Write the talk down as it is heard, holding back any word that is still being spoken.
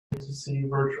see you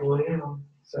virtually on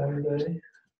Saturday.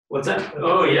 What's that?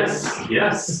 Oh, yes,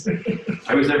 yes.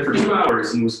 I was there for 2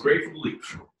 hours and was grateful to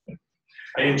leave.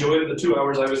 I enjoyed the 2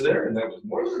 hours I was there, and that was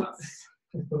more than enough.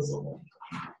 It was a long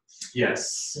time.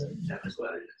 Yes. Yeah, I'm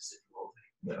glad I did sit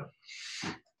Yeah.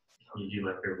 You do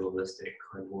like a realistic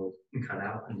cardboard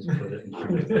cutout and just put it in.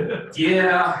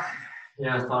 Yeah.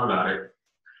 Yeah, I thought about it.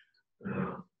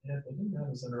 Yeah, they didn't have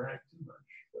us interact too much.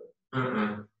 But.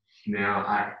 No,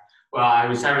 I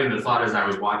was having the thought as I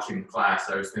was watching the class,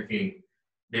 I was thinking,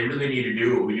 they really need to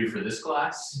do what we do for this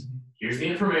class. Mm-hmm. Here's the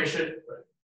information. Right.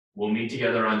 We'll meet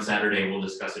together on Saturday and we'll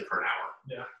discuss it for an hour.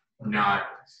 Yeah. Not,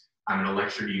 I'm going to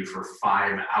lecture to you for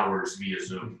 5 hours via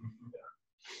Zoom.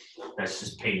 Yeah. That's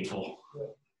just painful.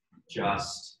 Yeah.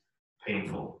 Just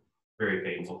painful. Very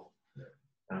painful.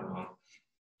 Yeah.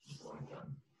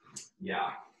 Yeah,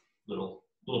 little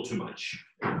too much.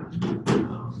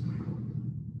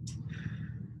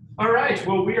 All right,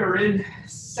 well, we are in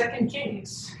 2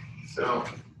 Kings. So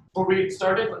before we get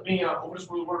started, let me open us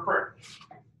with a word of prayer.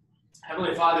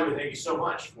 Heavenly Father, we thank you so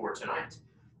much for tonight.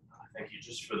 Thank you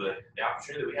just for the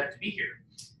opportunity that we have to be here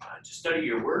to study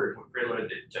your word. We pray,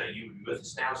 Lord, that you would be with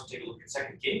us now as we take a look at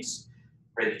 2 Kings.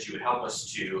 Pray that you would help us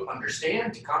to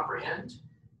understand, to comprehend,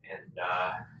 and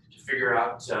to figure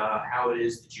out how it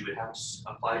is that you would have us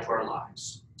apply to our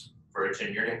lives. For it's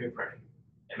in your name we pray.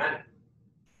 Amen.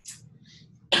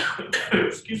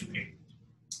 Excuse me.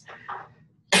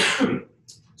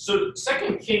 So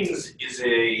 2 Kings is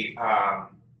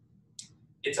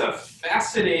it's a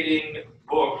fascinating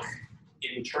book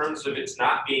in terms of its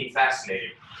not being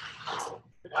fascinating.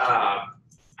 I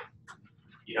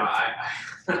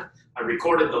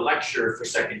recorded the lecture for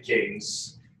 2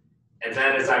 Kings, and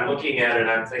then as I'm looking at it,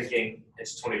 I'm thinking,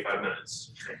 it's 25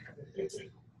 minutes.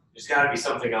 There's got to be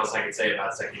something else I could say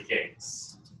about 2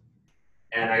 Kings.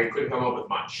 And I couldn't come up with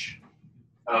much.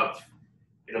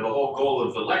 The whole goal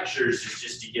of the lectures is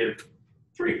just to give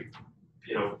pretty,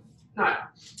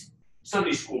 not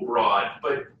Sunday school broad,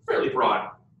 but fairly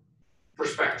broad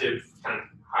perspective, kind of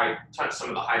touch some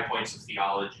of the high points of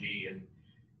theology and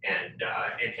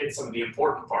hit some of the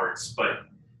important parts. But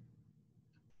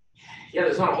yeah,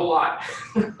 there's not a whole lot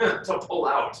to pull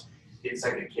out in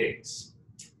 2 Kings,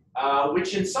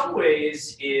 which in some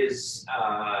ways is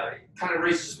kind of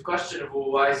raises the question of,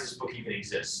 well, why does this book even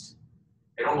exist?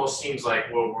 It almost seems like,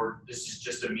 well, this is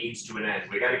just a means to an end.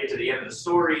 We got to get to the end of the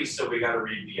story, so we got to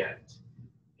read the end.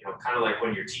 Kind of like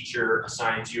when your teacher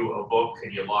assigns you a book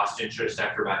and you lost interest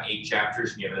after about 8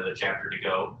 chapters and you have another chapter to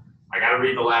go. I got to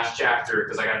read the last chapter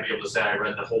because I got to be able to say I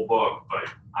read the whole book, but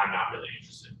I'm not really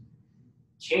interested.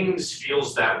 Kings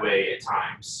feels that way at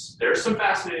times. There are some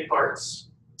fascinating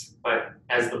parts, but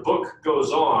as the book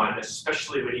goes on,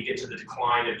 especially when you get to the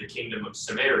decline of the kingdom of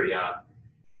Samaria,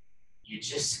 you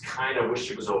just kind of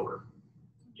wish it was over.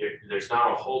 There's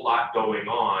not a whole lot going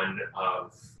on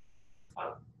of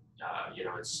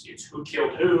it's who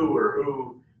killed who, or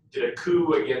who did a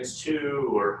coup against who,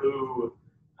 or who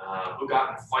got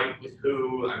in a fight with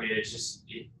who. I mean, it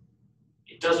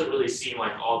doesn't really seem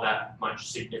like all that much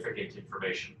significant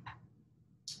information.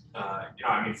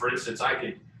 For instance, I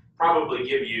could probably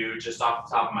give you, just off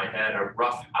the top of my head, a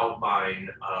rough outline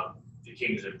of the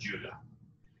kings of Judah.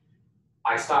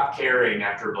 I stopped caring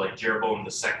after Jeroboam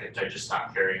II. I just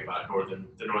stopped caring about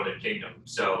the northern kingdom.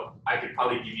 So I could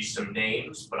probably give you some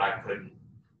names, but I couldn't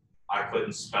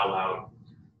spell out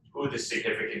who the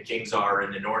significant kings are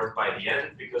in the north by the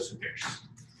end, because who cares?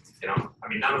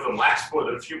 None of them last more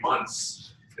than a few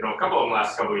months. A couple of them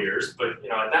last a couple of years, but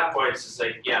at that point it's just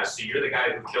like, yeah, so you're the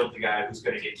guy who killed the guy who's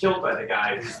going to get killed by the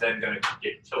guy who's then going to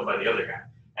get killed by the other guy.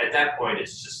 At that point,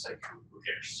 it's just like, who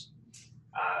cares?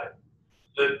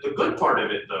 The good part of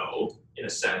it, though, in a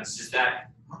sense, is that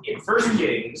in 1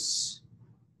 Kings,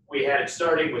 we had it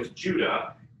starting with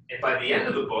Judah, and by the end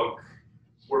of the book,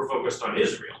 we're focused on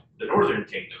Israel, the northern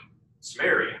kingdom,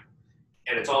 Samaria,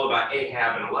 and it's all about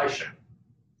Ahab and Elisha.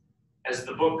 As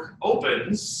the book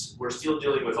opens, we're still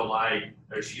dealing with Elijah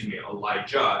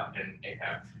and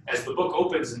Ahab. As the book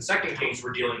opens in 2 Kings,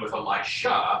 we're dealing with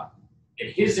Elisha and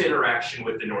his interaction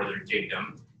with the northern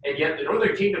kingdom, and yet the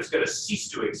northern kingdom is going to cease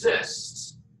to exist,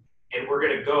 and we're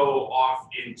going to go off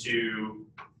into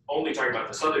only talking about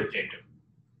the southern kingdom.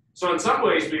 So in some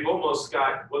ways, we've almost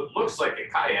got what looks like a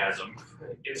chiasm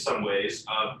in some ways.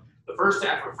 The first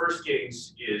half of 1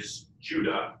 Kings is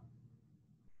Judah,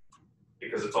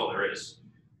 because it's all there is.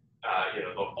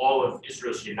 All of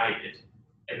Israel's united.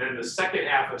 And then the second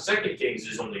half of 2 Kings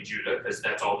is only Judah, because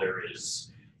that's all there is.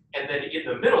 And then in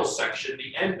the middle section,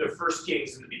 the end of 1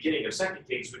 Kings and the beginning of 2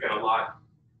 Kings, we got a lot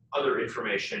other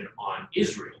information on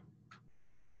Israel.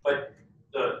 But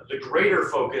the greater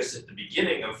focus at the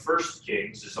beginning of First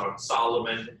Kings is on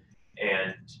Solomon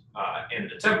and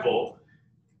the temple.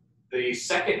 The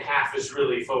second half is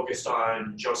really focused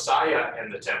on Josiah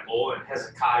and the temple, and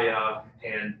Hezekiah,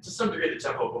 and to some degree the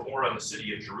temple, but more on the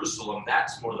city of Jerusalem.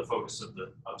 That's more the focus of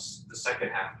the second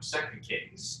half of Second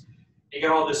Kings. You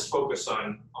got all this focus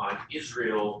on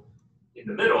Israel in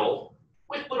the middle,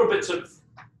 with little bits of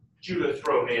Judah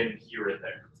thrown in here and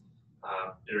there.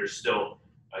 There's still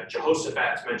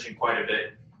Jehoshaphat's mentioned quite a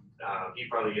bit. He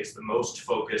probably gets the most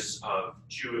focus of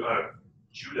Judah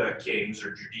kings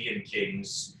or Judean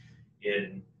kings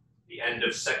in the end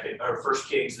of First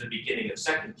Kings and the beginning of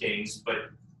Second Kings,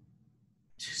 but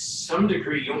to some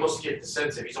degree, you almost get the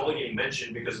sense that he's only getting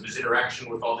mentioned because of his interaction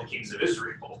with all the kings of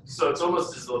Israel. So it's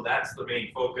almost as though that's the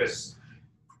main focus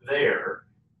there.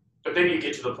 But then you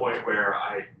get to the point where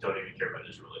I don't even care about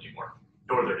Israel anymore,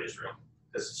 Northern Israel,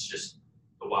 because it's just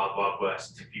the wild, wild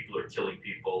west. People are killing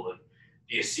people, and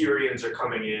the Assyrians are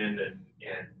coming in, and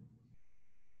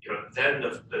you know, then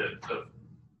the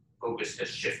focus has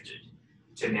shifted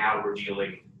to now we're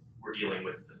dealing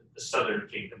with the southern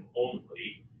kingdom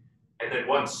only. And then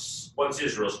once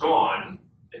Israel's gone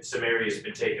and Samaria has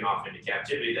been taken off into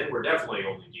captivity, then we're definitely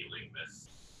only dealing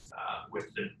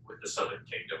with the southern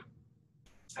kingdom.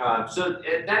 So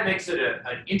that makes it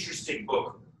an interesting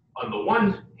book on the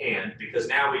one hand, because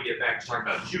now we get back to talking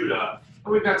about Judah,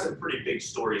 and we've got some pretty big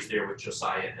stories there with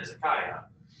Josiah and Hezekiah.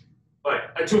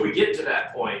 But until we get to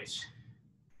that point,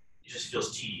 it just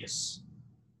feels tedious.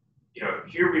 You know,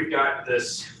 here we've got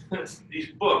these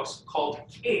books called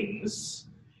Kings,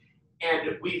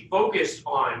 and we focused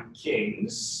on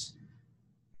kings,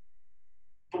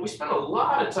 but we spent a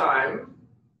lot of time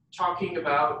talking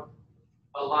about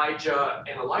Elijah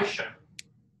and Elisha,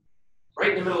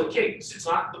 right in the middle of Kings. It's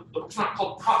not, the book's not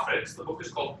called Prophets, the book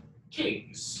is called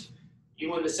Kings.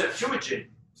 Even when the Septuagint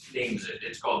names it,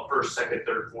 it's called 1st, 2nd,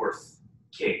 3rd, 4th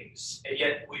Kings. And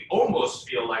yet we almost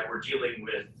feel like we're dealing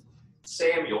with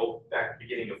Samuel, back at the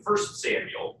beginning of 1st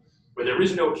Samuel, where there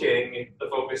is no king, the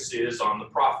focus is on the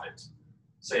prophet.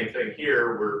 Same thing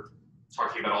here, we're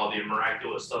talking about all the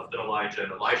miraculous stuff that Elijah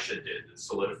and Elisha did that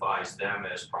solidifies them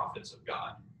as prophets of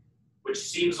God, which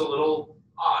seems a little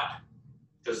odd,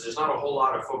 because there's not a whole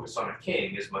lot of focus on a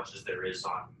king as much as there is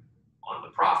on the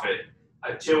prophet,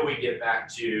 until we get back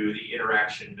to the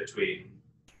interaction between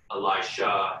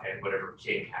Elisha and whatever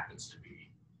king happens to be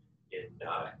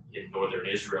in northern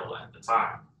Israel at the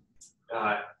time.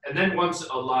 And then once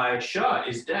Elisha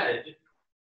is dead,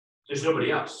 there's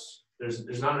nobody else.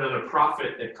 There's not another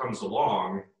prophet that comes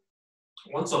along.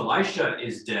 Once Elisha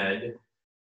is dead,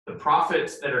 the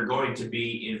prophets that are going to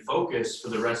be in focus for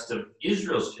the rest of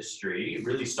Israel's history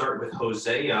really start with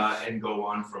Hosea and go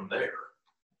on from there.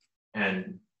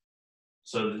 And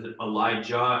so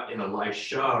Elijah and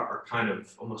Elisha are kind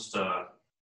of almost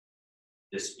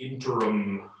this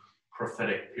interim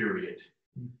prophetic period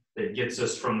that gets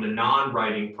us from the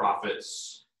non-writing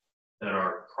prophets that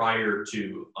are prior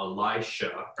to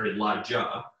Elijah,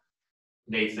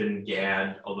 Nathan,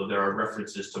 Gad, although there are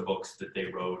references to books that they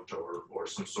wrote or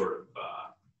some sort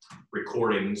of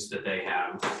recordings that they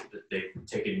have, that they've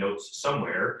taken notes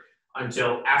somewhere,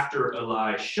 until after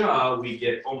Elisha, we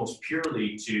get almost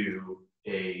purely to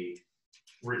a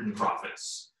written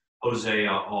prophets, Hosea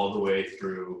all the way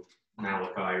through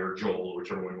Malachi or Joel,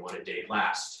 whichever one you want to date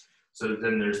last. So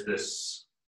then there's this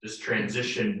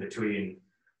transition between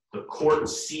the court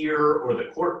seer or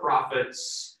the court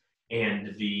prophets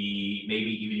and the, maybe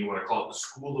even you want to call it the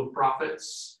school of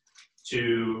prophets,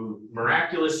 to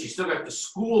miraculous. You still got the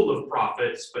school of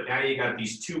prophets, but now you got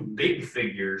these two big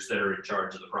figures that are in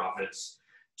charge of the prophets,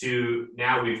 to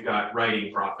now we've got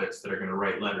writing prophets that are going to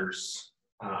write letters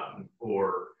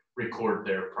or record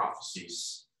their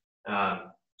prophecies.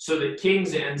 So that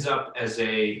Kings ends up as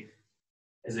a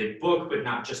book, but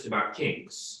not just about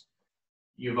kings.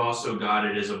 You've also got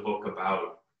it as a book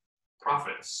about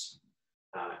prophets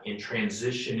in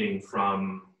transitioning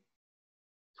from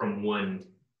one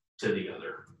to the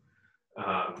other.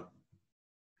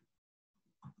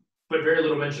 But very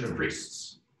little mention of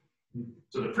priests.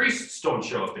 So the priests don't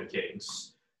show up in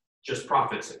Kings, just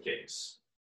prophets and kings,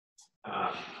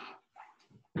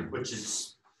 which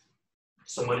is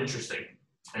somewhat interesting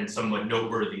and somewhat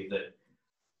noteworthy that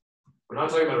we're not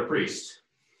talking about a priest.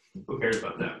 Who cares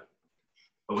about that?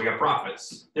 But we got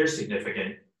prophets. They're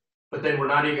significant. But then we're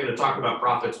not even going to talk about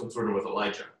prophets with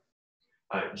Elijah.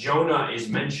 Jonah is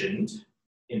mentioned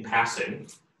in passing.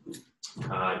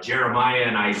 Jeremiah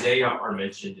and Isaiah are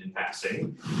mentioned in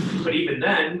passing. But even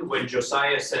then, when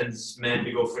Josiah sends men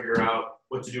to go figure out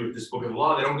what to do with this book of the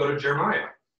law, they don't go to Jeremiah.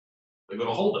 They go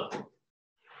to Huldah.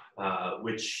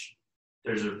 which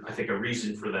there's I think a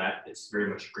reason for that. It's very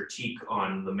much a critique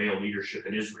on the male leadership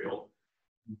in Israel.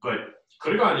 But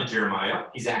could have gone to Jeremiah.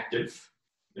 He's active.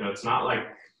 It's not like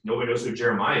nobody knows who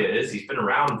Jeremiah is. He's been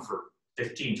around for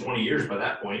 15, 20 years by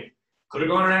that point. Could have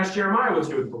gone and asked Jeremiah what's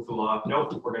doing the book of the law.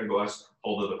 Nope, we're going to go ask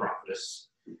Huldah the prophetess.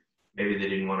 Maybe they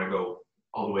didn't want to go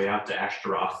all the way out to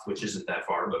Ashtaroth, which isn't that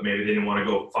far, but maybe they didn't want to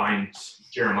go find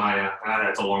Jeremiah.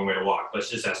 That's a long way to walk. Let's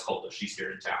just ask Huldah. She's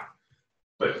here in town.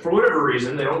 But for whatever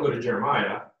reason, they don't go to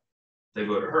Jeremiah. They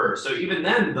go to her. So even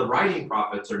then, the writing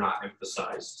prophets are not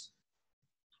emphasized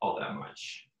all that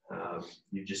much.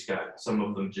 You've just got some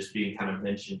of them just being kind of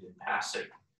mentioned in passing.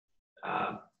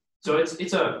 So at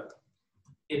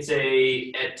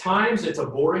times it's a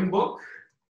boring book,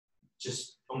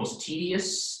 just almost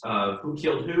tedious of who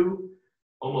killed who,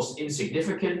 almost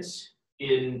insignificant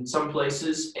in some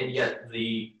places, and yet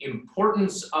the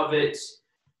importance of it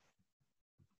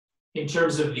in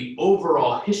terms of the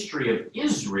overall history of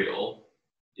Israel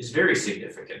is very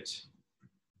significant.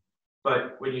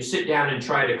 But when you sit down and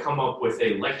try to come up with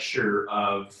a lecture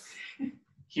of,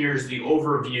 here's the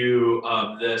overview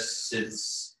of this,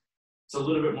 it's a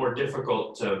little bit more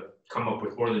difficult to come up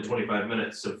with more than 25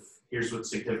 minutes of here's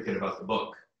what's significant about the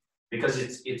book. Because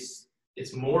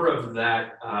it's more of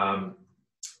that,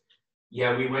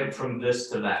 we went from this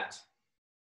to that.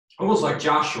 Almost like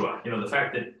Joshua, the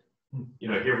fact that,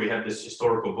 here we have this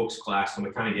historical books class and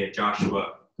we kind of get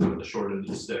Joshua on the short end of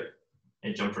the stick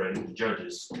and jump right into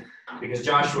Judges. Because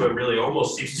Joshua really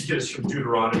almost seems to get us from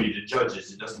Deuteronomy to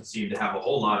Judges. It doesn't seem to have a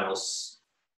whole lot else.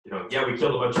 We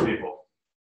killed a bunch of people.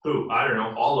 Who? I don't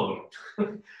know, all of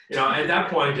them. At that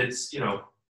point, it's,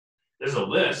 there's a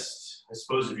list. I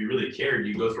suppose if you really cared,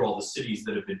 you go through all the cities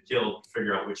that have been killed,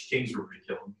 figure out which kings were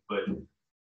killed. But,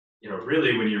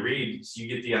 really when you read, you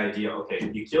get the idea, okay,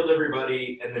 you killed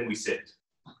everybody and then we sinned.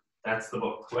 That's the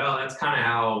book. Well, that's kind of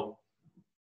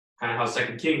how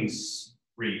 2 Kings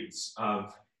reads.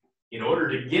 In order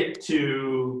to get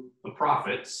to the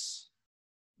prophets,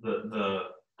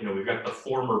 we've got the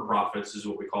former prophets is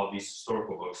what we call these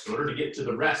historical books. In order to get to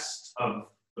the rest of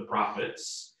the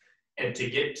prophets and to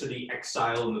get to the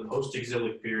exile in the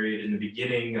post-exilic period and the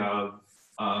beginning of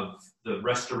the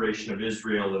restoration of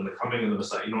Israel and the coming of the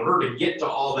Messiah, in order to get to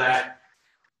all that,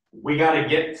 we got to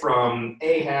get from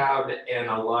Ahab and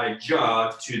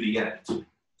Elijah to the end.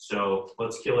 So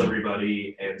let's kill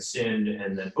everybody and sin,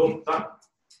 and then boom, done.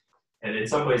 And in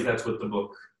some ways, that's what the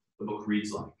book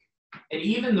reads like. And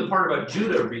even the part about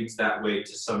Judah reads that way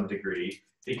to some degree,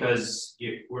 because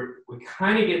we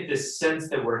kind of get this sense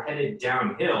that we're headed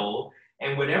downhill,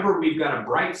 and whenever we've got a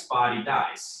bright spot, he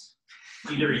dies.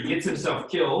 Either he gets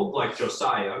himself killed, like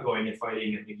Josiah, going and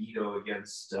fighting at Megiddo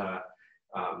against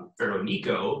Pharaoh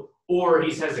Necho, or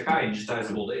he's Hezekiah and just dies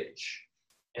of old age.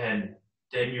 And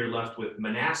then you're left with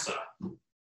Manasseh.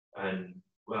 And,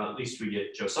 well, at least we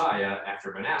get Josiah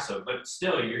after Manasseh, but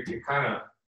still, you're kind of,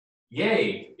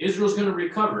 yay, Israel's going to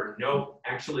recover. No,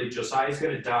 actually, Josiah's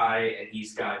going to die, and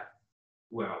he's got,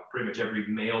 pretty much every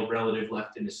male relative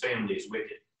left in his family is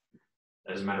wicked.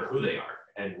 Doesn't matter who they are.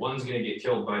 And one's going to get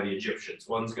killed by the Egyptians.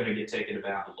 One's going to get taken to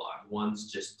Babylon.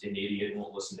 One's just an idiot and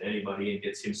won't listen to anybody and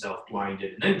gets himself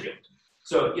blinded and then killed.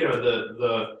 So,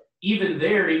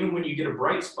 even when you get a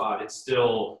bright spot, it's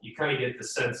still, you kind of get the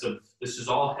sense of this is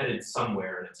all headed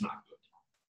somewhere and it's not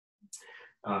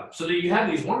good. So that you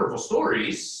have these wonderful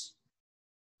stories,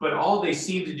 but all they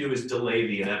seem to do is delay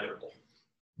the inevitable.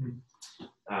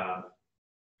 And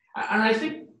I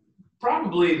think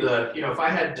probably if I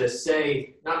had to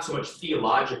say, not so much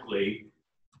theologically,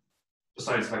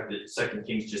 besides the fact that 2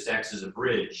 Kings just acts as a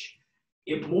bridge,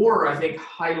 it more, I think,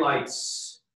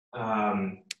 highlights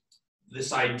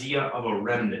this idea of a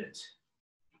remnant,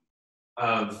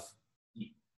 of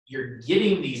you're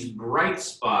getting these bright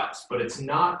spots, but it's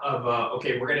not of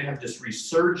okay, we're going to have this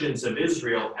resurgence of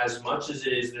Israel as much as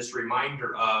it is this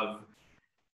reminder of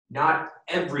not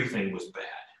everything was bad.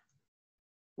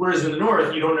 Whereas in the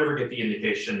north, you don't ever get the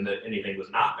indication that anything was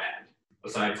not bad,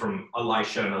 aside from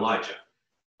Elisha and Elijah.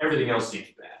 Everything else seems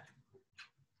bad.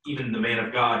 Even the man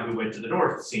of God who went to the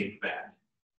north seemed bad.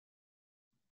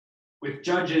 With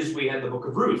Judges, we had the book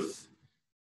of Ruth,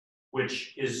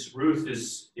 which is, Ruth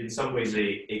is in some ways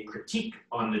a critique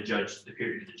on the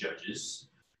period of the Judges,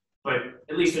 but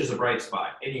at least there's a bright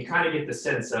spot. And you kind of get the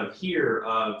sense of here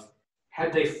of,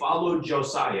 had they followed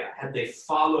Josiah, had they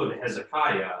followed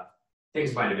Hezekiah,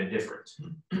 things might have been different.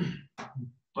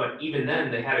 But even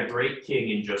then, they had a great king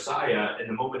in Josiah, and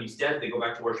the moment he's dead, they go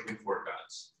back to worshiping foreign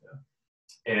gods. Yeah.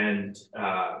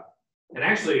 And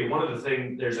actually,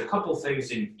 there's a couple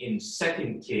things in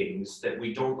 2 Kings that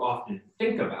we don't often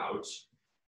think about.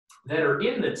 that are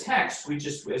in the text, we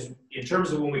just, as in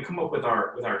terms of when we come up with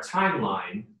our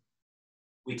timeline,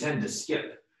 we tend to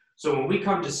skip. So when we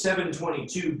come to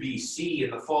 722 BC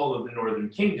in the fall of the Northern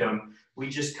Kingdom, we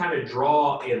just kind of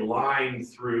draw a line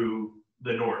through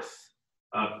the north.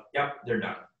 Yep, they're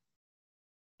done.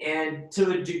 And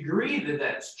to a degree that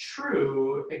that's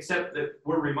true, except that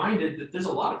we're reminded that there's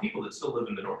a lot of people that still live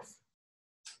in the north.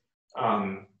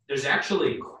 There's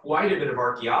actually quite a bit of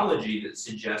archaeology that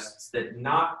suggests that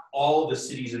not all the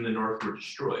cities in the north were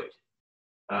destroyed.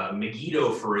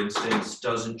 Megiddo, for instance,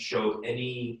 doesn't show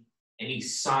any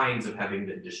signs of having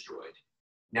been destroyed.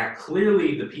 Now,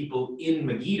 clearly, the people in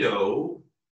Megiddo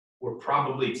were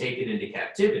probably taken into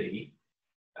captivity.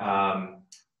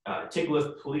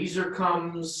 Tiglath-Pileser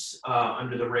comes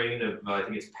under the reign of, I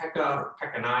think it's Pekah or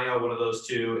Pekaniah, one of those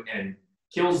two, and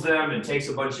kills them and takes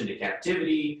a bunch into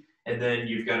captivity. And then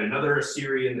you've got another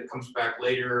Assyrian that comes back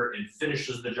later and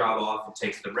finishes the job off and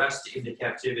takes the rest into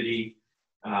captivity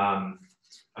under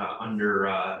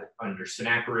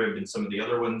Sennacherib and some of the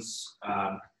other ones.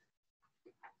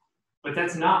 But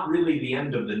that's not really the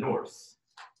end of the north.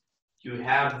 You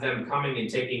have them coming and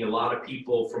taking a lot of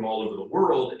people from all over the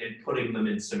world and putting them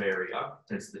in Samaria,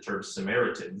 hence the term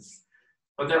Samaritans.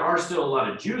 But there are still a lot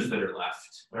of Jews that are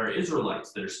left, or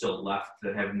Israelites that are still left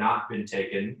that have not been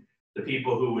taken. The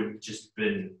people who would just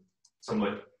been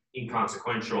somewhat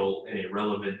inconsequential and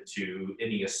irrelevant to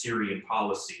any Assyrian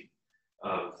policy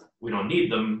of, we don't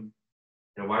need them,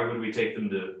 you know, why would we take them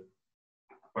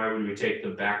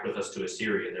back with us to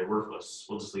Assyria? They're worthless.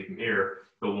 We'll just leave them here,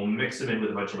 but we'll mix them in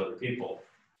with a bunch of other people.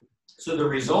 So the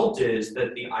result is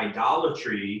that the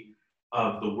idolatry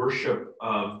of the worship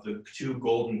of the two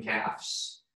golden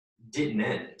calves didn't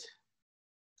end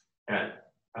at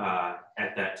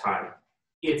that time.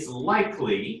 It's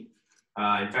likely,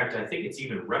 in fact, I think it's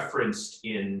even referenced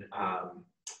in, I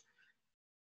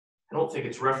don't think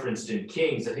it's referenced in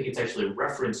Kings. I think it's actually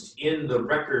referenced in the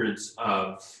records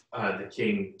of the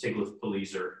king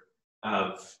Tiglath-Pileser,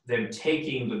 of them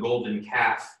taking the golden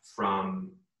calf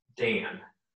from Dan,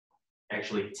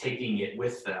 actually taking it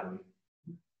with them.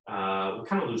 We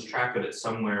kind of lose track of it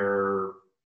somewhere. I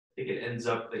think it ends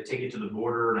up, they take it to the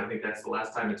border, and I think that's the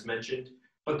last time it's mentioned.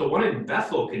 But the one in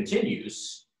Bethel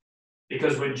continues,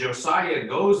 because when Josiah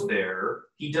goes there,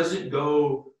 he doesn't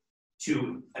go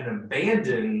to an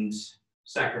abandoned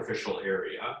sacrificial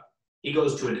area. He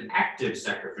goes to an active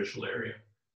sacrificial area.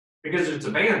 Because if it's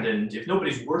abandoned, if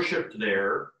nobody's worshipped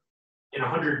there in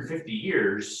 150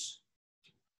 years,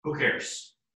 who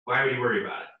cares? Why would you worry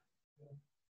about it?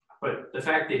 But the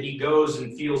fact that he goes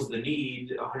and feels the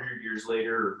need 100 years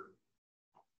later,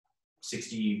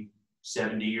 60,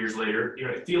 70 years later, you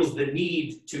know, it feels the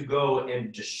need to go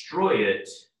and destroy it,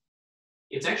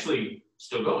 it's actually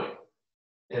still going.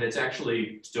 And it's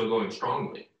actually still going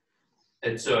strongly.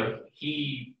 And so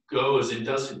he goes and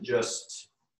doesn't just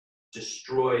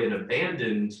destroy an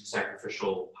abandoned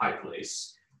sacrificial high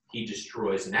place, he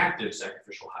destroys an active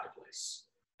sacrificial high place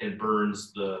and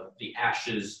burns the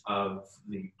ashes of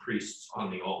the priests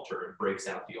on the altar and breaks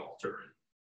out the altar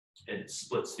and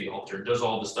splits the altar, does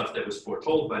all the stuff that was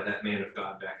foretold by that man of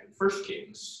God back in 1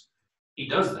 Kings. He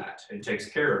does that and takes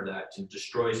care of that and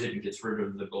destroys it and gets rid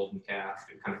of the golden calf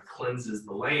and kind of cleanses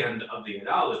the land of the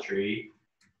idolatry,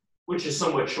 which is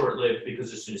somewhat short-lived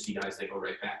because as soon as he dies, they go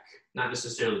right back. Not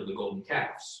necessarily the golden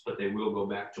calves, but they will go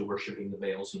back to worshiping the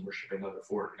Baals and worshiping other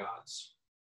foreign gods.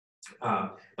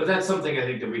 But that's something I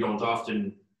think that we don't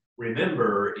often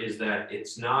remember, is that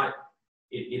it's not,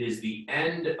 it is the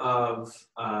end of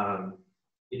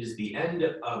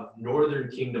Northern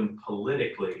Kingdom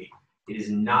politically. It is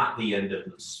not the end of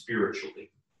them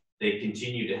spiritually. They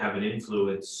continue to have an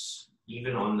influence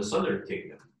even on the Southern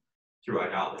Kingdom through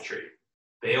idolatry.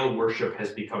 Baal worship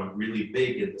has become really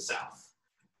big in the south.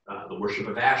 The worship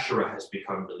of Asherah has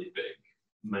become really big.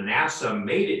 Manasseh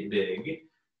made it big,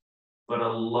 but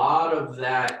a lot of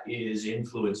that is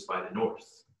influenced by the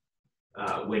north.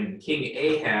 When King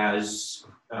Ahaz,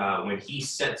 when he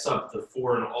sets up the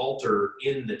foreign altar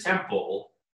in the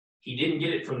temple, he didn't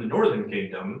get it from the northern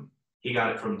kingdom, he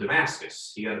got it from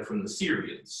Damascus, he got it from the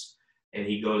Syrians. And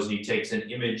he goes and he takes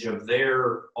an image of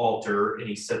their altar and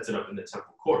he sets it up in the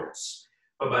temple courts.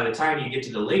 But by the time you get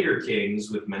to the later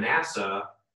kings with Manasseh,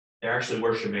 they're actually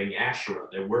worshiping Asherah,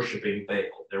 they're worshiping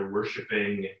Baal, they're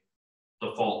worshiping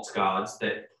the false gods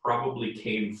that probably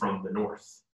came from the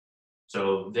north.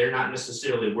 So they're not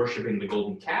necessarily worshiping the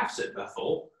golden calves at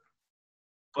Bethel,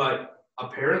 but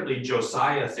apparently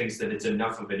Josiah thinks that it's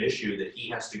enough of an issue that he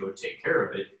has to go take care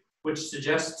of it, which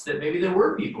suggests that maybe there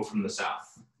were people from the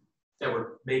south that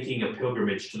were making a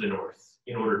pilgrimage to the north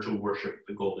in order to worship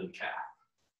the golden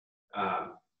calf.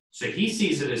 So he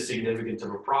sees it as significant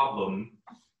of a problem.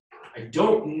 I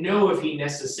don't know if he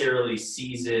necessarily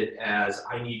sees it as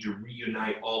I need to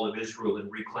reunite all of Israel and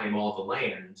reclaim all the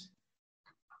land,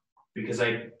 because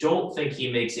I don't think he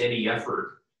makes any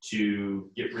effort to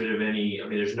get rid of any, I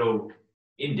mean, there's no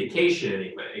indication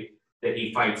anyway that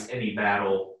he fights any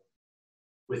battle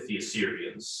with the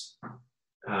Assyrians.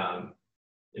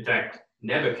 In fact,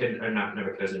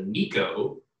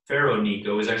 Pharaoh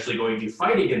Necho is actually going to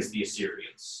fight against the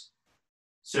Assyrians.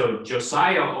 So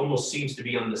Josiah almost seems to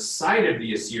be on the side of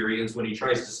the Assyrians when he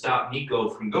tries to stop Necho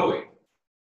from going.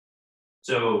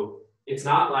 So it's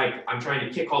not like I'm trying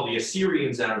to kick all the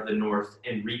Assyrians out of the north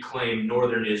and reclaim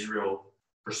northern Israel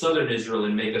for southern Israel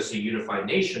and make us a unified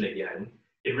nation again.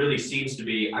 It really seems to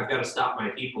be, I've got to stop my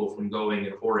people from going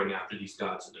and whoring after these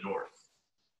gods in the north.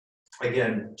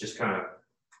 Again, just kind of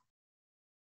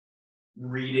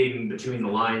reading between the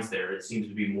lines there, it seems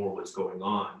to be more what's going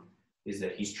on, is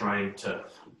that he's trying to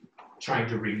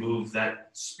remove that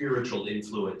spiritual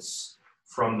influence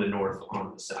from the north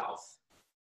on the south,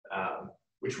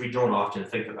 which we don't often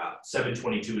think about.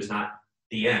 722 is not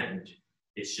the end;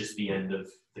 it's just the end of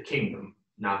the kingdom,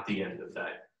 not the end of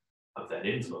that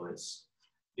influence.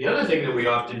 The other thing that we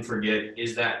often forget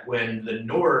is that when the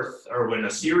north, or when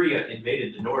Assyria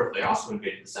invaded the north, they also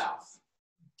invaded the south,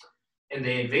 and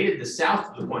they invaded the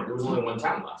south to the point there was only one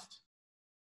town left.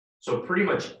 So pretty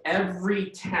much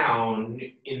every town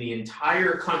in the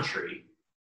entire country,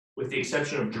 with the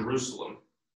exception of Jerusalem,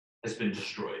 has been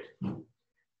destroyed.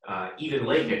 Even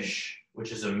Lachish,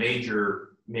 which is a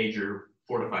major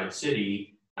fortified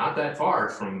city, not that far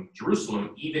from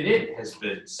Jerusalem, even it has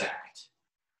been sacked.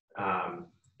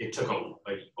 It took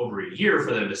over a year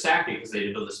for them to sack it because they had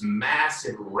to build this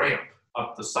massive ramp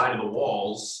up the side of the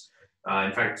walls.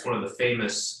 In fact, it's one of the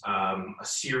famous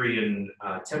Assyrian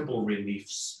temple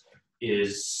reliefs.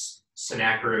 Is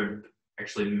Sennacherib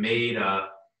actually made a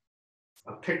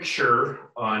picture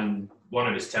on one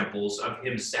of his temples of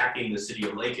him sacking the city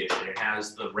of Lachish, and it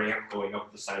has the ramp going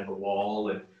up the side of the wall,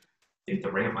 and I think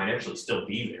the ramp might actually still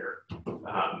be there,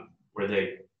 where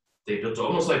they built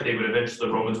almost like they would eventually,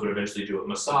 the Romans would eventually do at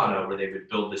Masada, where they would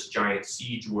build this giant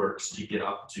siege works to get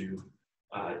up to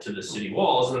the city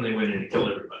walls, and then they went in and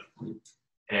killed everybody.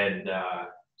 And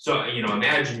so,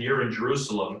 imagine you're in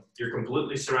Jerusalem, you're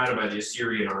completely surrounded by the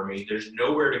Assyrian army, there's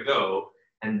nowhere to go,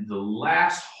 and the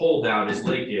last holdout is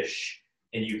Lachish,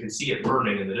 and you can see it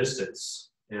burning in the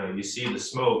distance. You see the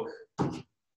smoke 5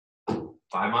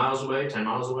 miles away, 10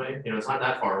 miles away, it's not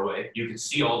that far away. You can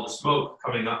see all the smoke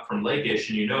coming up from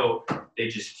Lachish, and they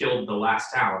just killed the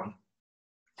last town.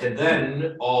 And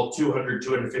then all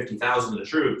 250,000 of the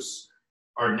troops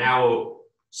are now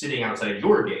sitting outside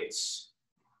your gates.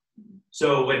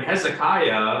 So when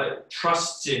Hezekiah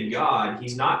trusts in God,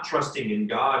 he's not trusting in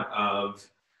God of,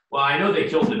 well, I know they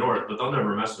killed the north, but they'll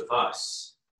never mess with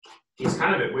us. He's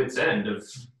kind of at wit's end of,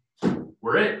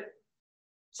 we're it.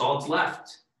 It's all that's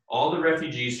left. All the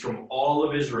refugees from all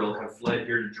of Israel have fled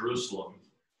here to Jerusalem.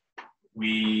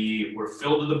 We were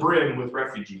filled to the brim with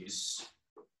refugees.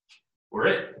 We're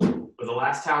it. We're the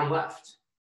last town left.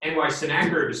 And why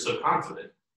Sennacherib is so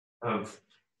confident of,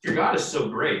 if your God is so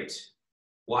great,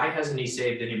 why hasn't he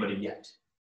saved anybody yet?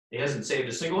 He hasn't saved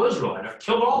a single Israelite. I've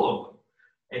killed all of them.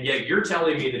 And yet you're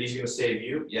telling me that he's going to save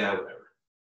you? Yeah, whatever.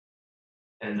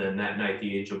 And then that night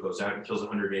the angel goes out and kills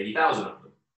 180,000 of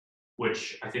them,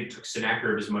 which I think took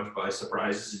Sennacherib as much by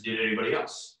surprise as it did anybody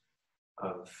else.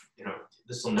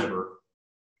 It'll never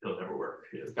work.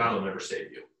 God will never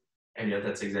save you. And yet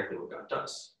that's exactly what God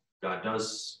does. God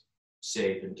does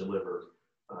save and deliver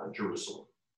Jerusalem,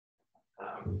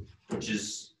 which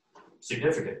is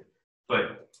significant.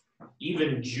 But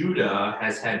even Judah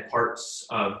has had parts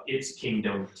of its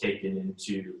kingdom taken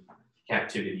into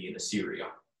captivity in Assyria.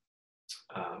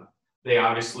 They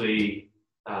obviously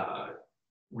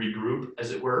regroup,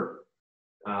 as it were,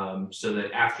 so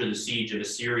that after the siege of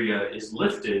Assyria is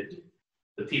lifted,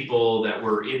 the people that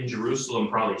were in Jerusalem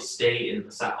probably stay in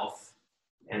the south,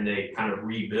 and they kind of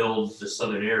rebuild the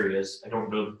southern areas. I don't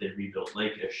know that they rebuilt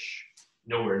Lachish,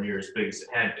 nowhere near as big as it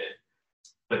had been.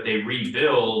 But they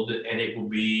rebuild, and it will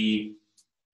be,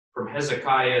 from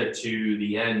Hezekiah to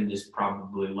the end is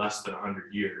probably less than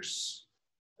 100 years.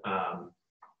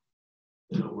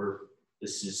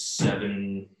 This is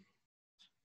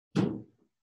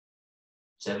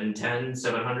 710,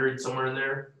 700, somewhere in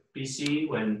there, BC,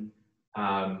 when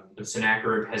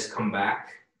Sennacherib has come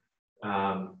back.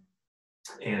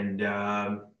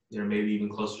 Maybe even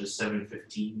closer to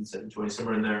 715, 720,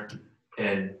 somewhere in there.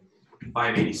 And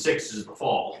 586 is the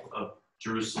fall of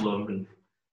Jerusalem, and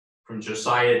from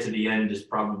Josiah to the end is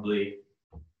probably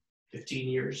 15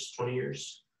 years, 20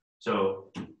 years. So,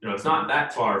 it's not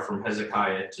that far from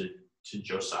Hezekiah to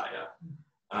Josiah.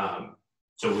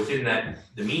 So within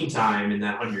the meantime, in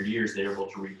that 100 years, they're able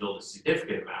to rebuild a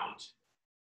significant amount.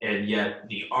 And yet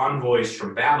the envoys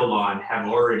from Babylon have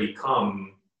already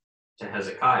come to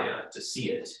Hezekiah to see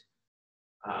it.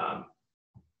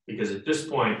 Because at this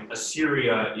point,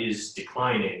 Assyria is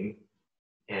declining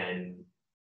and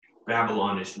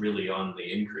Babylon is really on the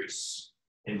increase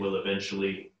and will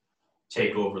eventually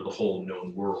take over the whole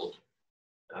known world.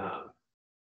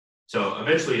 So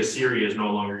eventually Assyria is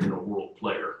no longer a world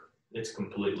player. It's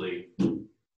completely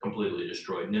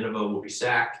destroyed. Nineveh will be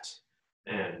sacked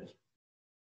and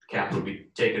the capital will be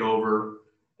taken over.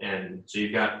 And so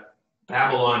you've got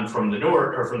Babylon from the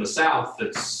north or from the south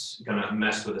that's going to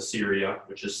mess with Assyria,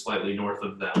 which is slightly north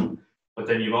of them. But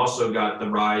then you've also got the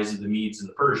rise of the Medes and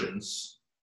the Persians,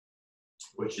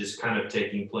 which is kind of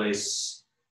taking place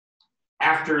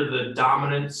after the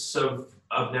dominance of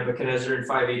Nebuchadnezzar in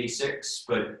 586.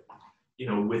 But,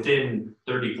 within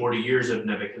 30, 40 years of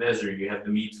Nebuchadnezzar, you have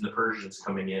the Medes and the Persians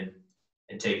coming in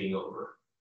and taking over.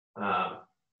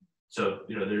 So,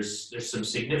 there's some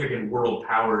significant world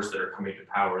powers that are coming to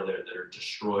power there that are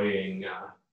destroying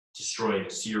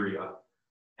Assyria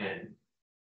and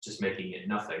just making it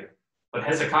nothing. But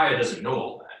Hezekiah doesn't know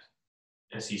all that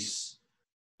as he's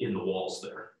in the walls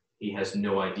there. He has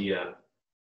no idea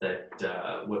that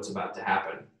what's about to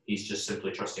happen. He's just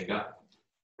simply trusting God,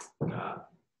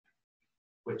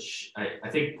 which I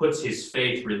think puts his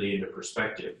faith really into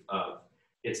perspective of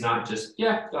it's not just,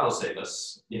 yeah, God will save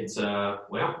us. It's,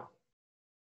 well,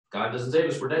 God doesn't save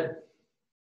us, we're dead.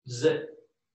 This is it.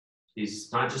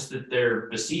 It's not just that they're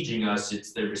besieging us,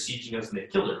 it's they're besieging us and they've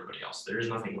killed everybody else. There is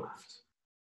nothing left.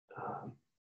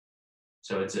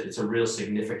 So it's a real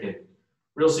significant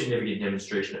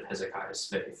demonstration of Hezekiah's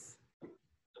faith.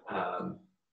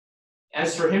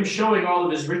 As for him showing all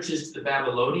of his riches to the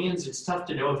Babylonians, it's tough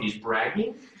to know if he's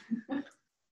bragging.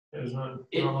 There's not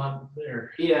a lot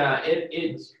there. Yeah,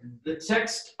 the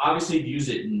text obviously views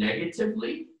it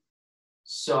negatively.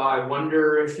 So I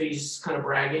wonder if he's kind of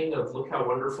bragging of, look how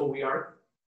wonderful we are.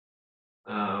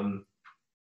 And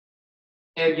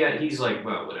yet he's like,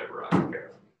 well, whatever, I don't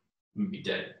care. I'm going to be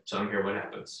dead, so I don't care what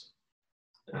happens.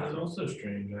 It's also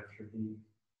strange after he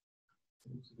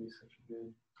seems to be such a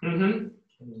good.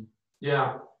 Mm-hmm.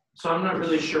 Yeah. So I'm not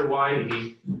really sure why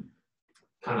he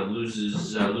kind of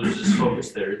loses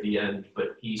focus there at the end,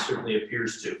 but he certainly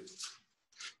appears to.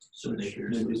 Maybe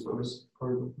it was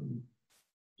part of the plan.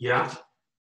 Yeah.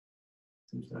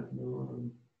 Seems like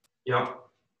no. Yeah.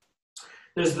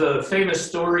 There's the famous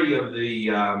story of the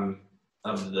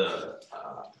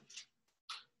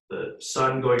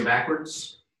sun going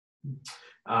backwards.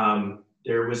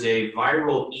 There was a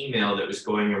viral email that was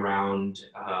going around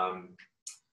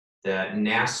that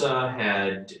NASA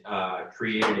had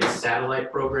created a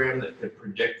satellite program that could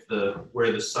predict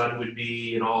where the sun would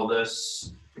be and all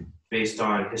this based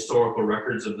on historical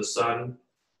records of the sun,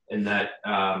 and that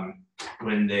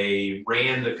when they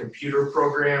ran the computer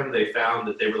program, they found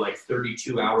that they were like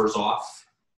 32 hours off.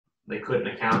 They couldn't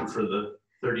account for the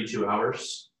 32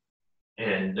 hours.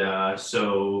 And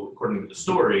so according to the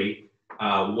story,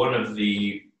 one of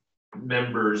the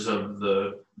members of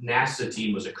the NASA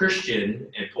team was a Christian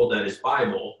and pulled out his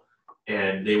Bible,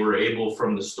 and they were able,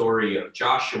 from the story of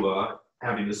Joshua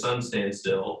having the sun stand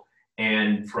still,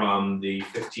 and from the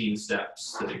 15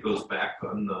 steps that it goes back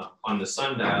on the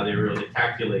sundial, they were able to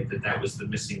calculate that was the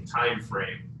missing time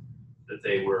frame that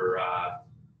they were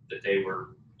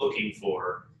looking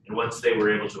for. And once they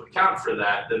were able to account for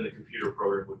that, then the computer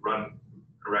program would run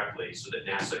correctly so that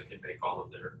NASA can make all of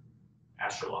their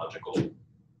astrological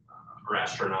or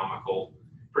astronomical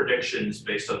predictions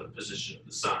based on the position of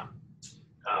the sun.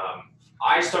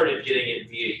 I started getting it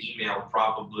via email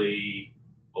probably,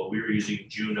 well, we were using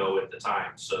Juno at the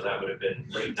time, so that would have been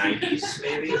late 90s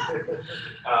maybe.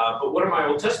 But one of my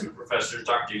Old Testament professors,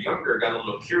 Dr. Younger, got a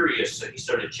little curious, so he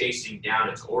started chasing down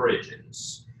its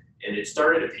origins. And it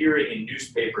started appearing in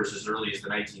newspapers as early as the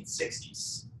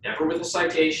 1960s. Never with a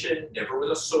citation, never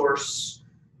with a source,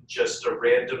 just a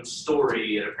random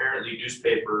story, and apparently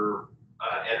newspaper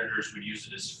editors would use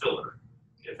it as filler.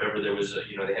 If ever there was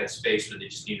they had space where they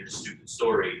just needed a stupid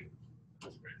story,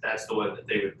 that's the one that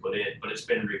they would put in. But it's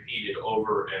been repeated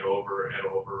over and over and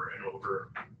over and over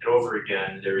and over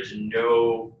again. There is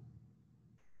no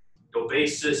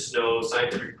basis, no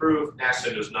scientific proof.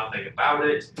 NASA knows nothing about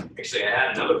it. Actually, I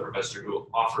had another professor who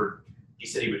offered, he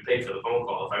said he would pay for the phone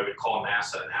call if I would call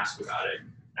NASA and ask about it.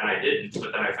 And I didn't,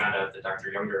 but then I found out that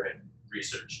Dr. Younger had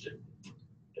researched it.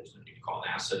 There's no need to call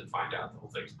NASA and find out the whole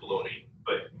thing's baloney.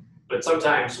 But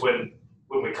sometimes when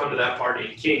when we come to that part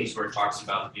in Kings where it talks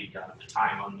about the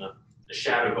time on the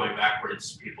shadow going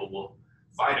backwards, people will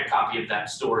find a copy of that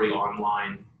story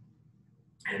online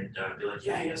and be like,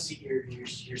 yeah, see,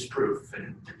 here's proof.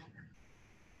 And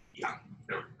yeah,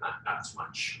 no, not so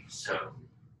much. So,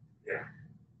 yeah.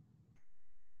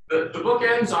 The book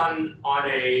ends on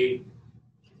a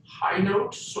high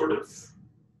note, sort of,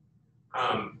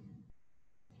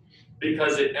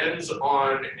 because it ends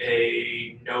on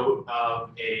a note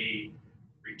of a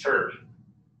return,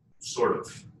 sort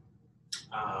of.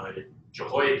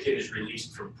 Jehoiakim is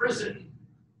released from prison,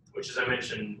 which, as I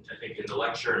mentioned, I think in the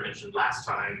lecture I mentioned last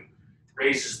time,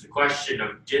 raises the question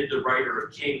of, did the writer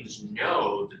of Kings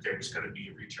know that there was going to be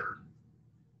a return?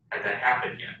 Had that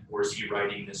happened yet? Or is he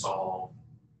writing this all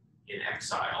in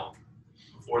exile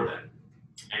before then?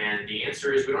 And the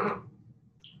answer is we don't know.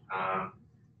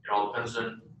 It all depends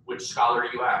on which scholar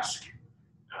you ask.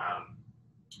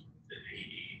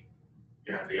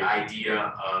 The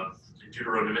idea of the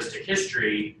Deuteronomistic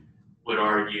history would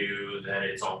argue that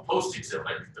it's all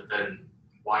post-exilic, but then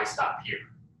why stop here?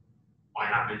 Why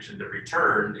not mention the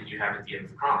return that you have at the end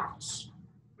of the Chronicles,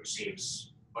 which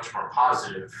seems much more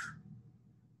positive,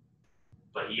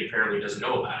 but he apparently doesn't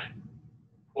know about it.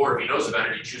 Or if he knows about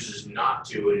it, he chooses not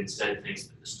to and instead thinks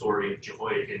that the story of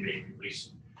Jehoiakim being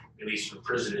released from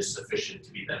prison is sufficient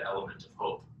to be that element of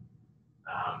hope.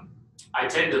 I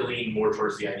tend to lean more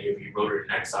towards the idea of he wrote it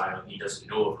in exile and he doesn't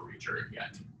know of a return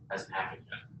yet. Hasn't happened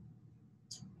yet.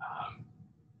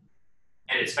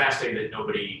 And it's fascinating that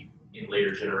nobody in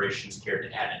later generations cared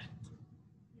to add it.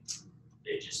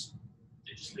 They just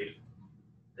leave it.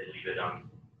 They leave it on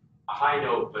a high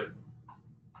note, but an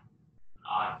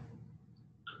odd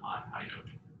high note.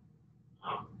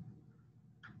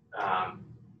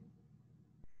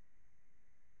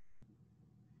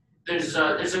 There's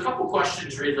a couple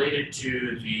questions related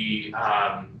to the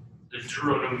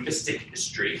Deuteronomistic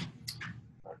history.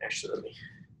 Actually, let me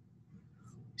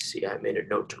see. I made a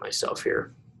note to myself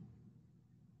here.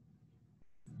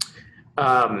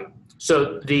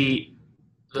 So the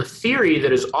theory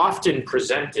that is often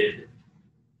presented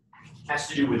has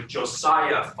to do with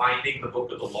Josiah finding the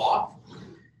book of the law,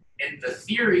 and the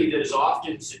theory that is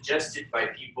often suggested by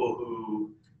people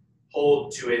who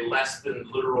hold to a less than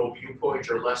literal viewpoint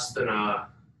or less than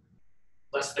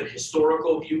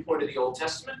historical viewpoint of the Old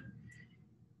Testament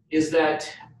is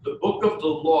that the book of the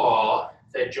law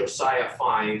that Josiah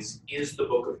finds is the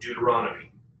book of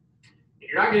Deuteronomy. And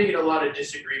you're not going to get a lot of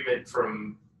disagreement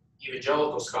from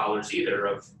evangelical scholars either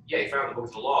of, yeah, he found the book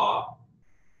of the law.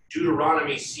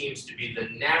 Deuteronomy seems to be the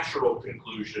natural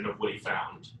conclusion of what he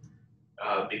found,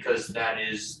 because that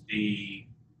is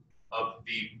of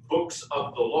the books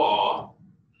of the law,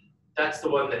 that's the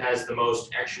one that has the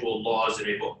most actual laws in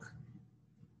a book.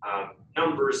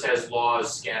 Numbers has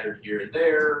laws scattered here and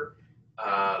there.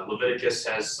 Leviticus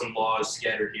has some laws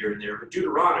scattered here and there. But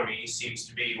Deuteronomy seems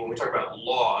to be, when we talk about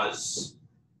laws,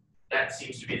 that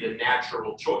seems to be the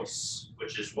natural choice,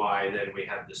 which is why then we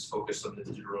have this focus on the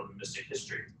Deuteronomistic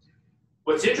history.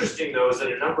 What's interesting, though, is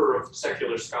that a number of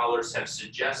secular scholars have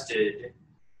suggested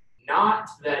not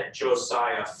that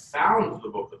Josiah found the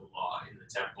book of the law in the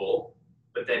temple,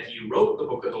 but that he wrote the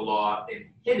book of the law and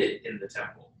hid it in the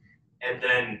temple, and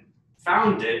then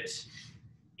found it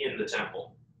in the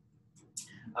temple.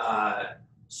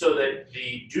 So that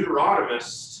the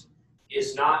Deuteronomist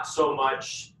is not so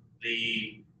much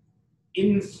being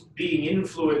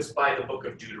influenced by the book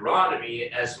of Deuteronomy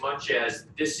as much as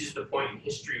this is the point in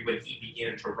history when he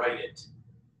began to write it.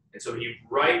 And so he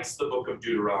writes the book of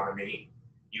Deuteronomy.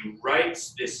 He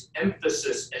writes this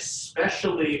emphasis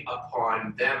especially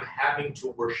upon them having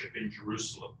to worship in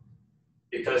Jerusalem.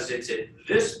 Because it's at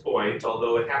this point,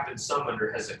 although it happened some under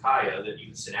Hezekiah that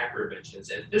even Sennacherib mentions,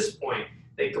 at this point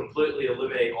they completely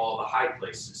eliminate all the high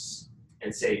places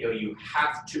and say, no, you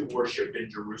have to worship in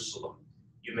Jerusalem.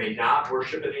 You may not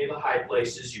worship in any of the high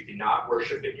places. You cannot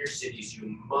worship in your cities.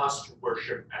 You must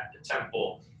worship at the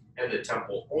temple and the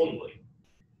temple only.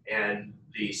 And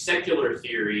the secular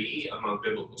theory among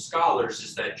biblical scholars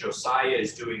is that Josiah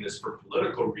is doing this for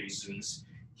political reasons.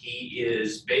 He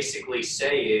is basically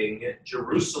saying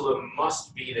Jerusalem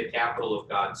must be the capital of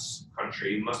God's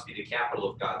country, must be the capital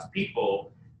of God's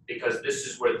people, because this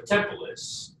is where the temple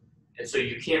is. And so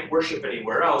you can't worship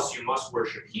anywhere else. You must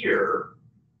worship here.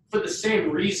 For the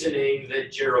same reasoning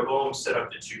that Jeroboam set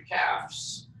up the two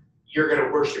calves. You're going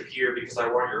to worship here because I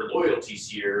want your loyalties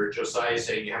here. Josiah is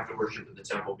saying you have to worship at the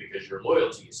temple because your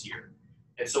loyalty is here.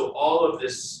 And so all of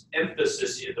this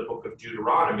emphasis in the book of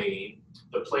Deuteronomy,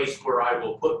 the place where I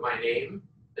will put my name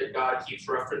that God keeps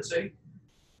referencing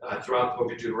throughout the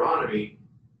book of Deuteronomy,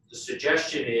 the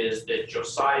suggestion is that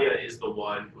Josiah is the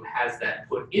one who has that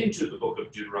put into the book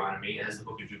of Deuteronomy as the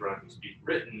book of Deuteronomy is being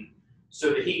written, so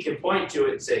that he can point to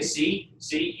it and say, see,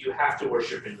 you have to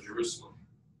worship in Jerusalem.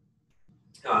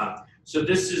 So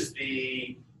this is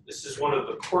one of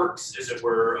the quirks, as it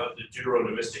were, of the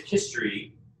Deuteronomistic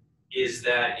history, is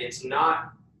that it's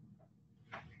not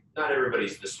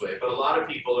everybody's this way, but a lot of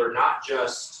people are not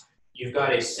just, you've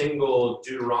got a single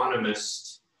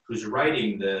Deuteronomist who's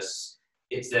writing this,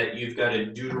 it's that you've got a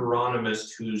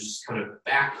Deuteronomist who's kind of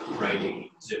back writing,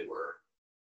 as it were.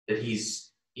 That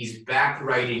he's back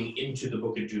writing into the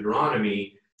book of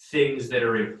Deuteronomy things that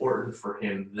are important for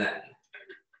him then.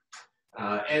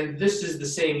 And this is the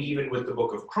same even with the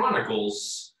book of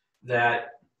Chronicles,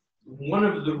 that one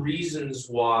of the reasons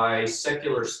why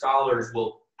secular scholars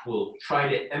will try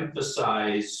to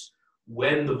emphasize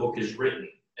when the book is written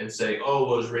and say,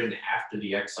 oh, it was written after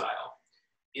the exile,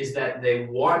 is that they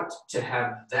want to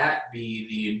have that be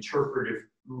the interpretive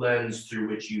lens through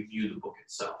which you view the book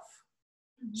itself.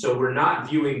 So we're not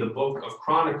viewing the book of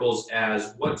Chronicles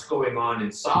as what's going on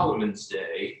in Solomon's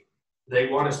day. They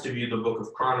want us to view the book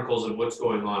of Chronicles and what's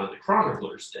going on in the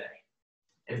chronicler's day.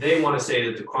 And they want to say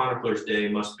that the chronicler's day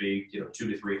must be 200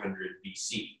 to 300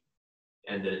 BC,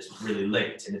 and that it's really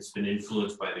late, and it's been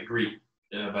influenced by the Greeks.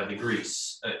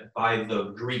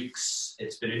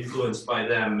 It's been influenced by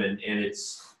them, and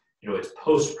it's it's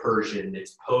post-Persian,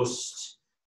 it's post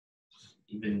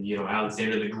even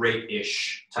Alexander the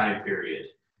Great-ish time period,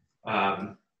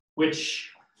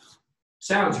 which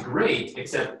sounds great,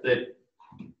 except that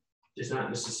there's not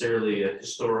necessarily a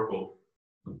historical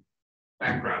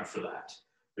background for that.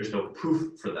 There's no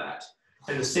proof for that.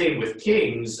 And the same with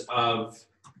Kings of,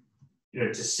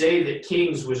 to say that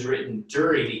Kings was written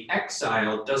during the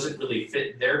exile doesn't really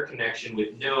fit their connection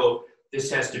with, no,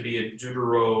 this has to be a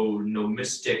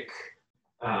deuteronomistic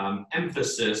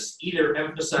emphasis, either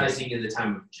emphasizing in the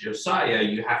time of Josiah,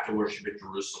 you have to worship in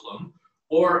Jerusalem,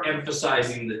 or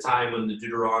emphasizing the time when the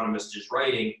Deuteronomist is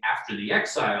writing after the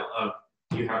exile of,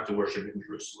 you have to worship in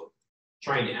Jerusalem.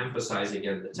 Trying to emphasize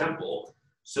again the temple,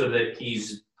 so that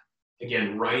he's,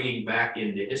 again, writing back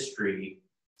into history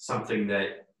something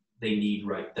that they need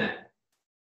right then.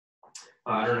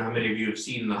 I don't know how many of you have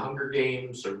seen The Hunger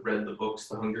Games or read the books,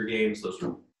 The Hunger Games. Those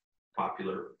were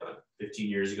popular 15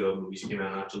 years ago. Movies came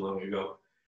out not too long ago.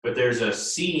 But there's a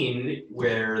scene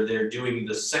where they're doing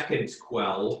the second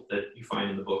quell that you find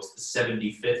in the books, the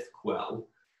 75th quell,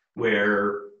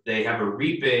 where they have a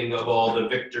reaping of all the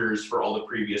victors for all the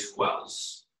previous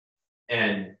quells.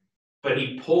 But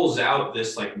he pulls out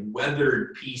this like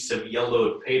weathered piece of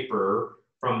yellowed paper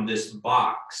from this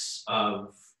box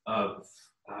of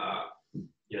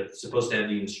it's supposed to have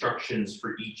the instructions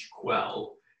for each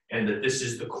quell, and that this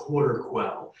is the quarter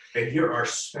quell, and here are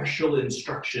special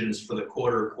instructions for the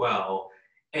quarter quell.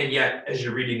 And yet, as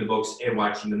you're reading the books and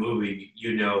watching the movie,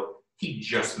 he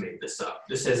just made this up.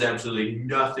 This has absolutely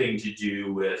nothing to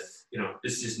do with,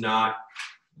 this is not,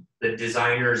 the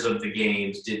designers of the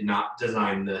games did not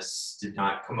design this, did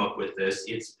not come up with this.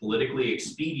 It's politically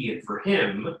expedient for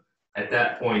him at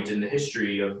that point in the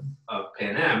history of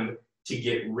Panem to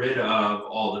get rid of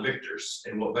all the victors.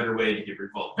 And what better way to get rid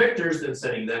of all the victors than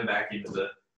sending them back into the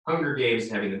Hunger Games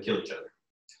and having them kill each other.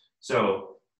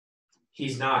 So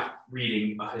he's not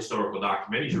reading a historical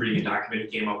document, he's reading a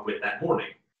document he came up with that morning.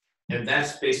 And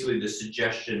that's basically the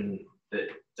suggestion that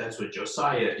that's what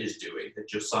Josiah is doing, that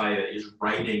Josiah is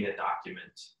writing a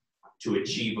document to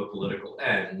achieve a political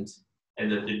end,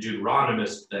 and that the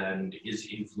Deuteronomist then is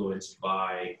influenced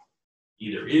by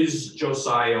either is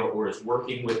Josiah or is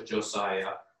working with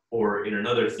Josiah, or in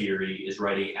another theory is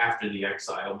writing after the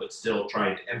exile, but still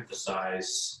trying to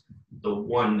emphasize the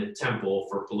one temple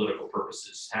for political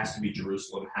purposes. Has to be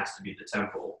Jerusalem, has to be the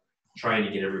temple, trying to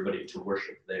get everybody to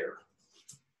worship there.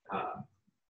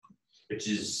 Which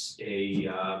is it's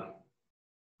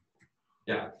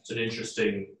an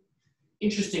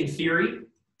interesting theory.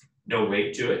 No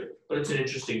weight to it, but it's an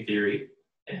interesting theory,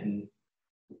 and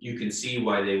you can see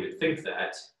why they would think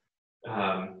that.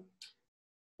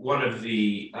 One of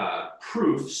the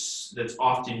proofs that's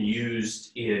often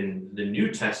used in the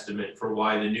New Testament for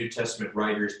why the New Testament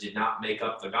writers did not make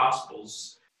up the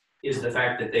Gospels is the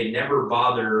fact that they never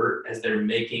bother, as they're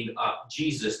making up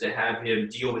Jesus, to have him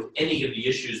deal with any of the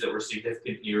issues that were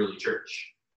significant in the early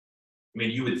church. I mean,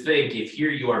 you would think if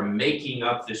here you are making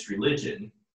up this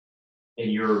religion,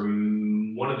 and you're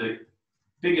one of the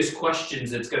biggest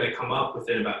questions that's going to come up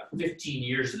within about 15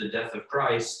 years of the death of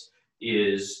Christ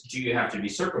is, do you have to be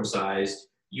circumcised?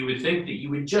 You would think that you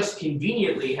would just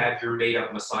conveniently have your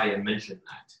made-up Messiah mention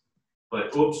that.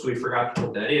 But oops, we forgot to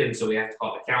put that in, so we have to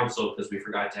call the council because we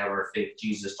forgot to have our fake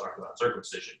Jesus talk about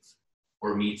circumcision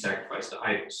or meat sacrifice to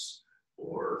idols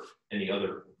or any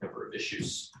other number of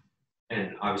issues.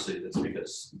 And obviously that's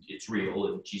because it's real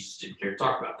and Jesus didn't care to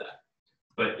talk about that.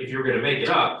 But if you were going to make it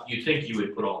up, you'd think you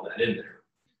would put all that in there.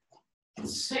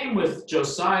 Same with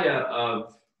Josiah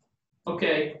of,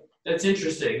 okay, that's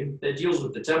interesting, that deals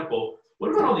with the temple.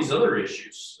 What about all these other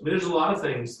issues? I mean, there's a lot of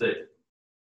things that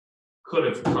could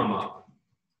have come up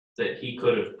that he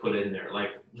could have put in there, like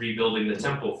rebuilding the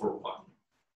temple for one,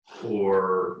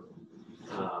 or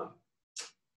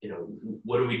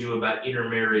what do we do about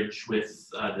intermarriage with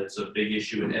that's a big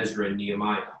issue in Ezra and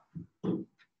Nehemiah.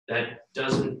 That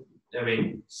doesn't, I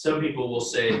mean, some people will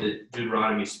say that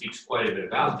Deuteronomy speaks quite a bit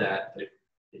about that, but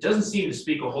it doesn't seem to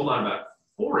speak a whole lot about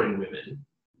foreign women.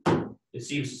 It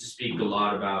seems to speak a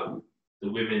lot about the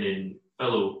women and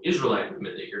fellow Israelite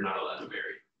women that you're not allowed to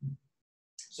marry.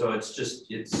 So it's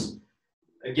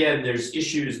again, there's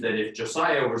issues that if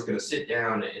Josiah was going to sit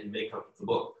down and make up the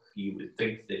book, you would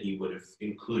think that he would have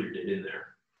included it in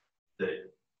there,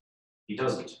 that he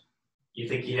doesn't. You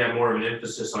think he'd have more of an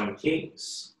emphasis on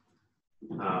kings.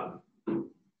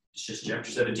 It's just chapter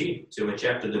 17. It's the only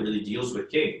chapter that really deals with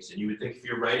kings. And you would think if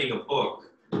you're writing a book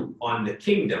on the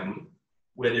kingdom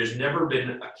where there's never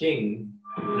been a king,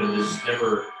 there's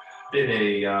never been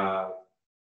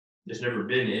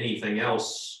anything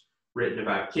else written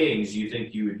about kings, you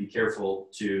think you would be careful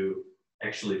to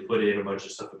actually put in a bunch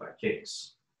of stuff about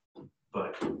kings.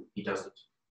 But he doesn't.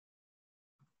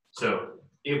 So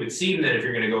it would seem that if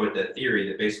you're going to go with that theory,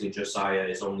 that basically Josiah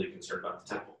is only concerned about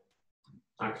the temple.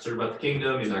 Not concerned about the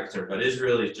kingdom, he's not concerned about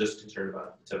Israel, he's just concerned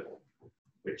about the temple,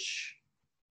 which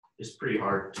is pretty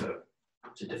hard to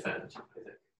defend, I think.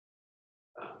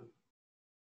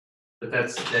 But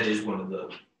that is one of the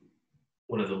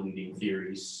leading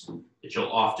theories that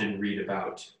you'll often read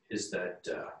about, is that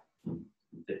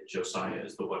that Josiah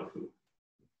is the one who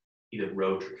either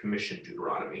wrote or commissioned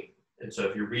Deuteronomy. And so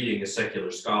if you're reading a secular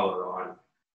scholar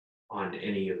on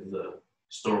any of the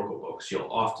historical books, you'll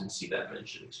often see that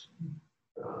mentioned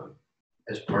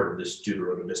as part of this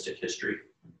Deuteronomistic history,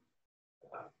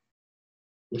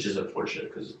 which is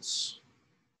unfortunate because it's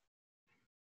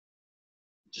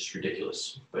just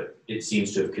ridiculous. But it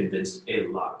seems to have convinced a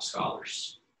lot of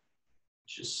scholars,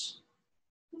 which is...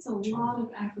 It's a lot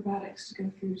of acrobatics to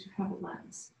go through to have a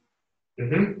lens.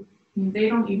 Mm-hmm. I mean, they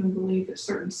don't even believe that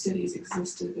certain cities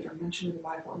existed that are mentioned in the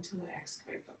Bible until they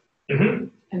excavate them. Mm-hmm.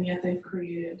 And yet they've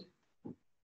created...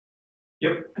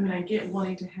 Yep. I mean, I get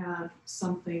wanting to have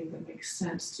something that makes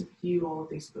sense to view all of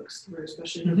these books through,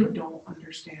 especially if you don't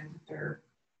understand that they're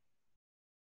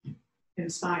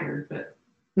inspired, but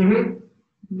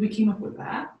we came up with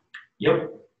that.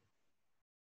 Yep.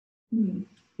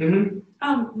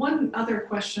 One other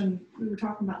question, we were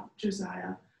talking about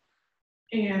Josiah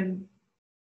and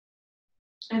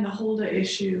the Huldah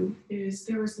issue, is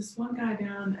there was this one guy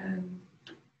down in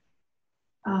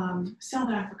South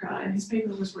Africa, and his paper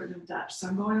was written in Dutch, so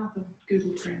I'm going off of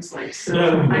Google Translate,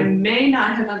 so I may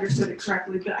not have understood it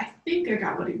correctly, but I think I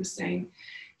got what he was saying.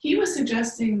 He was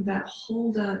suggesting that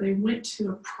Huldah, they went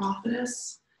to a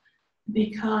prophetess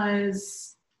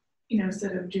because,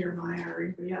 instead of Jeremiah or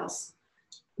anybody else,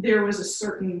 there was a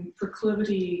certain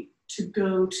proclivity to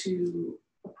go to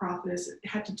a prophetess. It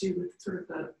had to do with sort of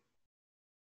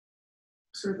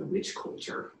the witch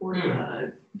culture, or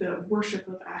the worship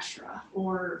of Asherah,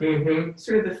 or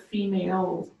sort of the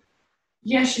female.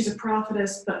 Yes, she's a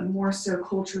prophetess, but more so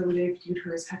culturally they viewed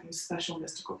her as having special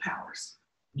mystical powers.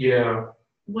 Yeah.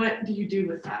 What do you do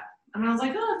with that? I mean, I was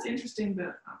like, oh, that's interesting,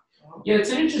 but yeah,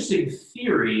 it's an interesting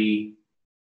theory.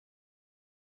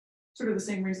 Sort of the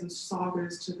same reason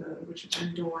sagas to the Witch of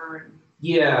Endor and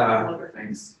all other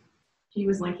things. He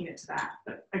was linking it to that,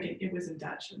 but again, it was in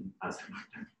Dutch, and I was having a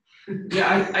hard time.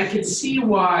 Yeah, I could see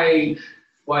why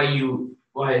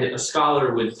a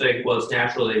scholar would think, well, it's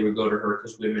natural they would go to her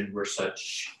because women were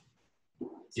such,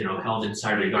 held in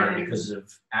sacred regard because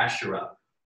of Asherah.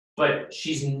 But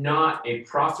she's not a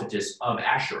prophetess of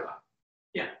Asherah.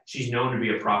 Yeah. She's known to be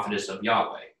a prophetess of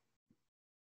Yahweh,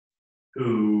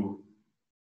 who,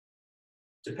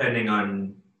 depending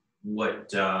on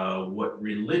what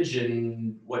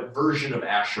religion, what version of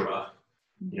Asherah,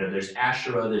 there's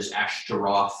Asherah, there's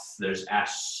Ashtaroth, there's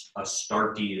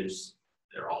Astarte,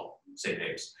 they're all same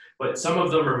names. But some of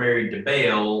them are married to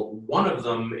Baal. One of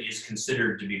them is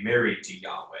considered to be married to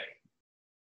Yahweh.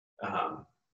 I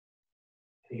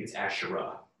think it's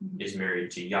Asherah is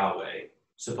married to Yahweh,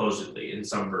 supposedly, in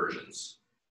some versions.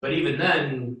 But even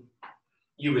then,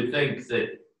 you would think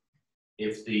that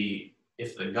if the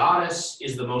goddess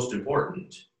is the most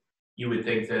important, you would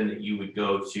think then that you would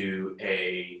go to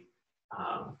a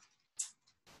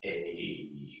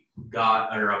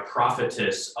god or a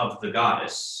prophetess of the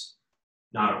goddess,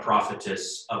 not a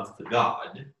prophetess of the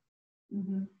god,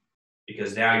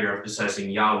 because now you're emphasizing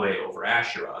Yahweh over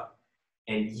Asherah.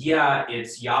 And yeah,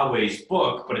 it's Yahweh's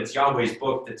book, but it's Yahweh's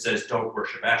book that says don't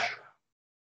worship Asherah.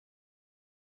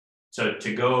 So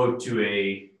to go to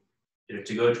a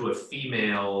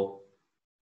female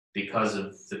because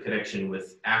of the connection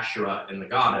with Asherah and the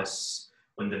goddess,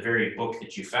 when the very book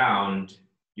that you found,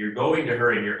 you're going to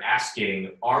her and you're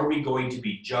asking, are we going to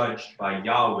be judged by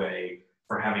Yahweh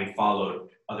for having followed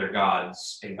other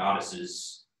gods and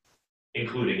goddesses,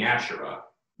 including Asherah?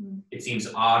 It seems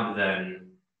odd then,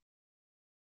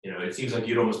 it seems like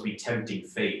you'd almost be tempting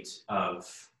fate of,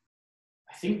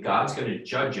 I think God's going to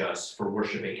judge us for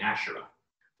worshiping Asherah.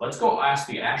 Let's go ask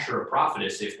the Asherah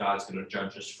prophetess if God's going to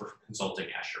judge us for consulting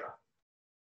Asherah.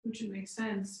 Which would make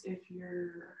sense if you're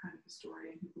a kind of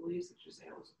historian who believes that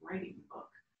Giselle was writing the book.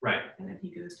 Right. And then he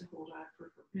goes to Huldah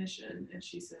for permission, and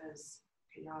she says,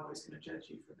 okay, Yahweh's going to judge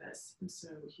you for this. And so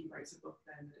he writes a book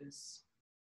then that is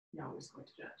Yahweh's going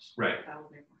to judge. Right. That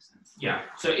would make more sense. Yeah.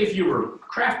 So if you were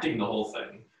crafting the whole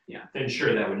thing, yeah, then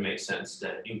sure, that would make sense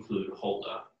to include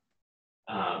Huldah.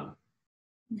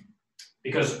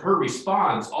 Because her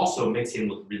response also makes him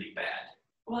look really bad.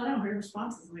 Well, I know her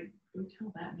response is like, go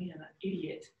tell that man, that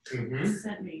idiot,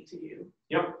 sent me to you.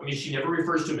 Yep. I mean, she never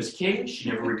refers to him as king. She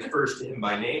never refers to him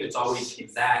by name. It's always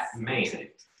that man,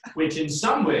 which in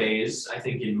some ways, I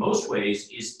think in most ways,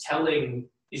 is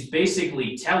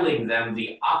basically telling them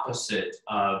the opposite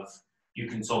of you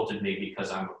consulted me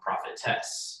because I'm a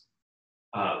prophetess.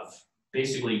 Of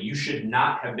basically, you should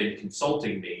not have been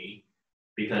consulting me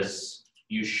because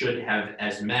you should have,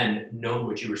 as men, known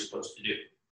what you were supposed to do.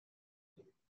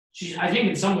 I think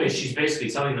in some ways she's basically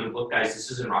telling them, look guys,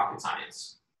 this isn't rocket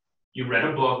science. You read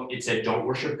a book, it said don't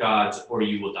worship gods or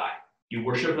you will die. You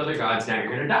worship other gods, now you're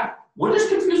going to die. What is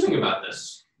confusing about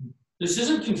this? This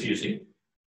isn't confusing.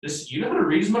 You know how to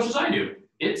read as much as I do.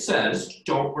 It says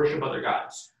don't worship other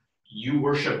gods. You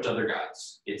worshiped other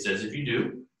gods. It says if you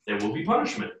do, there will be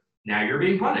punishment. Now you're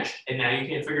being punished, and now you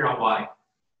can't figure out why.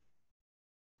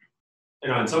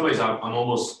 In some ways, I'm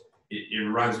almost, it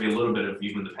reminds me a little bit of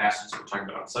even the passage we're talking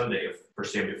about on Sunday of 1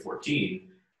 Samuel 14,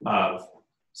 of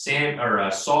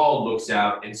Saul looks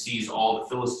out and sees all the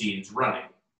Philistines running.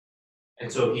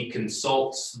 And so he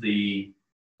consults the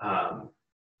Ark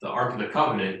of the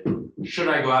Covenant, should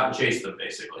I go out and chase them,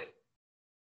 basically?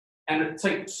 And it's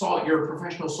like, Saul, you're a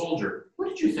professional soldier. What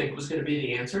did you think was going to be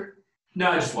the answer?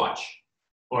 No, just watch.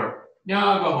 Or, no,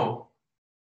 I'll go home.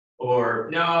 Or,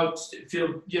 no,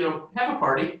 have a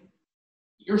party.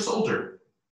 You're a soldier.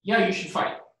 Yeah, you should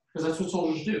fight, because that's what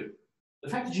soldiers do. The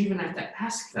fact that you even have to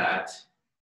ask that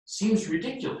seems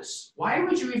ridiculous. Why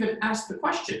would you even ask the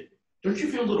question? Don't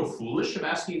you feel a little foolish of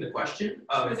asking the question?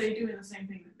 Are they doing the same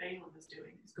thing that Balaam is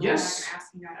doing? He's going back and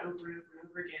asking God over and over and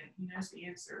over again. He knows the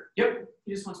answer. Yep.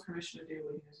 He just wants permission to do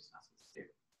what he knows he's not supposed to do.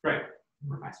 Right.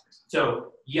 Or vice versa.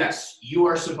 So, yes, you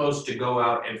are supposed to go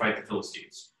out and fight the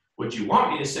Philistines. What you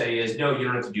want me to say is, no, you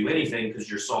don't have to do anything because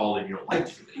you're Saul and you don't like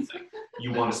to do anything.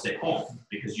 You want to stay home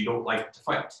because you don't like to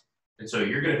fight. And so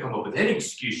you're going to come up with any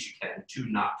excuse you can to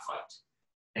not fight.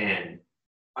 And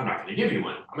I'm not going to give you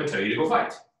one. I'm going to tell you to go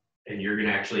fight. And you're going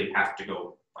to actually have to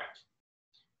go fight.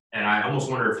 And I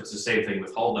almost wonder if it's the same thing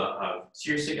with Huldah.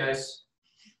 Seriously, guys,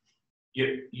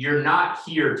 you're not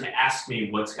here to ask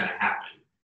me what's going to happen.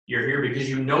 You're here because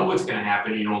you know what's going to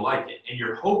happen and you don't like it. And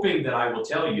you're hoping that I will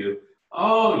tell you,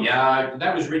 oh, yeah,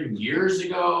 that was written years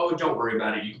ago. Don't worry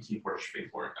about it. You can keep worshiping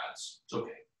foreign gods. It's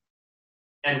okay.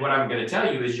 And what I'm going to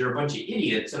tell you is you're a bunch of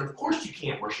idiots, and of course you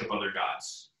can't worship other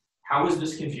gods. How is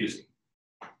this confusing?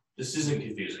 This isn't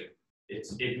confusing.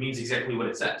 It means exactly what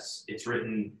it says. It's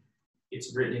written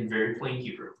in very plain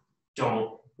Hebrew.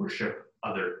 Don't worship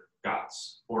other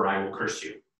gods, or I will curse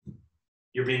you.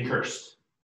 You're being cursed.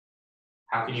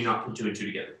 How can you not put two and two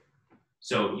together?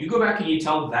 So you go back and you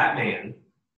tell that man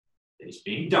that he's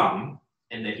being dumb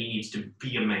and that he needs to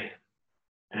be a man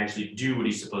and actually do what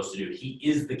he's supposed to do. He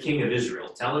is the king of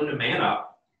Israel. Tell him to man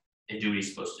up and do what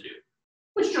he's supposed to do,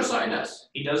 which Josiah does.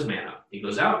 He does man up. He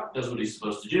goes out, does what he's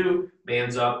supposed to do,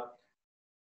 mans up,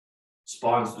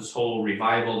 spawns this whole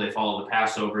revival. They follow the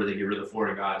Passover. They get rid of the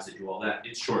foreign gods. They do all that.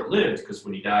 It's short-lived because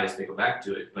when he dies, they go back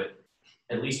to it. But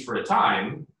at least for a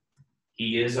time,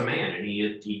 he is a man and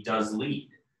he does lead.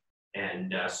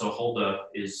 And so Huldah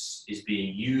is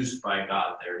being used by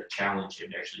God there to challenge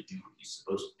him to actually do what he's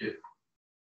supposed to do,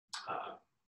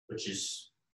 which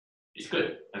is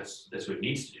good. That's what it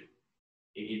needs to do.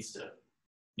 It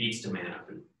needs to man up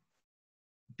and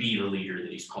be the leader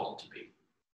that he's called to be.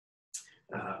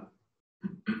 How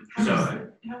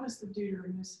is the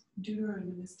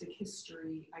deuteronomistic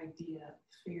history idea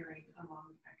faring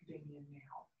among academia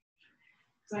now?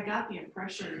 Because I got the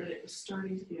impression that it was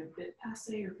starting to be a bit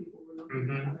passé, or people were looking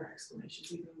at other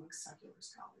explanations, even amongst secular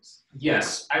scholars.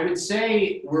 Yes, I would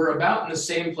say we're about in the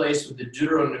same place with the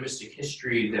deuteronomistic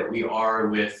history that we are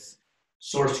with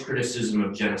source criticism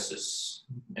of Genesis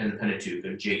and the Pentateuch,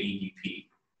 of JEDP.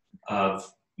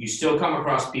 Of you still come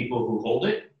across people who hold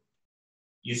it.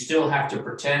 You still have to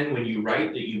pretend when you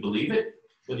write that you believe it,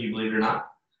 whether you believe it or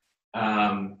not.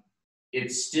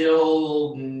 It's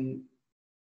still,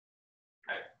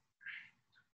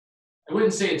 I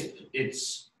wouldn't say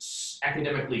it's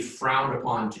academically frowned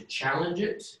upon to challenge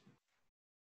it,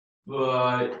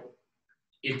 but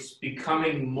it's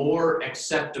becoming more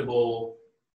acceptable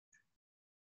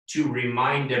to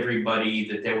remind everybody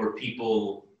that there were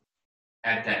people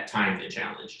at that time that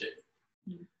challenged it.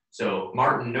 So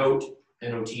Martin Noth,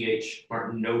 N-O-T-H,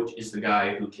 Martin Noth is the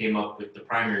guy who came up with the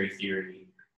primary theory,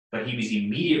 but he was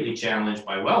immediately challenged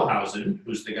by Wellhausen,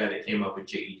 who's the guy that came up with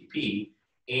JEDP,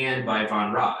 and by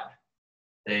von Rad.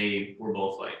 They were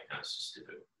both like, no, this is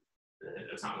stupid.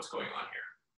 That's not what's going on here.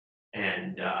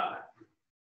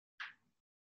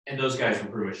 And those guys were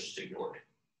pretty much just ignored.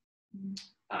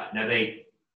 Now they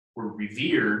were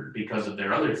revered because of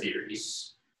their other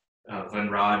theories. Von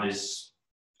Rad is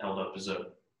held up as a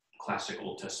classic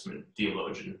Old Testament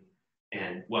theologian,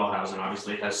 and Wellhausen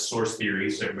obviously has source theory,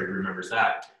 so everybody remembers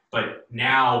that. But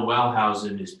now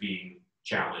Wellhausen is being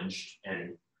challenged,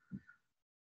 and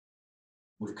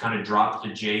we've kind of dropped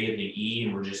the J and the E,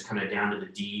 and we're just kind of down to the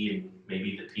D and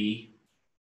maybe the P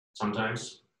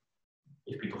sometimes,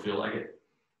 if people feel like it.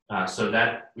 So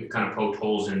that we've kind of poked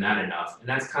holes in that enough, and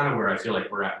that's kind of where I feel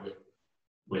like we're at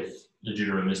with the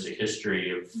Deuteronomistic history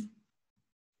of,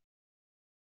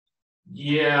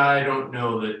 yeah, I don't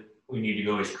know that we need to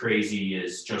go as crazy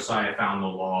as Josiah found the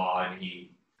law and he,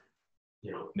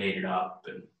 made it up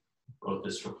and wrote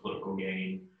this for political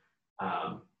gain.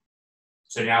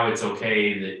 So now it's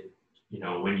okay that,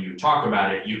 when you talk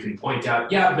about it, you can point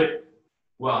out, yeah, but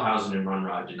Wellhausen and von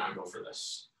Rad did not go for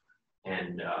this.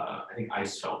 And I think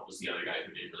Eisfeld was the other guy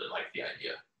who didn't really like the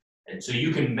idea. And so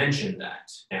you can mention that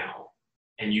now.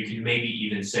 And you can maybe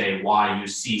even say why you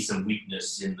see some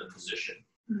weakness in the position.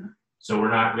 Mm-hmm. So we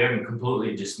haven't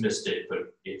completely dismissed it,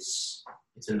 but it's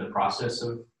in the process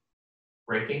of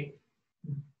breaking.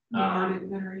 The ardent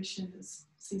veneration is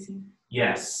ceasing.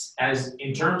 Yes, as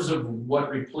in terms of what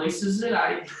replaces it,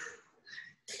 I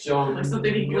don't know.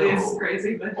 Something equally as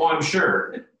crazy, but oh, I'm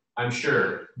sure.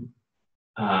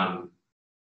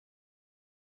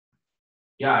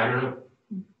 Yeah, I don't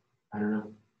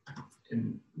know.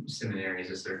 In seminaries,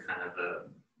 is there kind of a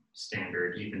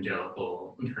standard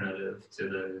evangelical alternative to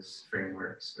those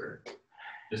frameworks, or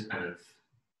just kind of?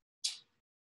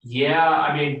 Yeah,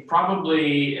 I mean,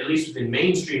 probably at least within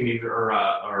mainstream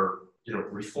or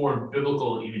Reformed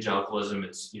biblical evangelicalism,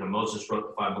 it's Moses wrote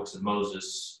the 5 books of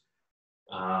Moses.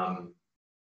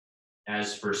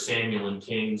 As for Samuel and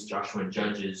Kings, Joshua and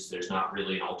Judges, there's not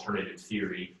really an alternative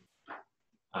theory.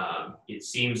 It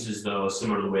seems as though,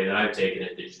 similar to the way that I've taken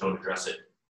it, they just don't address it.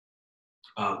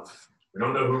 We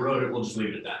don't know who wrote it, we'll just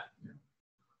leave it at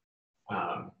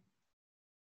that.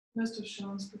 Most of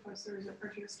Sean's professors at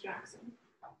R.T.S. Jackson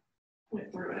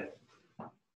went through it.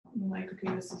 And like,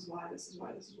 okay, this is why. This is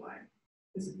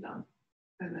done.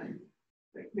 And then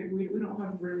we don't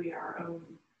have really our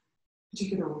own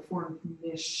particular reform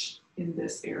niche in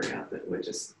this area, but we're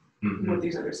just what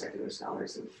these other secular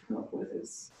scholars have come up with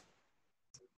is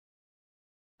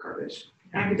garbage.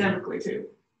 Academically too.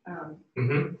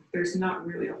 There's not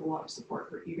really a whole lot of support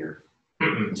for either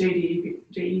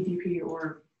JEDP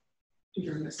or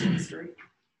Deuteronomistic history.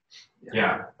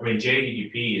 Yeah, I mean,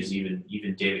 JEDP is even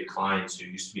David Kleins, who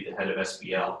used to be the head of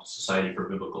SBL, Society for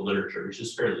Biblical Literature, which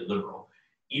is fairly liberal.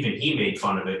 Even he made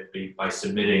fun of it by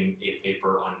submitting a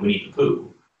paper on Winnie the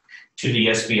Pooh to the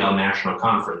SBL National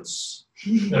Conference.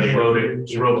 He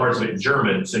wrote parts of it in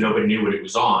German, so nobody knew what it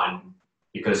was on,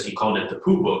 because he called it the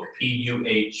Pooh Book,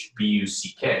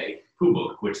 P-U-H-B-U-C-K, Pooh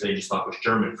Book, which they just thought was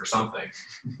German for something.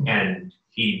 And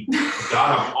he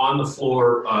got up on the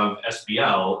floor of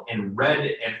SBL and read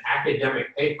an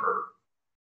academic paper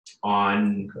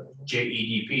on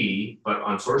JEDP, but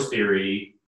on source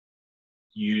theory,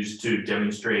 used to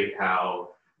demonstrate how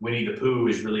Winnie the Pooh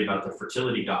is really about the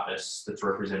fertility goddess that's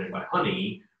represented by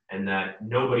honey, and that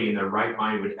nobody in their right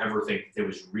mind would ever think there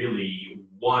was really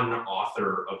one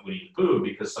author of Winnie the Pooh,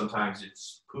 because sometimes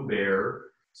it's Pooh Bear,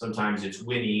 sometimes it's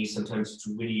Winnie, sometimes it's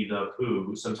Winnie the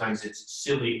Pooh, sometimes it's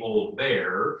Silly Old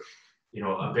Bear.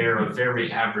 a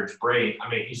very average brain. I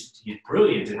mean, he's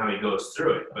brilliant in how he goes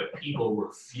through it, but people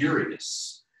were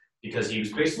furious because he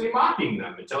was basically mocking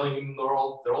them and telling them they're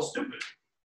all stupid.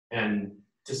 And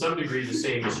to some degree, the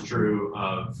same is true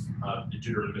of the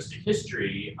Deuteronomistic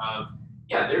history of,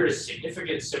 yeah, there is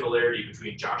significant similarity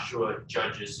between Joshua,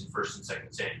 Judges, and 1st and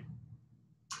 2nd Samuel.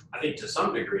 I think to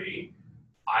some degree,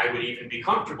 I would even be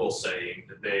comfortable saying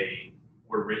that they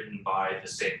were written by the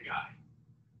same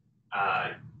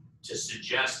guy. To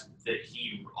suggest that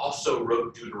he also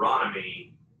wrote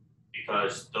Deuteronomy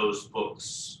because those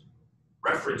books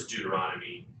reference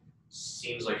Deuteronomy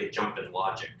seems like a jump in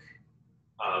logic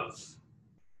of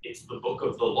it's the book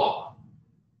of the law.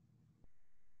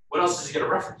 What else is he going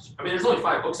to reference? I mean, there's only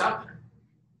 5 books out there.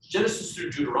 Genesis through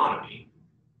Deuteronomy.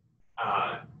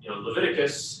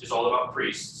 Leviticus is all about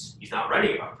priests. He's not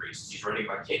writing about priests. He's writing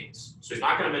about kings. So he's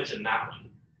not going to mention that one.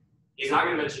 He's not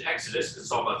going to mention Exodus because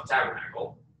it's all about the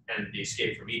tabernacle and the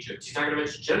escape from Egypt. He's not going to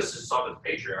mention Genesis, it's all about the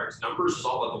patriarchs. Numbers is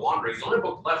all about the wanderings. The only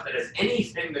book left that has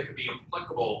anything that could be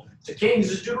applicable to kings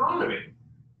is Deuteronomy.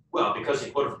 Well, because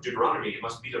he quoted from Deuteronomy, it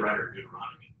must be the writer of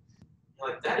Deuteronomy.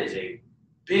 Like, that is a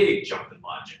big jump in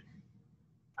logic.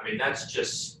 I mean, that's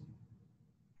just,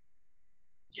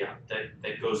 yeah,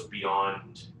 that goes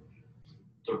beyond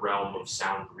the realm of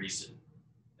sound reason.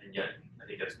 And yet, I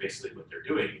think that's basically what they're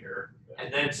doing here.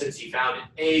 And then since he found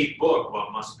a book, well,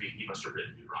 he must have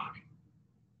written Deuteronomy.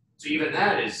 So even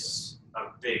that is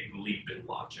a big leap in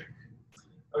logic.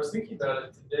 I was thinking about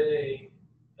it today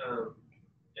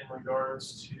in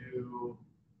regards to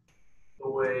the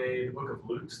way the book of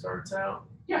Luke starts out.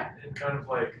 Yeah. And kind of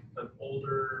like an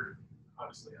older,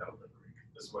 obviously I don't know Greek,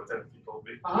 this is what Timothy told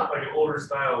me, like an older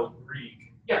style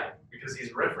Greek. Yeah. Because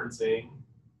he's referencing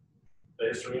the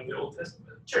history of the Old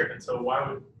Testament. Sure. And so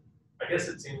I guess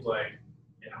it seems like,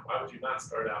 why would you not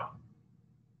start out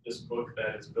this book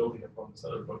that is building upon this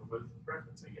other book with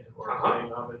referencing it or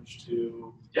paying homage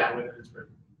to the way that it's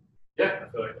written? Yeah.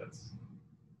 I feel like that's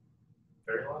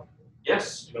very logical.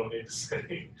 Yes. You don't need to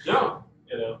say, No.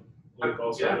 Luke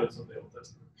also knows of the Old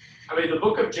Testament. I mean, the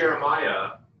book of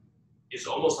Jeremiah is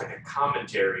almost like a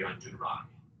commentary on Deuteronomy,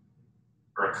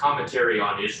 or a commentary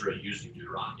on Israel using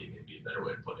Deuteronomy, maybe a better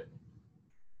way to put it.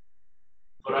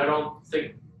 But I don't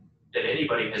think that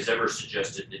anybody has ever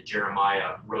suggested that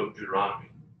Jeremiah wrote Deuteronomy.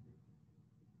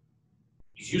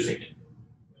 He's using it.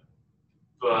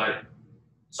 But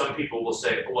some people will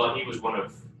say, well, he was one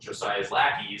of Josiah's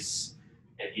lackeys,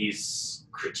 and he's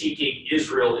critiquing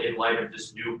Israel in light of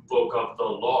this new book of the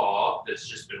law that's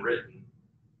just been written.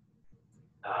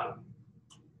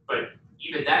 But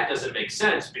even that doesn't make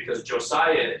sense because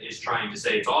Josiah is trying to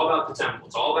say it's all about the temple.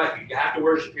 It's all about, you have to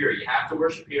worship here. You have to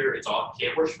worship here. You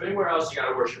can't worship anywhere else. You got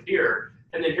to worship here.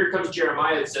 And then here comes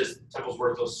Jeremiah that says the temple's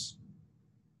worthless,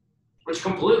 which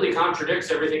completely contradicts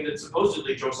everything that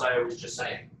supposedly Josiah was just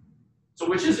saying. So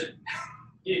which is it?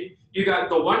 You got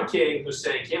the one king who's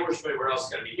saying can't worship anywhere else,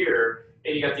 got to be here.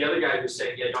 And you got the other guy who's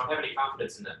saying, yeah, don't have any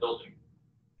confidence in that building.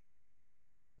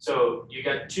 So you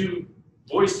got two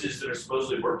voices that are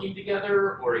supposedly working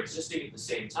together or existing at the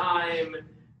same time,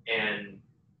 and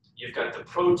you've got the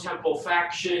pro-temple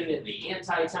faction and the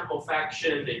anti-temple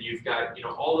faction, and you've got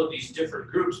all of these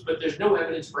different groups, but there's no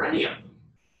evidence for any of them.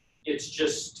 It's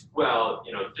just, well,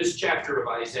 this chapter of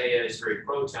Isaiah is very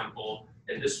pro-temple,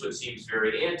 and this one seems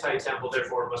very anti-temple,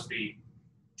 therefore it must be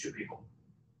two people.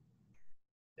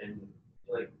 And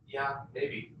you're like, yeah,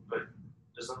 maybe, but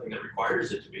there's nothing that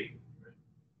requires it to be.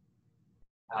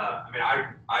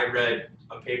 I read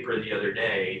a paper the other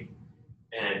day,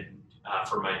 and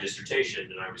for my dissertation,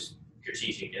 and I was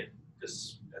critiquing it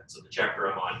because that's the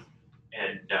chapter I'm on,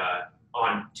 and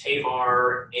on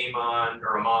Tamar, Ammon,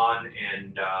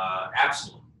 and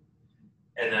Absalom,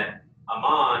 and that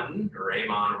Ammon or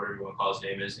whatever you want to call his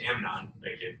name is Amnon.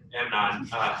 Thank you, Amnon.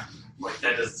 Wait,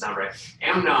 that doesn't sound right.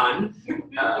 Amnon.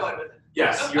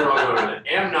 Yes, you're all going with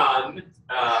it. Amnon.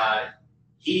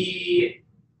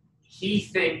 He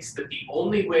thinks that the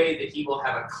only way that he will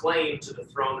have a claim to the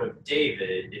throne of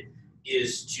David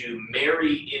is to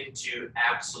marry into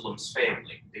Absalom's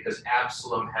family, because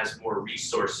Absalom has more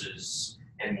resources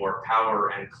and more power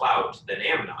and clout than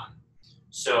Amnon.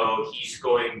 So he's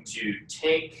going to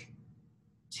take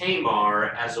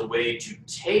Tamar as a way to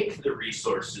take the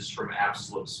resources from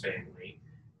Absalom's family,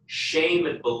 shame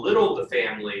and belittle the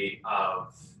family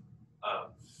of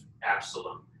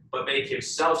Absalom, but make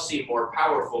himself seem more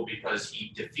powerful because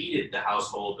he defeated the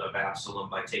household of Absalom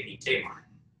by taking Tamar.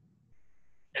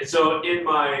 And so in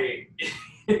my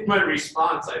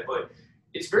response, I put,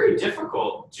 it's very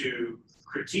difficult to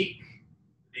critique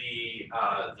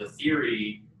the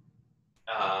theory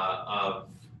of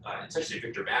it's actually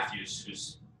Victor Matthews,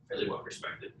 who's fairly well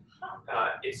respected.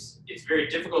 It's very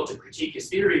difficult to critique his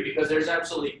theory because there's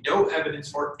absolutely no evidence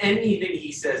for anything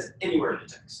he says anywhere in the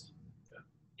text.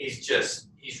 He's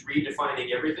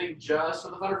redefining everything just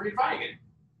for the fun of redefining it.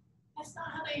 That's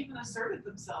not how they even asserted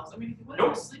themselves. I mean, if you wanted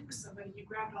Nope. to sleep with somebody, you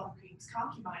grabbed all the king's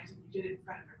concubines and you did it in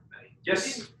front of everybody. Yes.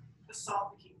 You didn't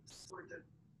assault the king's or the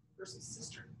person's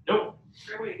sister. Nope.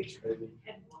 Straight away, get your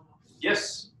head blown off.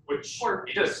 Yes, which Or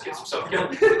he does, gets himself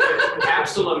killed.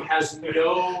 Absalom has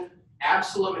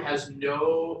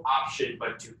no option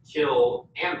but to kill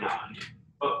Amnon.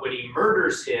 But when he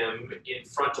murders him in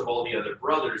front of all the other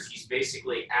brothers, he's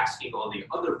basically asking all the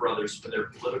other brothers for their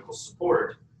political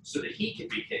support so that he can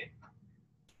be king.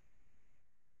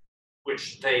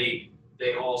 Which they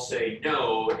all say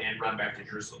no and run back to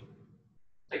Jerusalem.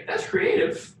 Like, that's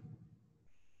creative.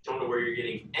 Don't know where you're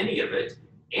getting any of it.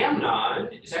 Amnon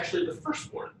is actually the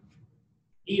firstborn.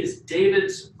 He is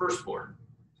David's firstborn.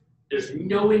 There's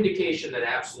no indication that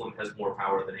Absalom has more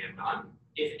power than Amnon.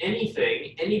 If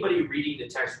anything, anybody reading the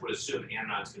text would assume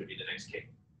Amnon's going to be the next king.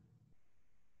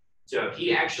 So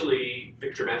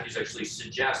Victor Matthews actually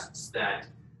suggests that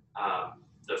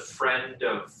the friend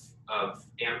of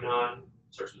Amnon,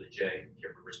 starts with a J, I can't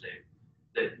remember his name,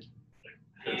 that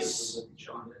he's,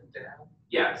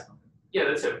 yeah,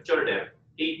 that's him, Jonadab.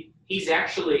 He's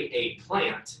actually a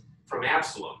plant from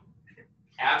Absalom.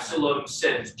 Absalom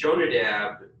sends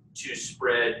Jonadab to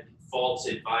spread false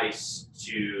advice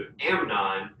to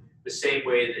Amnon, the same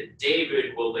way that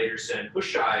David will later send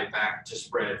Hushai back to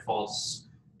spread false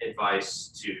advice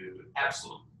to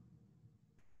Absalom.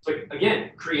 So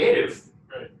again, creative,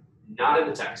 right. Not in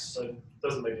the text. So it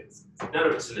doesn't make any sense. None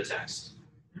of it's in the text.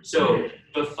 So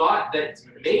the thought that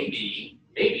maybe,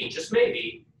 just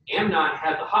maybe, Amnon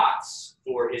had the hots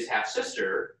for his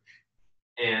half-sister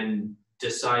and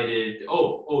decided,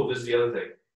 oh, this is the other thing.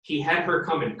 He had her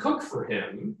come and cook for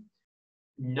him,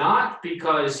 not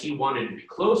because he wanted to be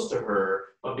close to her,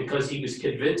 but because he was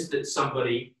convinced that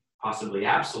somebody, possibly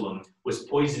Absalom, was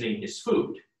poisoning his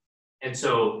food. And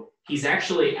so he's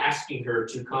actually asking her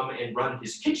to come and run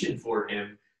his kitchen for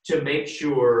him to make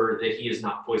sure that he is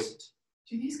not poisoned.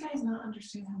 Do these guys not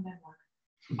understand how men work?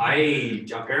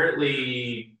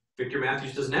 Apparently, Victor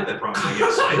Matthews doesn't have that problem, I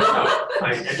guess. I don't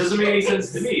know. It doesn't make any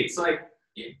sense to me. It's like,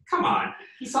 come on.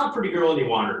 He saw a pretty girl and he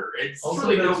wanted her. It's Also,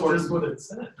 really that's no more. just what it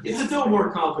said. It's a little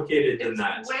more complicated than It's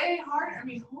that. way harder. I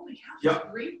mean, holy cow, Yep.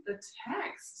 just read the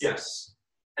text. Yes.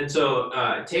 And so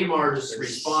Tamar's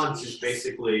response is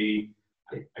basically,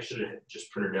 I should have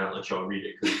just printed it out and let y'all read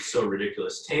it because it's so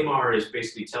ridiculous. Tamar is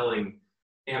basically telling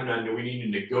Amnon, no, we need to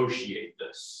negotiate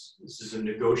this. This is a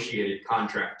negotiated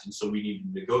contract, and so we need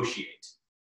to negotiate.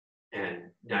 And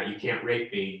now you can't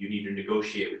rape me, you need to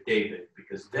negotiate with David,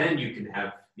 because then you can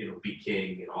have, be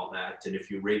king and all that. And if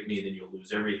you rape me, then you'll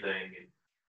lose everything. And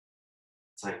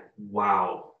it's like,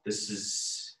 wow, this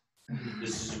is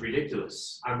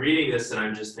ridiculous. I'm reading this and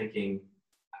I'm just thinking,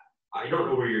 I don't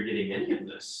know where you're getting any of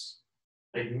this.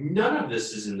 Like, none of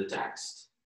this is in the text.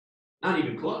 Not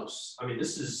even close. I mean,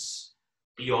 this is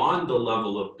beyond the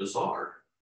level of bizarre.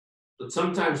 But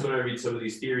sometimes when I read some of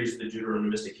these theories of the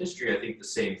Deuteronomistic history, I think the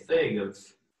same thing of,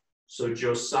 so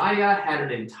Josiah had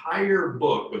an entire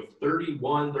book of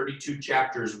 31, 32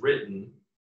 chapters written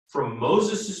from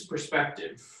Moses'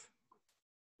 perspective,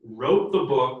 wrote the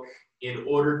book in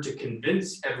order to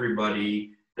convince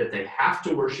everybody that they have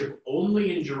to worship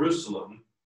only in Jerusalem,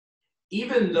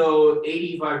 even though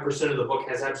 85% of the book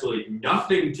has absolutely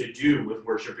nothing to do with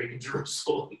worshiping in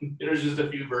Jerusalem. There's just a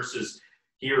few verses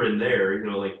here and there,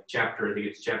 like I think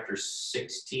it's chapter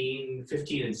 16,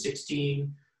 15 and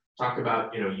 16, talk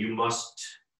about, you must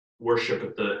worship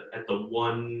at the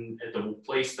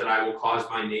place that I will cause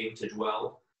my name to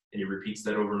dwell. And he repeats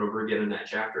that over and over again in that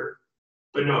chapter.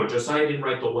 But no, Josiah didn't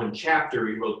write the one chapter,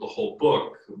 he wrote the whole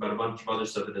book about a bunch of other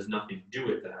stuff that has nothing to do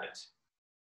with that.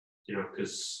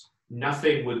 Because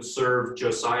nothing would serve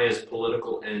Josiah's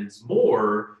political ends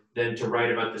more than to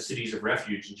write about the cities of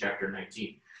refuge in chapter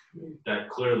 19. That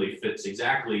clearly fits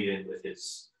exactly in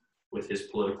with his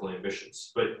political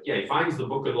ambitions. But yeah, he finds the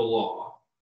book of the law,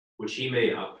 which he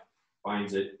made up,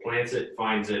 finds it, plants it,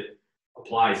 finds it,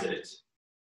 applies it,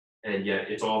 and yet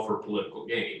it's all for political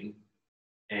gain.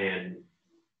 And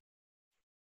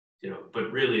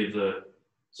but really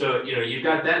you've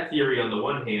got that theory on the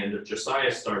one hand that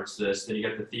Josiah starts this, then you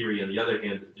got the theory on the other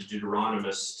hand that the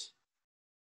Deuteronomist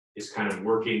is kind of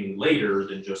working later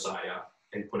than Josiah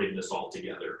and putting this all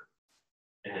together.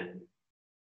 And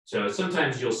so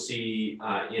sometimes you'll see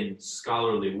in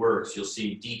scholarly works, you'll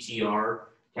see DTR,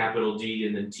 capital D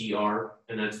and then TR,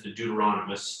 and that's the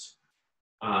Deuteronomist.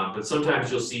 But sometimes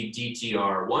you'll see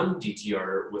DTR1,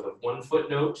 DTR with a 1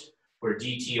 footnote, or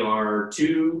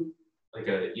DTR2, like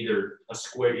either a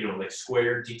square, like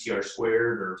squared, DTR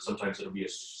squared, or sometimes it'll be a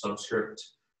subscript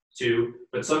 2.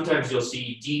 But sometimes you'll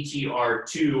see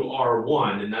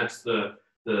DTR2R1, and that's the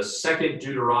second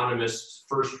Deuteronomist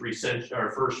first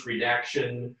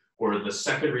redaction, or the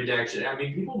second redaction. I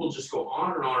mean, people will just go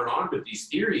on and on and on with these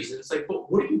theories, and it's like,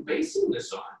 but what are you basing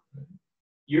this on?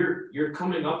 You're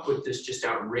coming up with this just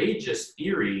outrageous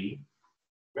theory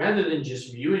rather than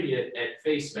just viewing it at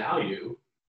face value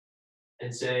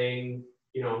and saying,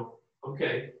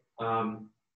 okay,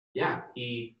 yeah,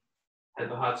 he had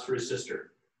the hots for his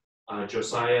sister.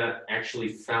 Josiah actually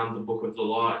found the book of the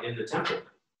law in the temple.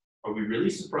 Are we really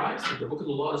surprised that the book of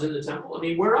the law is in the temple? I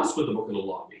mean, where else would the book of the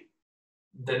law be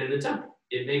than in the temple?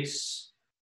 It makes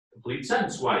complete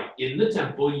sense why in the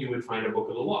temple you would find a book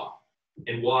of the law.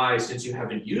 And why, since you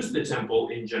haven't used the temple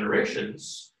in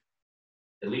generations,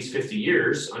 at least 50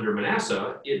 years under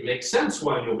Manasseh, it makes sense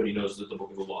why nobody knows that the book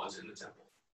of the law is in the temple.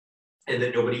 And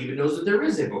that nobody even knows that there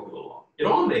is a book of the law. It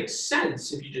all makes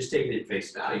sense if you just take it at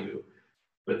face value,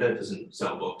 but that doesn't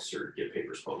sell books or get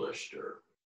papers published or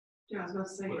Yeah, I was about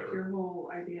to say, whatever. Your whole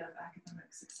idea of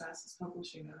academic success is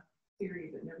publishing a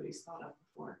theory that nobody's thought of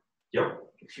before. Yep.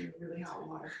 Gets you in really hot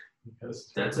water.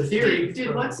 That's a theory.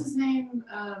 Dude, what's his name?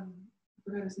 I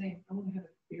forgot his name. I want to have a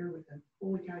beer with him.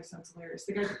 Holy cow, he sounds hilarious.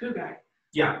 The guy, the poo guy.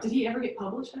 Yeah. Did he ever get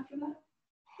published after that?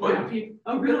 Oh, yeah.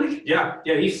 Oh, really? Yeah,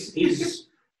 he's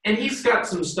and he's got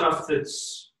some stuff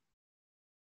that's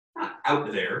not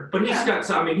out there, but he's got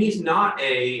some. I mean, he's not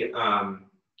a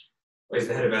he's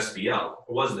the head of SBL.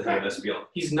 Or was the head of SBL.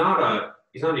 He's not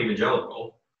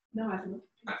evangelical. No, I don't.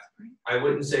 I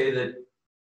wouldn't say that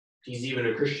he's even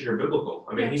a Christian or biblical.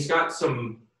 I mean, he's got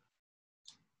some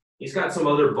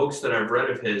other books that I've read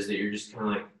of his that you're just kind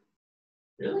of like,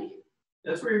 really?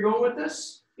 That's where you're going with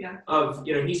this? Yeah.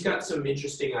 He's got some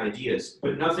interesting ideas,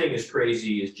 but nothing as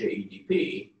crazy as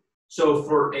JEDP. So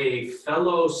for a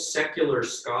fellow secular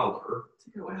scholar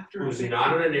who's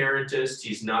not an inerrantist,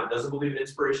 doesn't believe in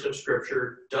inspiration of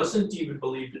scripture, doesn't even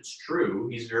believe it's true.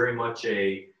 He's very much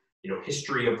a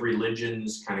history of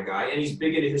religions kind of guy, and he's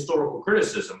big into historical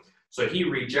criticism. So he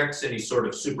rejects any sort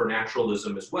of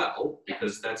supernaturalism as well,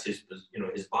 because that's his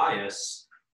bias.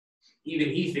 Even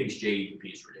he thinks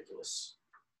JEDP is ridiculous.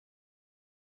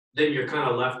 Then you're kind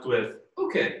of left with,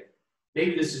 okay,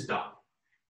 maybe this is dumb.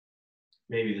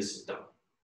 Maybe this is dumb.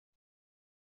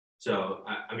 So,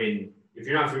 I mean, if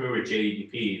you're not familiar with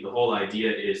JEDP, the whole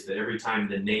idea is that every time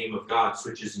the name of God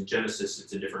switches in Genesis,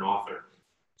 it's a different author.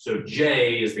 So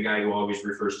J is the guy who always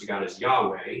refers to God as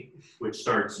Yahweh, which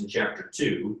starts in chapter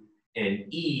 2, and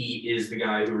E is the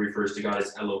guy who refers to God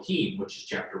as Elohim, which is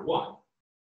chapter 1.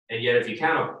 And yet if you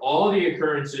count up all the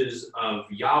occurrences of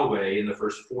Yahweh in the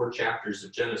first 4 chapters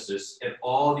of Genesis and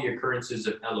all the occurrences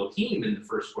of Elohim in the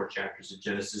first 4 chapters of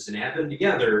Genesis and add them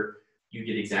together, you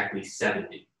get exactly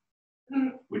 70,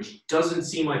 which doesn't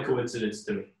seem like coincidence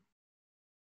to me.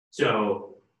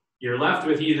 So you're left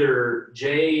with either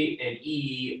J and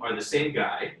E are the same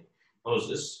guy,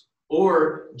 Moses,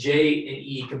 or J and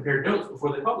E compared notes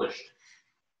before they published.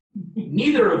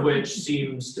 Neither of which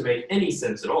seems to make any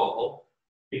sense at all,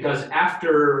 because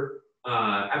after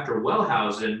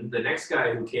Wellhausen, the next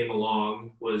guy who came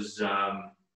along was, I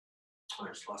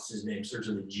just lost his name, starts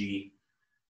with a G.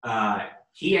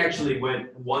 He actually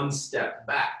went one step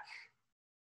back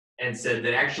and said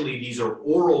that actually these are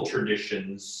oral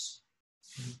traditions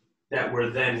that were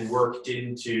then worked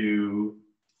into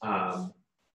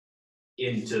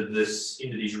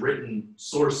these written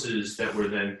sources that were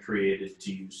then created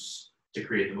to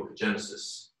create the book of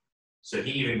Genesis. So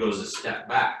he even goes a step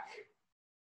back,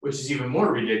 which is even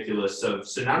more ridiculous. So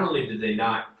not only did they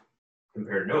not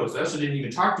compare notes, they also didn't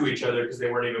even talk to each other because they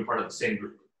weren't even part of the same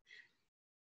group.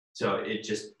 So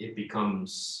it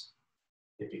becomes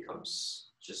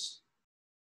just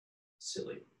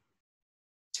silly.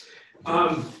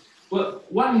 Well,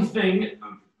 one thing,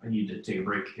 I need to take a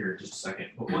break here in just a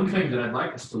second, but one thing that I'd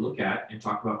like us to look at and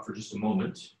talk about for just a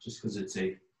moment, just because it's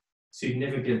a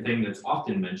significant thing that's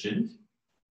often mentioned,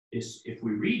 is if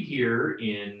we read here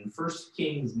in 1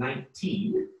 Kings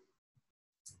 19,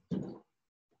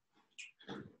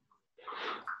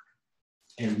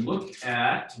 and look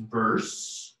at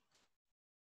verse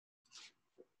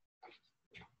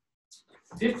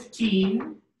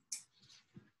 15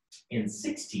 and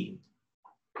 16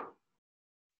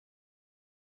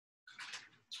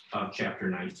 of chapter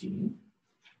 19.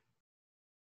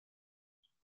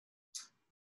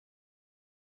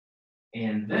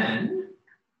 And then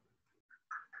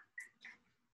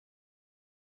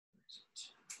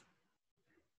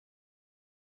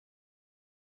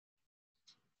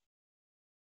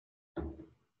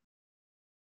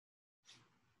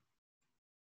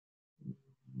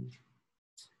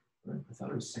I thought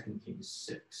it was 2 Kings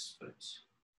 6, but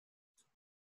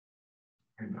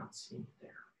I'm not seeing it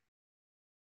there.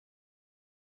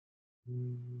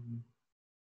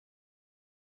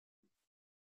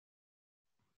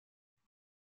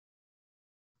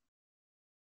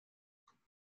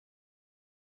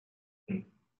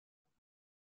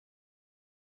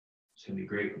 It's gonna be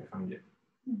great when I find it.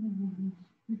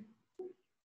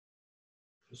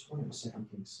 Just one of 2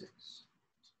 Kings 6.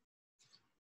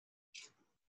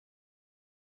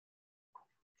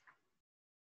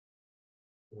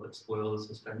 Will it spoil the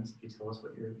suspense if you tell us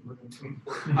what you're looking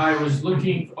for? I was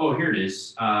looking. Oh, here it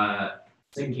is.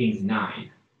 2 Kings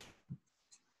 9.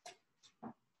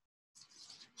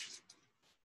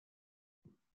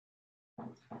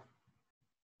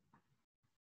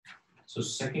 So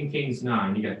 2 Kings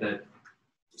 9, you got that.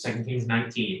 2 Kings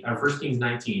 19, 1 Kings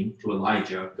 19 to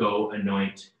Elijah, go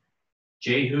anoint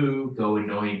Jehu, go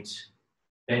anoint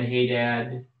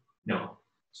Ben-Hadad, no,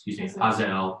 excuse me,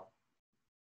 Hazael,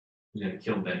 who's going to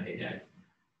kill Ben-Hadad.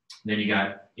 Then you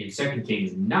got, in 2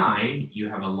 Kings 9, you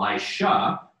have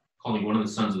Elisha calling one of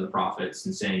the sons of the prophets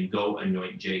and saying, go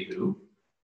anoint Jehu.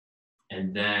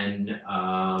 And then,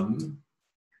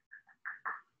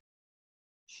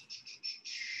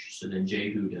 so then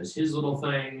Jehu does his little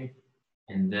thing.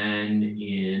 And then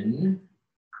in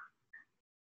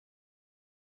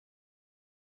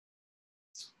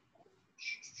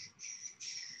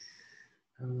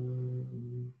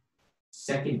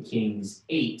 2 Kings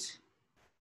 8,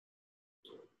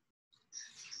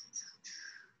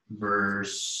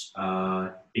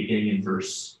 beginning in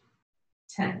verse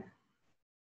 10,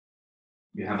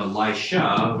 you have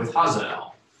Elisha with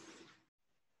Hazael.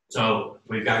 So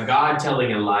we've got God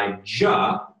telling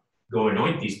Elijah, go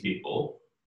anoint these people.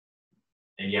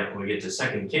 And yet when we get to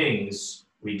 2 Kings,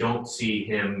 we don't see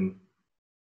him,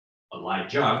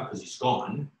 Elijah, because he's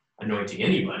gone, anointing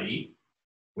anybody.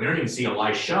 We don't even see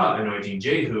Elisha anointing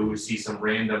Jehu. We see some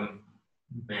random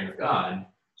man of God.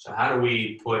 So how do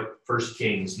we put 1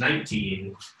 Kings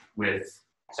 19 with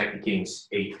 2 Kings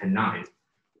 8 and 9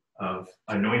 of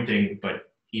anointing,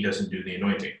 but he doesn't do the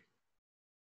anointing?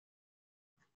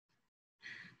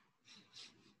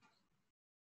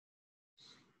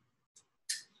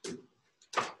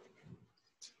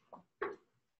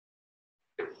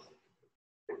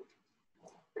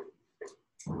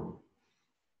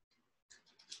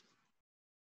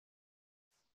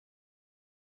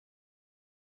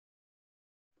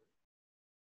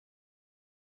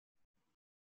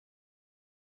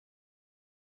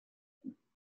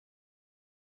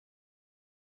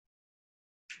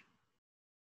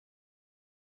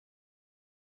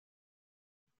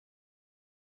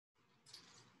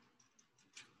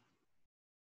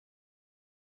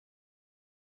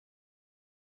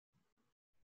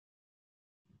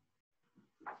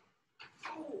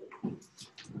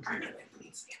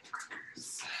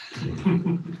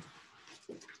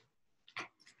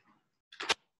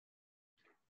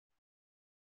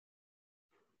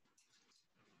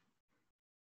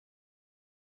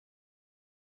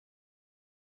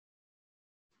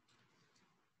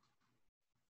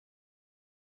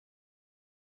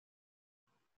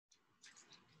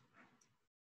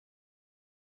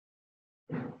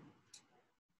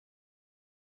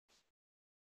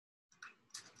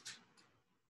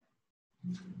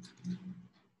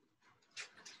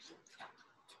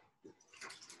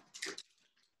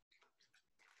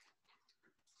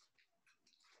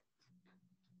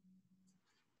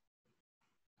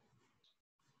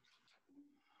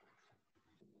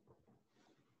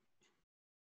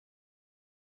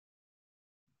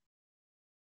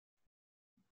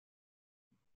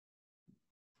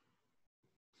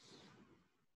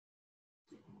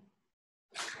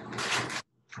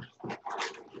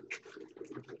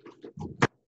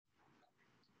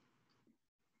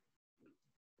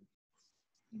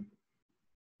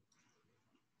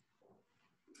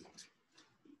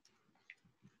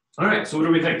 All right, so what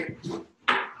do we think?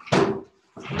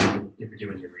 If you're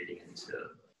doing your reading into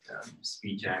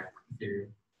speech act theory,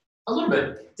 A little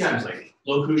bit, yeah. seems like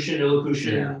Locution,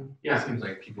 illocution, it seems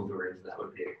like people who are into that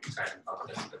would be excited about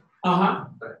this.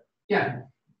 But yeah.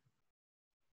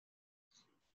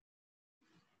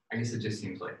 I guess it just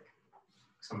seems like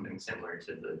something similar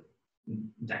to the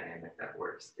dynamic that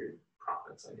works through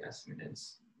prophets, I guess. I mean,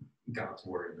 it's God's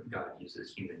word, but God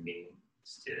uses human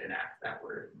beings to enact that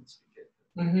word and speak it.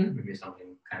 Mm-hmm. Maybe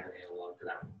something kind of analog to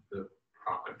that, the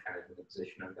prophet kind of in the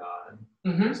position of God and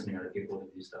Mm-hmm. listening to other people to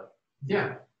do stuff.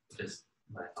 Yeah. Just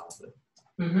my thought of it.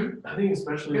 Mm-hmm. I think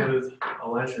especially with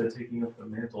Elisha taking up the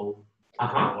mantle of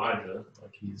Elijah,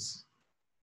 like he's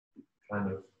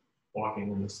kind of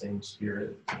walking in the same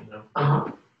spirit, you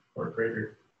know, or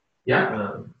greater.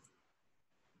 Yeah.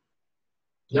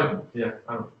 Yep. Yeah,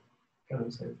 kind of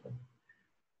the same thing.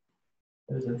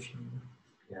 That is interesting.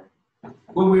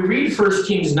 When we read 1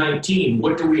 Kings 19,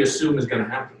 what do we assume is going to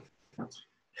happen?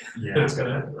 Yeah. It's going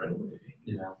to happen right away.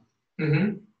 Yeah.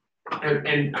 Mm-hmm.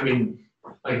 And I mean,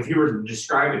 like if you were to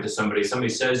describe it to somebody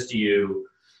says to you,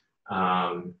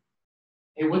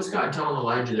 hey, what's God telling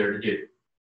Elijah there to do?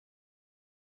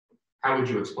 How would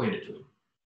you explain it to them?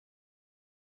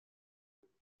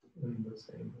 In the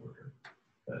same order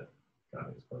that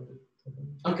God explained it to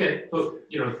him. Okay, but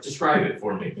describe it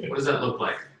for me. What does that look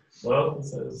like? Well, he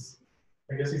says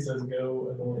go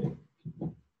anoint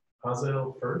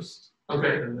Hazael first.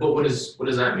 Okay, but what does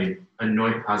that mean?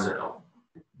 Anoint Hazael.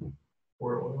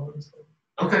 Pour oil on his head.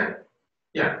 Okay,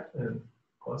 yeah. And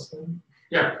bless him.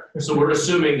 Yeah, so we're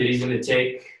assuming that he's going to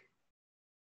take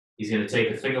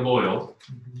a thing of oil,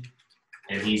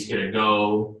 and he's going to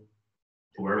go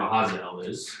to wherever Hazael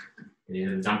is, and he's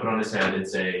going to dump it on his head and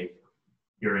say,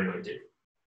 "You're anointed,"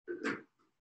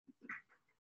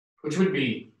 which would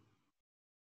be,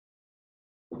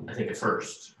 I think, a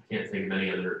first. I can't think of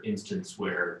any other instance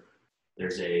where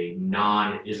there's a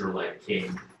non-Israelite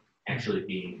king actually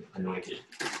being anointed.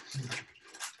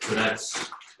 So that's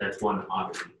one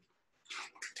oddity.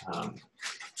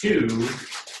 Two,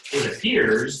 it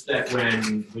appears that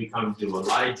when we come to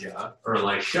Elijah or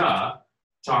Elisha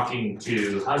talking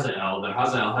to Hazael, that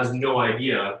Hazael has no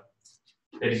idea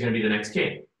that he's going to be the next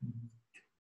king.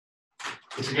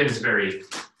 Which again is very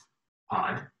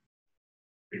odd,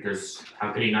 because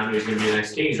how could he not know he's going to be the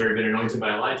next king? He's already been anointed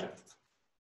by Elijah.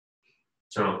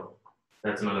 So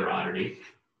that's another oddity.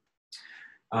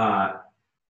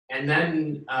 And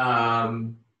then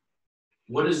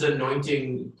what does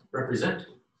anointing represent?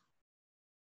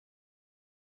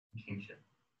 Kingship.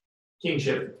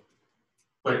 Kingship.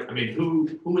 But I mean, who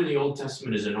in the Old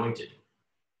Testament is anointed?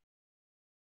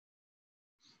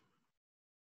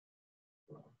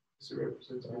 Does it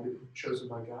represent somebody chosen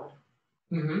by God?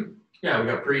 Mm-hmm. Yeah, we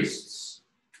got priests.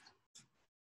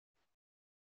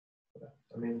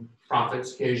 I mean,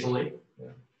 prophets occasionally.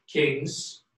 Yeah.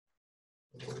 Kings.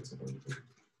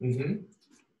 Mm-hmm.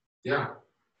 Yeah.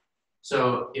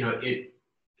 So, it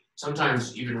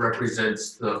sometimes even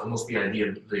represents almost the idea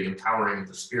of the empowering of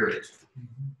the Spirit.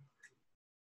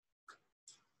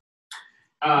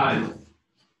 If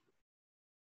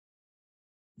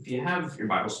you have your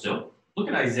Bible still, look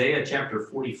at Isaiah chapter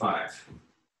 45.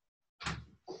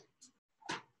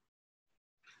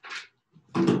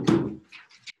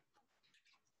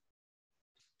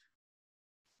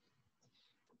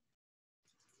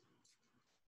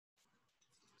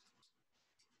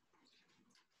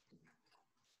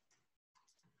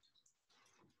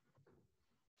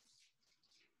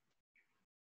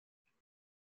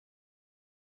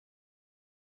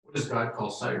 What does God call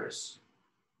Cyrus?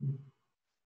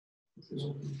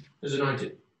 Is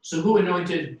anointed. So who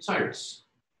anointed Cyrus?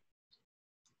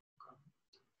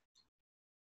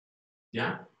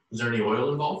 Yeah? Was there any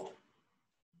oil involved?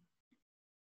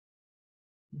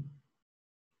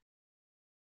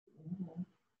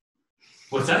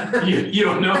 What's that? You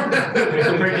don't know?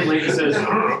 The pregnant lady says, I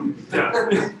don't know. Yeah.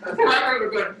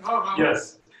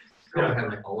 Yes. Probably had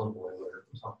like olive oil or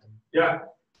something. Yeah.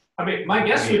 I mean, my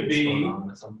guess would be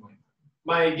At some point.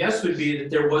 that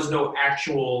there was no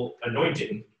actual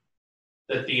anointing,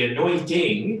 that the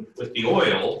anointing with the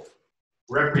oil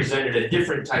represented a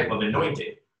different type of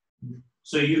anointing.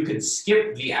 So you could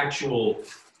skip the actual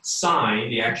sign,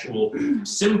 the actual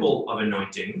symbol of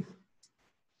anointing,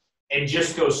 and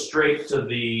just go straight to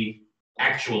the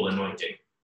actual anointing.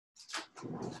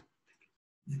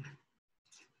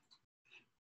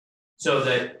 So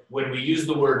that when we use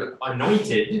the word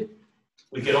anointed,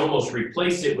 we could almost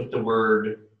replace it with the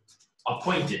word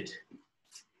appointed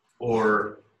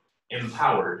or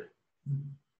empowered.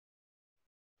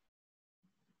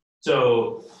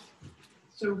 So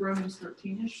Romans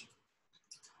 13-ish?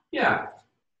 Yeah.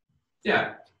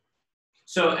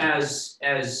 So as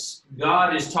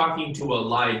God is talking to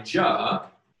Elijah,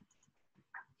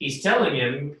 he's telling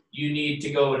him, you need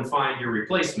to go and find your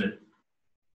replacement,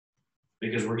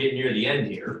 because we're getting near the end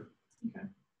here. Okay.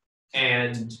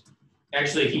 And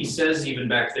actually, he says even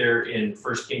back there in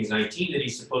 1 Kings 19 that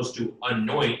he's supposed to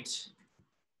anoint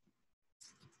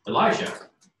Elijah.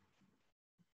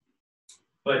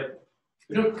 But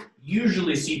we don't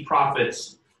usually see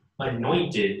prophets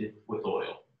anointed with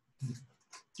oil.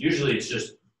 Usually it's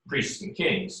just priests and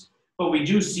kings. But we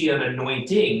do see an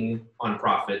anointing on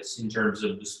prophets in terms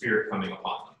of the Spirit coming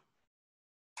upon them,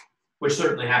 which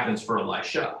certainly happens for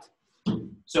Elisha.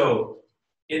 So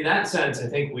in that sense, I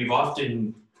think we've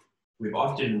often we've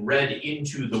often read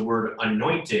into the word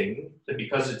anointing that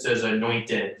because it says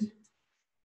anointed,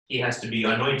 he has to be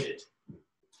anointed.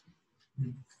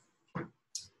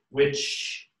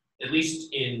 Which, at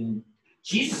least in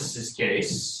Jesus'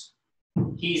 case,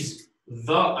 he's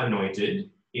the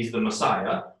anointed, he's the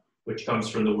Messiah, which comes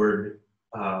from the word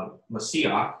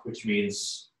Messiah, which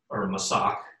means, or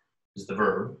Masak is the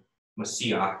verb,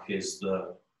 Messiah is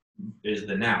the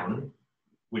noun,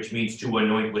 which means to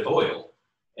anoint with oil.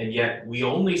 And yet we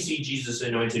only see Jesus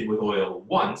anointed with oil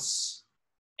once,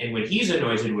 and when he's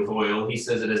anointed with oil, he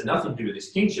says it has nothing to do with his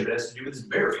kingship, it has to do with his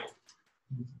burial.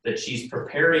 That she's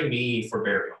preparing me for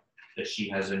burial, that she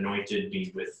has anointed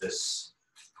me with this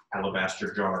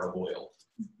alabaster jar of oil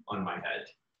on my head.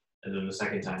 And then the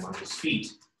second time on his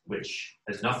feet, which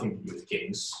has nothing to do with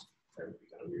kings. That would be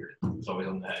kind of weird. It's always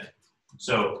on the head.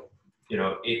 So, you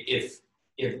know,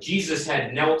 if Jesus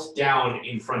had knelt down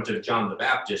in front of John the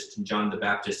Baptist and John the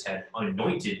Baptist had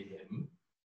anointed him,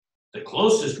 the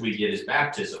closest we get is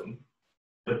baptism,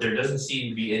 but there doesn't seem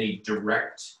to be any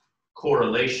direct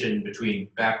correlation between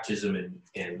baptism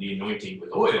and the anointing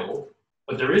with oil,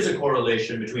 but there is a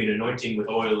correlation between anointing with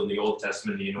oil in the Old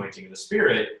Testament and the anointing of the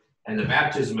Spirit and the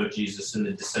baptism of Jesus and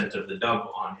the descent of the dove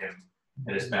on him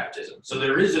and his baptism. So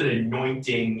there is an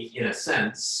anointing in a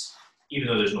sense, even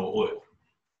though there's no oil.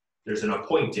 There's an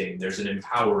appointing, there's an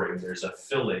empowering, there's a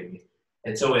filling.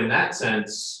 And so in that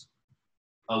sense,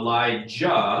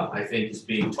 Elijah, I think, is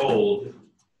being told,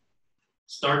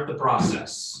 start the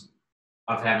process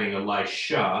of having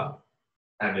Elisha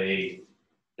have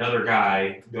another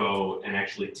guy go and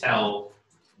actually tell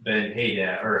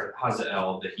Ben-Hadad or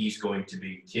Hazael that he's going to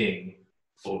be king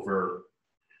over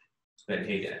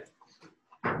Ben-Hadad.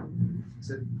 Is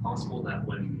it possible that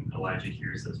when Elijah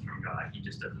hears this from God, he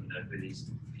just doesn't know who these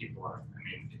people are? I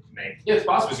mean, it may. Yeah, it's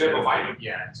possible. He's going to go find him.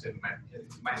 Yeah, so it might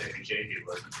have been Jehu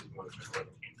wasn't more than what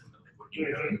came from them. Like, what do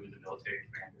you know who the military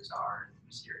commanders are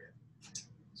in Syria?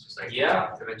 It's just like,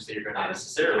 yeah, eventually you're going not to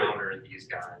necessarily encounter these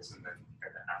guys, and then you're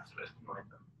going to have to anoint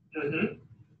them. Mm-hmm.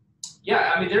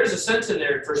 Yeah, I mean, there is a sense in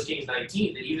there in 1 Kings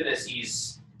 19 that even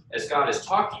as God is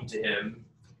talking to him,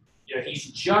 you know, he's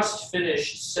just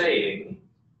finished saying,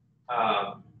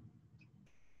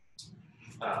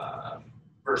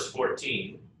 verse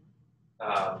 14,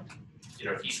 you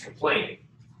know, he's complaining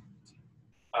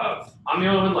of, I'm the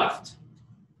only one left.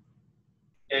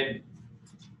 And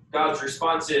God's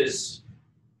response is,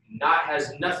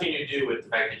 has nothing to do with the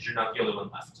fact that you're not the only one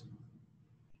left.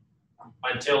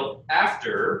 Until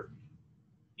after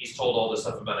he's told all this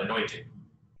stuff about anointing.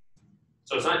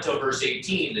 So it's not until verse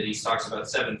 18 that he talks about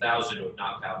 7,000 who have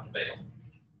not bowed to Baal.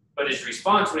 But his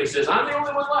response when he says, I'm the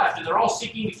only one left, and they're all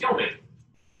seeking to kill me.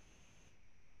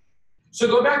 So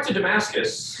go back to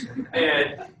Damascus,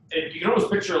 and you can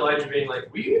almost picture Elijah being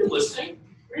like, were you even listening?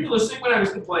 Were you listening when I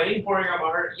was complaining, pouring out my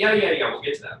heart? Yeah, we'll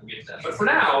get to that. But for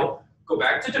now, go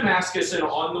back to Damascus, and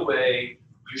on the way,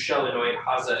 you shall anoint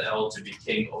Hazael to be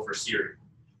king over Syria.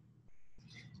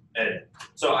 And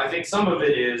so I think some of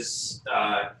it is,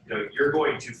 you know, you're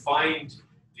going to find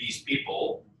these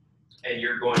people, and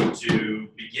you're going to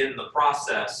begin the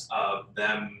process of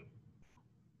them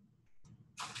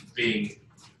being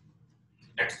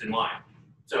next in line.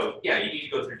 So yeah, you need to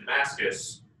go through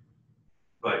Damascus,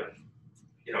 but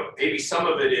you know, maybe some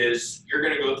of it is you're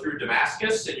going to go through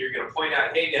Damascus and you're going to point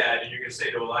out Hadad and you're going to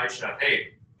say to Elisha,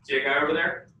 hey, see a guy over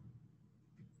there?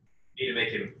 You need to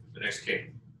make him the next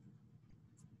king.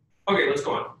 Okay, let's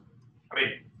go on. I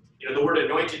mean, you know, the word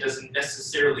anointed doesn't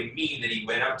necessarily mean that he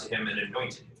went up to him and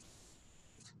anointed him.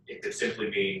 It could simply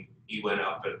mean he went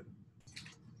up and,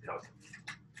 you know,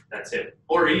 that's it.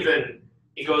 Or even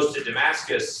he goes to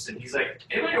Damascus and he's like,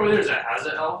 anybody know where there's a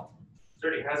Hazael? Is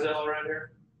there any Hazael around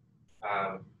here?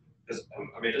 Because,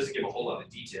 I mean, it doesn't give a whole lot of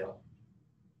detail.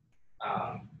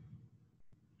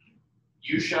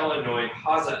 You shall anoint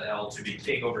Hazael to be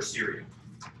king over Syria.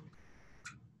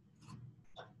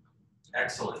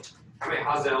 Excellent. How many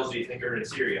Hazaels do you think are in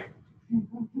Syria?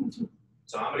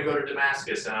 So I'm going to go to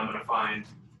Damascus and I'm going to find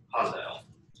Hazael.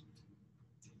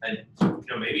 And, you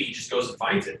know, maybe he just goes and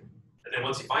finds him. And then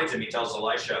once he finds him, he tells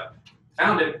Elisha,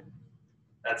 found him.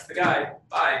 That's the guy.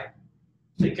 Bye.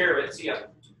 Take care of it. See ya.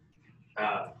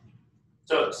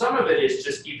 So some of it is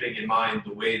just keeping in mind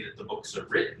the way that the books are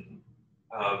written.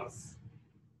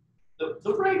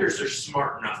 The writers are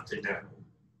smart enough to know.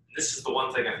 This is the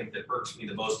one thing I think that irks me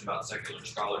the most about secular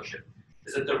scholarship,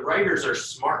 is that the writers are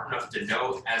smart enough to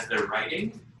know as they're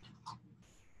writing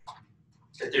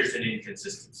that there's an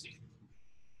inconsistency.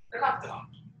 They're not dumb.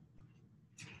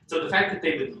 So the fact that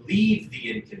they would leave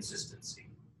the inconsistency,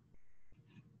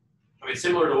 I mean,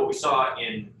 similar to what we saw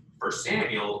in 1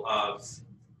 Samuel of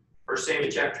 1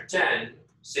 Samuel chapter 10,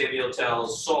 Samuel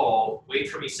tells Saul, wait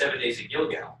for me 7 days at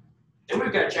Gilgal. Then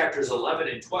we've got chapters 11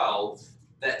 and 12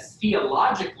 that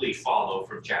theologically follow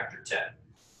from chapter 10.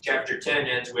 Chapter 10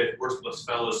 ends with, worthless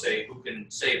fellows say, who can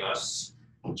save us?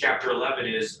 Chapter 11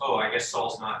 is, oh, I guess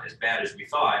Saul's not as bad as we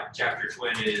thought. Chapter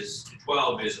 12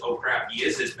 is, oh crap, he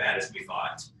is as bad as we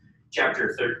thought.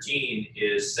 Chapter 13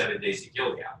 is 7 days at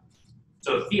Gilgal.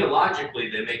 So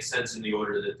theologically, they make sense in the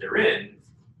order that they're in.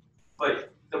 But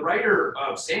the writer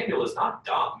of Samuel is not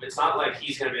dumb. It's not like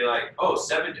he's going to be like,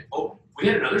 oh, we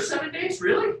had another 7 days?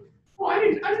 Really? Well, I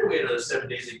didn't wait another 7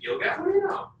 days at Gilgal. What do you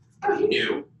know? Oh, he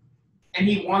knew. And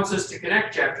he wants us to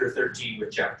connect chapter 13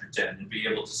 with chapter 10 and be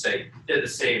able to say they're the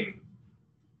same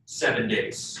 7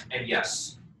 days. And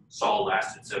yes, Saul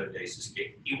lasted 7 days as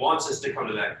king. He wants us to come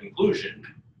to that conclusion,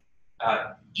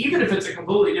 even if it's a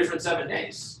completely different 7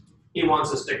 days. He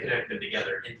wants us to connect them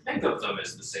together and think of them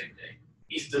as the same day.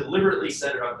 He's deliberately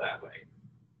set it up that way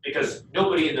because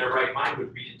nobody in their right mind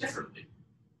would read it differently.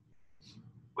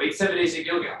 Wait 7 days at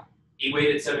Gilgal. He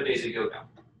waited 7 days at Gilgal.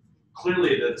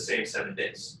 Clearly, they're the same 7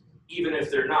 days. Even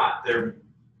if they're not, they're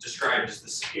described as the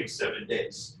same 7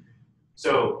 days.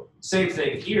 So, same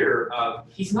thing here.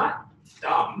 He's not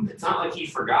dumb. It's not like he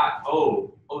forgot,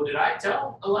 oh, did I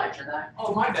tell Elijah that?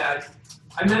 Oh, my bad.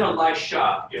 I meant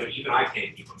Elisha. Even I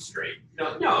can't keep him straight.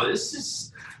 No, this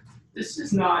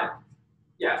is not,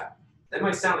 yeah, that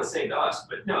might sound the same to us,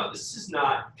 but no, this is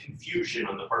not confusion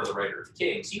on the part of the writer of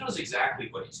Kings. He knows exactly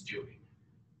what he's doing.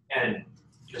 And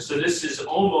so this is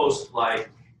almost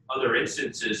like other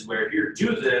instances where here,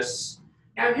 do this.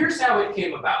 Now here's how it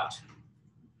came about.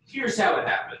 Here's how it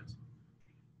happened.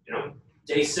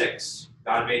 Day 6,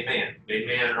 God made man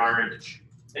in our image.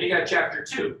 Then you got chapter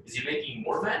 2. Is he making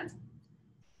more men?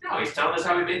 No, he's telling us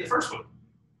how he made the first one.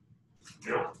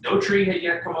 No tree had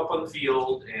yet come up on the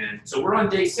field, and so we're on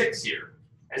day 6 here,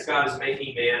 as God is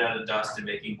making man out of dust and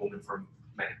making woman from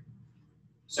man.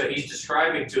 So he's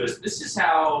describing to us, this is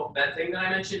how, that thing that I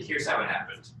mentioned, here's how it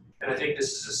happened. And I think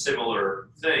this is a similar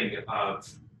thing of,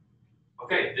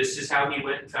 okay, this is how he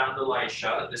went and found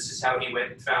Elisha. This is how he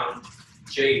went and found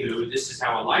Jehu. This is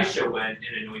how Elisha went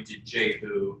and anointed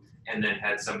Jehu and then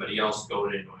had somebody else go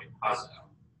and anoint Hazael.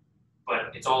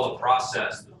 But it's all a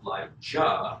process that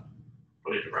Elijah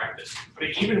put into practice. I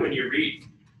mean, even when you read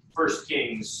 2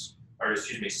 Kings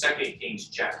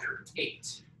chapter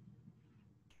 8,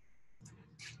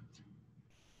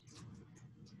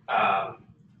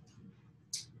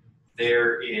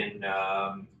 there in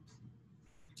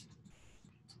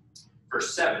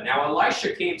verse 7. Now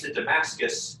Elisha came to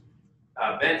Damascus.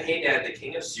 Ben-Hadad, the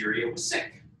king of Syria, was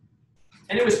sick.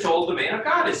 And it was told, the man of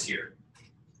God is here.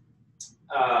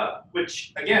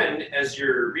 Which, again, as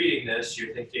you're reading this,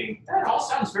 you're thinking, that all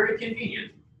sounds very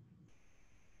convenient.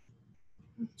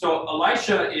 So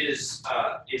Elisha is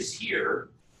here,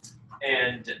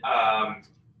 and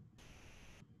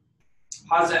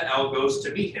Hazael goes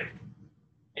to meet him.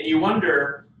 And you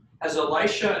wonder, has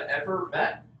Elisha ever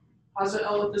met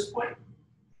Hazael at this point?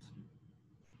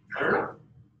 I don't know.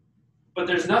 But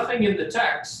there's nothing in the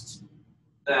text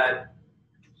that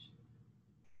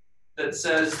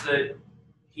says that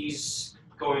he's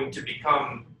going to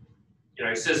become,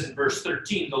 he says in verse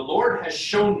 13, the Lord has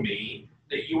shown me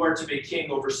that you are to be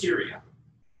king over Syria.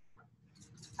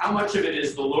 How much of it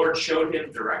is the Lord showed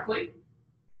him directly,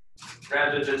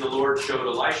 rather than the Lord showed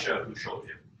Elisha who showed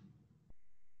him?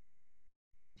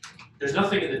 There's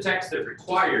nothing in the text that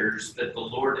requires that the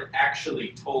Lord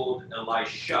actually told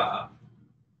Elisha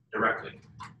directly.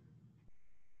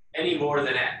 Any more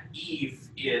than Eve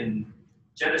in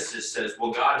Genesis says,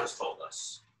 well, God has told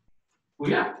us. Well,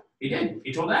 yeah, he did.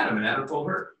 He told Adam, and Adam told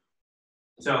her.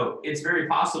 So it's very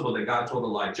possible that God told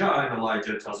Elijah, and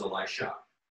Elijah tells Elisha.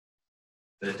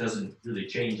 That doesn't really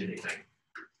change anything.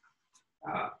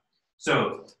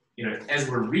 So, as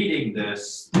we're reading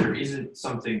this, there isn't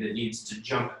something that needs to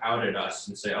jump out at us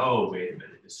and say, oh, wait a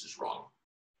minute, this is wrong.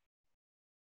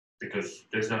 Because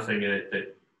there's nothing in it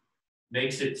that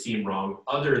makes it seem wrong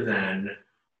other than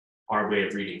our way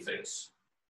of reading things.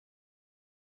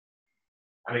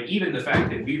 I mean, even the fact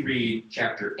that we read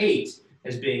chapter 8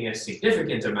 as being a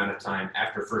significant amount of time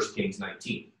after 1 Kings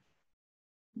 19,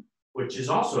 which is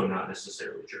also not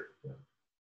necessarily true.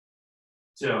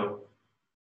 So,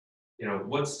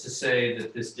 what's to say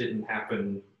that this didn't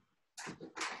happen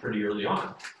pretty early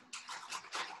on?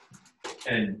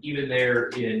 And even there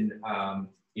in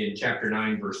chapter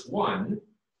 9, verse 1,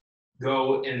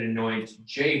 go and anoint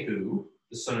Jehu,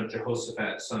 the son of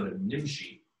Jehoshaphat, son of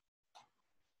Nimshi.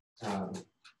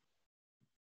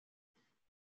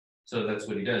 So that's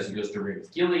what he does. He goes to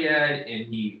Ramoth Gilead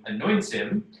and he anoints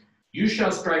him. You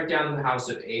shall strike down the house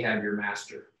of Ahab your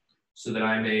master, so that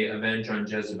I may avenge on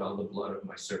Jezebel the blood of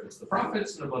my servants, the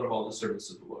prophets, and the blood of all the servants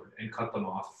of the Lord, and cut them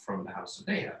off from the house of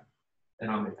Ahab. And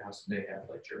I'll make the house of Ahab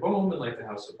like Jeroboam and like the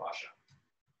house of Baasha.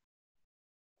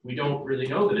 We don't really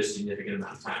know that a significant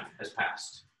amount of time has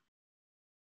passed,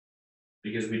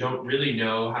 because we don't really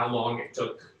know how long it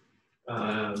took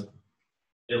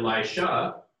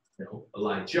Elijah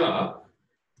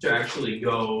to actually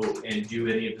go and do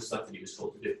any of the stuff that he was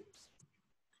told to do.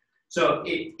 So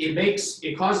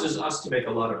it causes us to make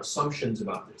a lot of assumptions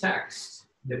about the text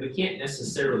that we can't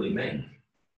necessarily make.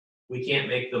 We can't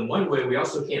make them one way, we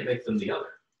also can't make them the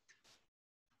other.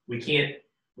 We can't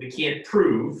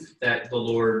prove that the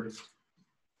Lord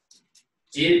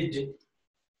did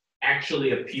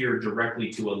actually appear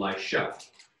directly to Elisha.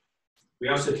 We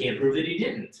also can't prove that he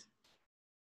didn't.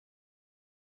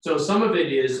 So some of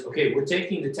it is, okay, we're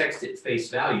taking the text at face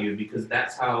value because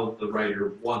that's how the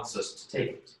writer wants us to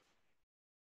take it.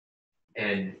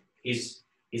 And he's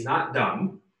not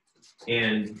dumb,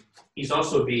 and he's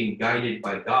also being guided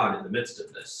by God in the midst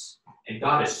of this. And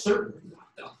God is certainly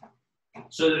not dumb.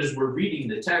 So that as we're reading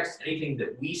the text, anything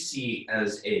that we see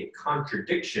as a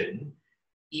contradiction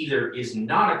either is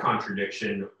not a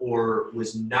contradiction or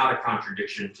was not a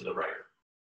contradiction to the writer.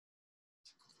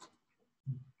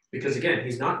 Because again,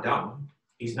 he's not dumb.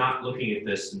 He's not looking at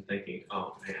this and thinking,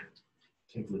 oh man,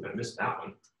 I can't believe I missed that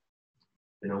one.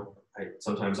 You know,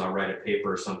 sometimes I'll write a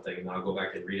paper or something and I'll go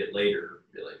back and read it later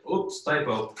and be like, oops,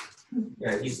 typo.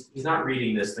 Yeah, he's not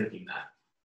reading this thinking that.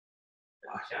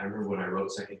 Gosh, yeah, I remember when I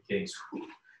wrote 2 Kings,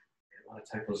 a lot of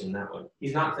typos in that one.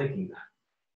 He's not thinking that.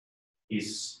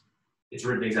 It's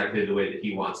written exactly the way that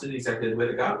he wants it, exactly the way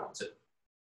that God wants it.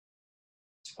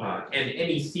 And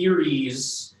any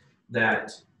theories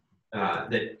that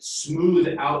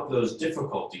smooth out those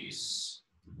difficulties,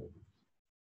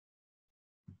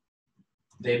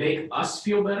 they make us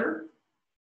feel better,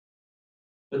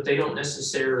 but they don't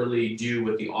necessarily do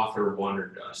what the author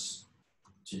wanted us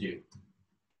to do.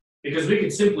 Because we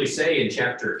could simply say in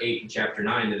chapter 8 and chapter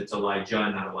 9 that it's Elijah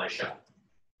and not Elisha.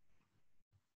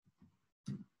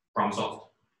 Problem solved.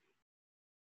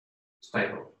 It's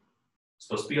typo. It's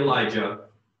supposed to be Elijah,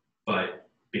 but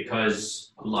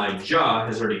because Elijah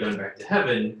has already gone back to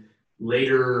heaven,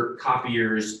 later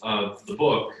copiers of the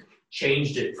book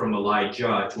changed it from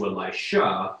Elijah to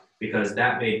Elisha because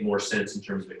that made more sense in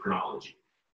terms of the chronology.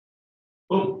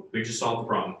 Boom, we just solved the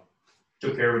problem.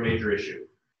 Took care of a major issue.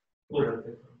 Cool.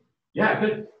 Yeah,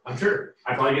 good. I'm sure.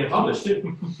 I probably get it published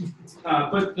too.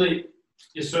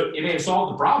 So it may have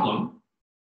solved the problem,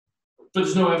 but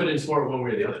there's no evidence for it one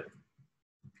way or the other.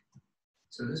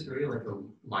 So is this really like a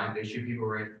live issue people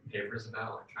write papers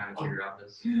about, like trying to figure out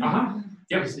this?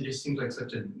 Yep. It just seems like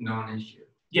such a non-issue.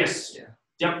 Yes. Yeah.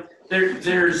 Yep.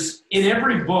 There's in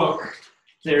every book,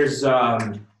 there's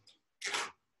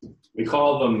we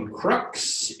call them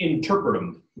crux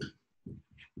interpretum.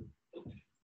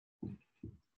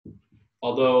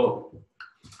 Although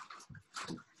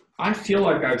I feel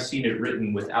like I've seen it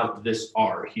written without this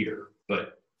R here,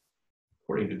 but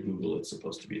according to Google, it's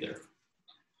supposed to be there.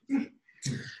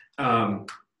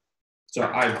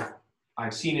 So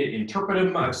I've seen it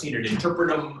interpretum, I've seen it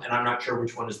interpretum, and I'm not sure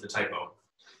which one is the typo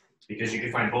because you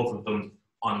can find both of them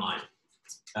online.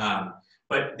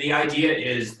 But the idea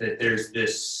is that there's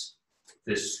this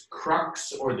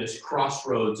crux or this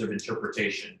crossroads of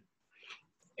interpretation,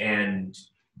 and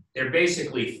they're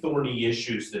basically thorny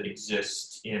issues that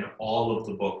exist in all of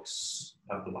the books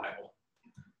of the Bible,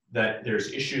 that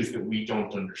there's issues that we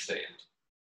don't understand.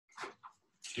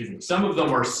 Excuse me. Some of them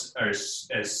are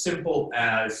as simple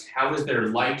as, how is there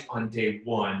light on day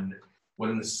 1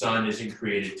 when the sun isn't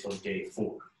created till day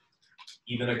 4?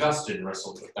 Even Augustine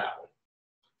wrestled with that one.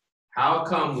 How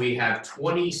come we have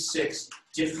 26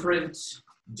 different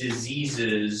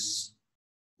diseases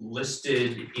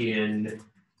listed in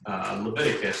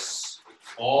Leviticus,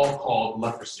 all called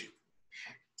leprosy?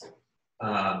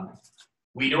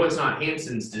 We know it's not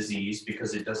Hansen's disease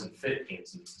because it doesn't fit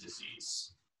Hansen's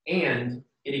disease. And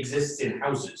it exists in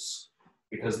houses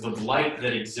because the blight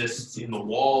that exists in the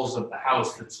walls of the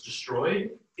house that's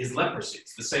destroyed is leprosy.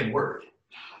 It's the same word.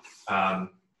 I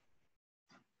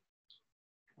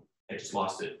just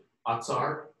lost it.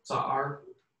 Atzar,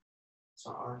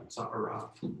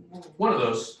 one of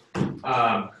those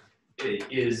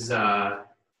is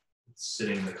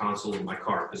sitting in the console of my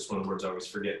car. This is one of the words I always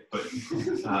forget, but I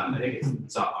think it's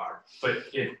Tsa'ar. But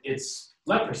it's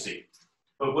leprosy.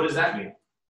 But what does that mean?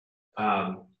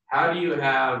 How do you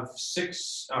have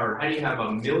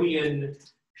 1 million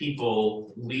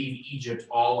people leave Egypt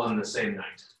all on the same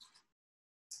night?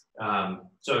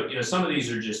 So some of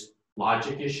these are just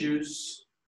logic issues.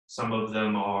 Some of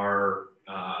them are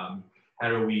how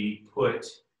do we put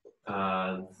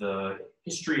the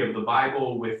history of the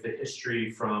Bible with the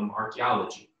history from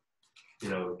archaeology? You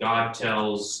know, God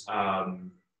tells,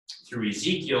 through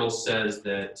Ezekiel, says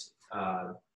that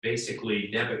basically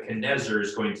Nebuchadnezzar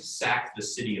is going to sack the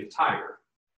city of Tyre.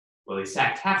 Well, he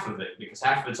sacked half of it because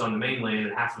half of it's on the mainland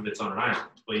and half of it's on an island.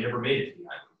 Well, he never made it to the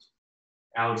island.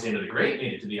 Alexander the Great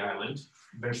made it to the island,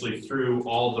 eventually threw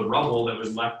all the rubble that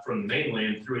was left from the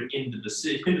mainland, threw it into the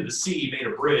sea, made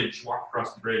a bridge, walked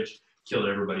across the bridge, killed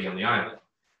everybody on the island.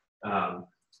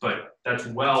 But that's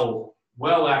well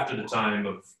after the time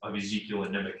of Ezekiel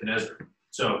and Nebuchadnezzar.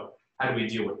 So how do we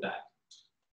deal with that?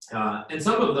 And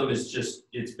some of them is just,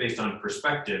 it's based on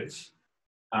perspective.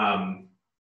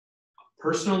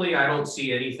 Personally, I don't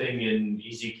see anything in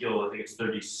Ezekiel, I think it's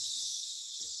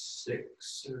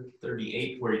 36 or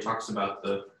 38, where he talks about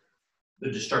the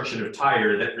destruction of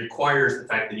Tyre that requires the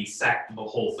fact that he sacked the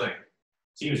whole thing.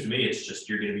 Seems to me it's just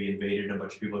you're going to be invaded and a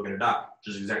bunch of people are going to die,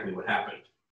 which is exactly what happened.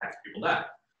 Half the people died.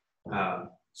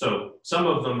 So some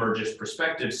of them are just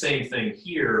perspective. Same thing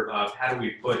here of how do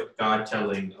we put God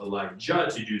telling Elijah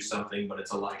to do something, but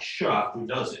it's Elisha who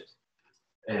does it.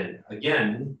 And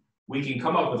again, we can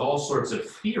come up with all sorts of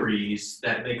theories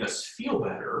that make us feel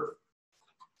better,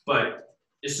 but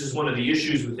this is one of the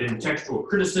issues within textual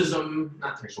criticism,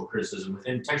 not textual criticism,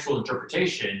 within textual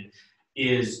interpretation,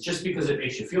 is just because it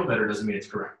makes you feel better doesn't mean it's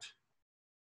correct.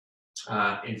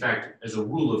 In fact, as a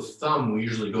rule of thumb, we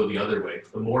usually go the other way.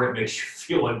 The more it makes you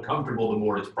feel uncomfortable, the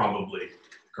more it's probably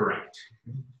correct.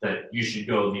 That you should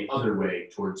go the other way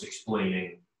towards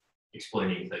explaining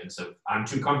things. So I'm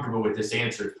too comfortable with this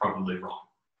answer, it's probably wrong.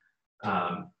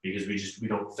 Because we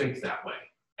don't think that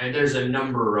way. And there's a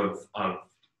number of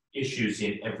issues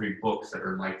in every book that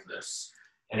are like this.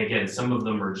 And again, some of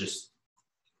them are just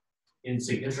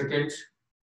insignificant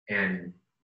and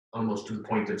almost to the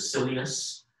point of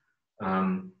silliness.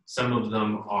 Some of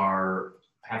them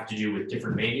have to do with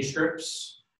different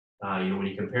manuscripts. When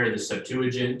you compare the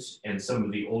Septuagint and some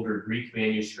of the older Greek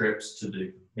manuscripts to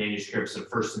the manuscripts of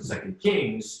 1st and 2nd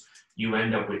Kings, you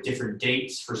end up with different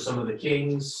dates for some of the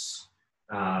kings.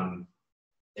 And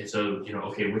so,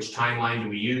 okay, which timeline do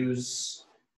we use?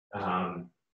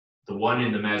 The one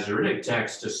in the Masoretic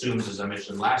text assumes, as I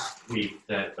mentioned last week,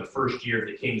 that the first year of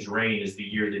the king's reign is the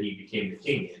year that he became the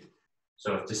king in.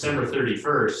 So if December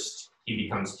 31st, he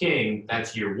becomes king,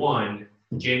 that's year 1.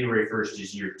 January 1st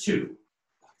is year 2.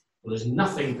 Well, there's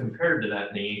nothing compared to that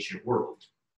in the ancient world.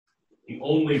 The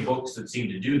only books that seem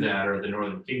to do that are the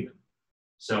Northern Kingdom.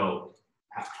 So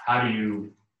how do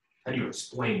you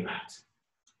explain that?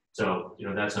 So,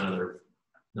 that's another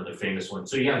famous one.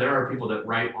 So yeah, there are people that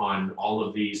write on all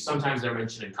of these. Sometimes they're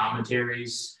mentioned in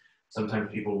commentaries. Sometimes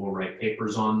people will write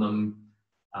papers on them,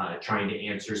 trying to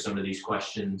answer some of these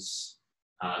questions.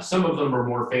 Some of them are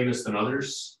more famous than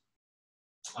others.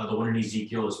 The one in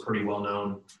Ezekiel is pretty well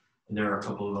known, and there are a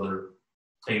couple of other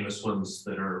famous ones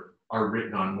that are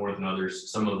written on more than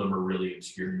others. Some of them are really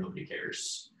obscure, nobody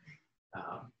cares.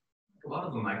 A lot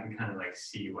of them I can kind of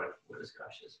see what is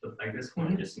cautious, but this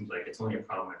one, it just seems like it's only a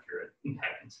problem if you're a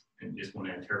pedant and you just want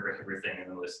to interpret everything in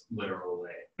the most literal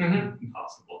way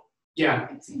possible. Yeah.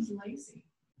 It seems lazy.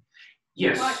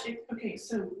 Yes. Okay,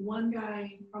 so one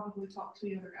guy probably talked to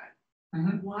the other guy.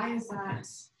 Why is that?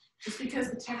 Just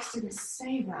because the text didn't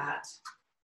say that,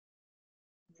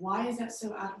 why is that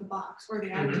so out of the box? Or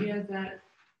the idea that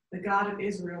the God of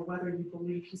Israel, whether you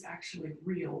believe he's actually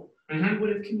real, would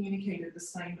have communicated the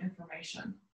same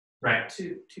information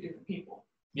to two different people.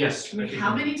 Yes. I mean,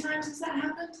 how many times has that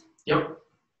happened? Yep.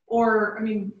 Or,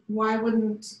 why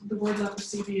wouldn't the word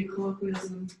leprosy be a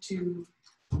colloquialism to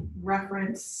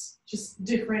reference just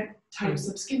different types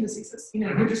of skin diseases?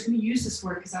 We're just going to use this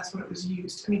word because that's what it was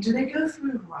used. Do they go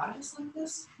through Herodotus like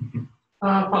this?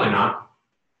 Probably not.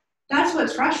 That's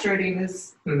what's frustrating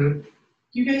is you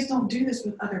guys don't do this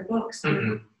with other books.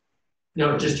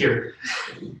 No, just here.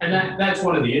 And that's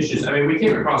one of the issues. We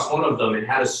came across one of them, and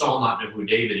how does Saul not know who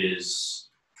David is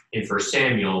in 1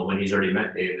 Samuel when he's already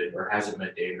met David, or hasn't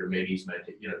met David, or maybe he's met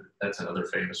David? That's another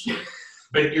famous one.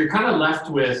 But you're kind of left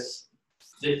with,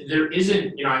 there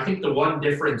isn't, I think the one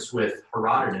difference with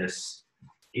Herodotus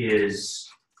is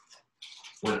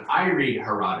when I read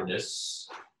Herodotus,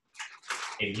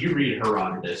 and you read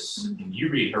Herodotus, and you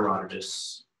read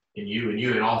Herodotus, and you,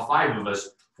 and all 5 of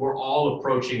us, we're all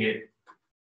approaching it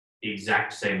the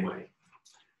exact same way.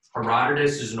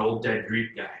 Herodotus is an old dead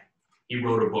Greek guy. He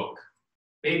wrote a book.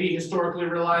 Maybe historically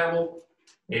reliable,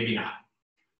 maybe not.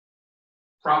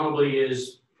 Probably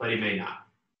is, but he may not.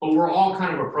 But we're all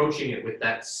kind of approaching it with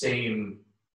that same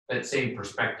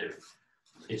perspective.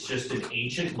 It's just an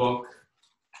ancient book,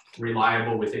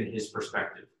 reliable within his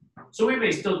perspective. So we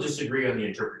may still disagree on the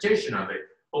interpretation of it,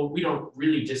 but we don't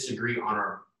really disagree on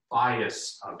our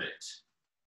bias of it.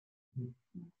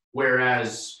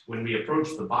 Whereas when we approach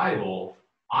the Bible,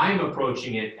 I'm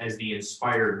approaching it as the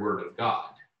inspired word of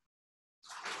God.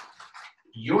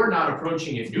 You're not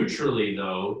approaching it neutrally,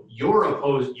 though. You're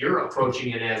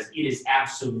approaching it as it is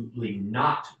absolutely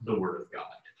not the word of God.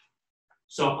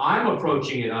 So I'm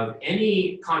approaching it of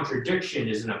any contradiction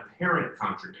is an apparent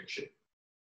contradiction.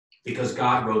 Because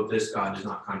God wrote this, God does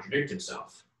not contradict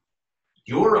himself.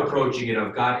 You're approaching it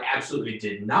of God absolutely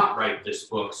did not write this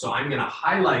book, so I'm going to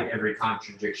highlight every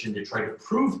contradiction to try to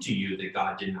prove to you that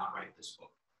God did not write this book.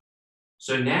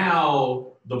 So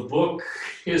now the book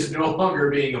is no longer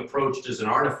being approached as an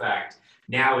artifact.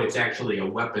 Now it's actually a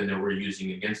weapon that we're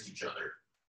using against each other,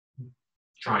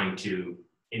 trying to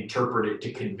interpret it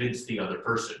to convince the other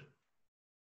person.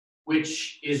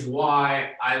 Which is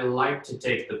why I like to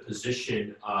take the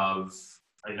position of,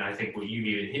 and I think what you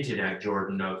even hinted at,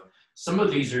 Jordan, of some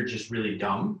of these are just really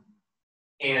dumb,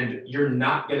 and you're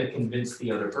not going to convince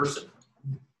the other person.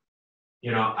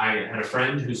 You know, I had a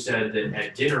friend who said that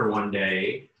at dinner one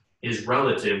day, his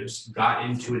relatives got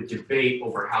into a debate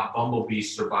over how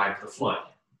bumblebees survived the flood.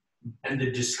 And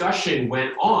the discussion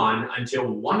went on until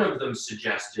one of them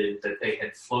suggested that they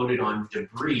had floated on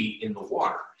debris in the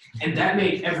water. And that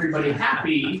made everybody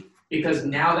happy because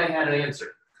now they had an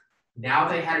answer. Now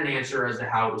they had an answer as to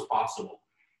how it was possible.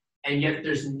 And yet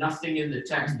there's nothing in the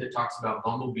text that talks about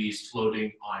bumblebees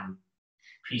floating on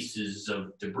pieces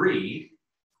of debris,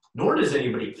 nor does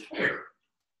anybody care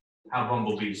how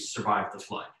bumblebees survived the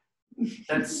flood.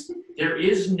 There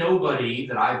is nobody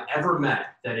that I've ever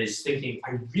met that is thinking,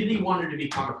 I really wanted to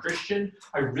become a Christian.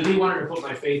 I really wanted to put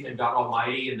my faith in God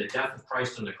Almighty and the death of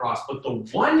Christ on the cross. But the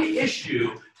one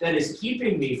issue that is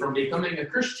keeping me from becoming a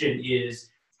Christian is,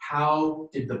 how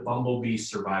did the bumblebees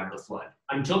survive the flood?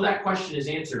 Until that question is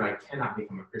answered, I cannot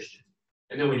become a Christian.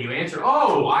 And then when you answer,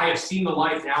 oh, I have seen the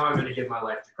light, now I'm going to give my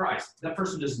life to Christ. That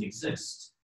person doesn't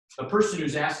exist. The person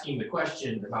who's asking the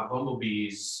question about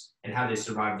bumblebees and how they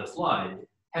survived the flood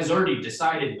has already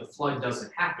decided the flood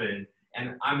doesn't happen,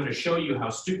 and I'm going to show you how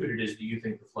stupid it is that you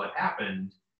think the flood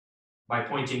happened by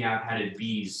pointing out how did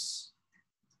bees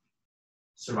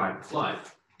survive the flood.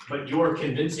 But you're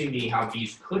convincing me how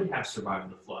bees could have survived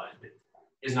the flood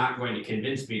is not going to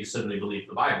convince me to suddenly believe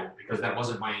the Bible, because that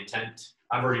wasn't my intent.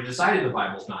 I've already decided the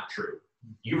Bible's not true.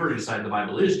 You've already decided the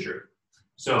Bible is true.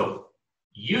 So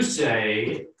you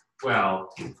say,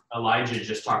 well, Elijah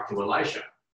just talked to Elisha.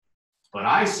 But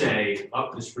I say,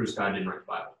 oh, this proves God didn't write the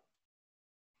Bible.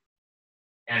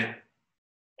 And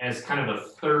as kind of a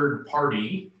third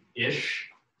party-ish,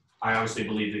 I obviously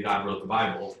believe that God wrote the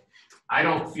Bible. I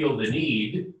don't feel the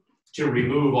need to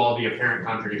remove all the apparent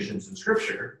contradictions in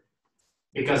Scripture,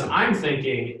 because I'm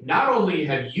thinking, not only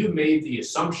have you made the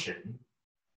assumption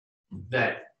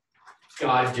that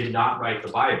God did not write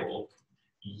the Bible,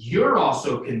 you're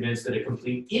also convinced that a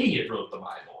complete idiot wrote the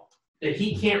Bible, that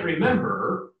he can't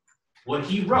remember what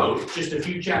he wrote just a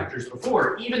few chapters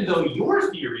before, even though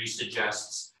your theory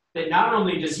suggests that not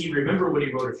only does he remember what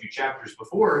he wrote a few chapters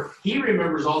before, he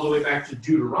remembers all the way back to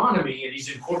Deuteronomy, and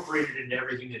he's incorporated it into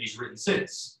everything that he's written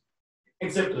since,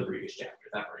 except for the previous chapter.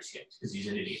 That part he skips because he's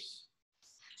an idiot.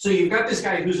 So you've got this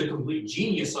guy who's a complete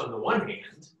genius on the one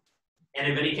hand, and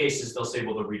in many cases they'll say,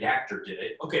 well, the redactor did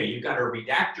it. Okay, you've got a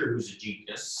redactor who's a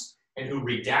genius and who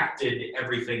redacted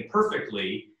everything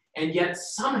perfectly, and yet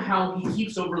somehow he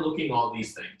keeps overlooking all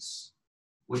these things,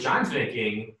 which I'm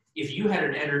thinking, if you had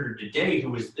an editor today who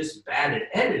was this bad at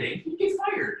editing, he'd get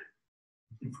fired.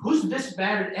 Who's this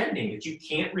bad at editing that you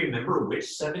can't remember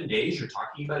which 7 days you're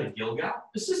talking about in Gilgal?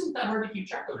 This isn't that hard to keep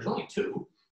track of. There's only 2.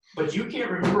 But you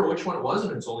can't remember which one it was,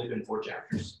 and it's only been 4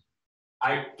 chapters.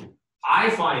 I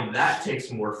find that takes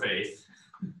more faith.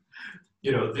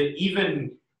 You know, that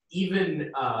even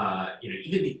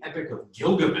the Epic of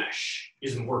Gilgamesh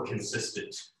is more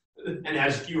consistent and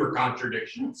has fewer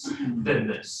contradictions than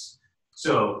this.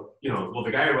 So, you know, well,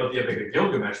 the guy who wrote the Epic of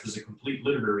Gilgamesh was a complete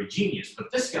literary genius,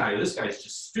 but this guy's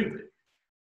just stupid.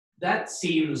 That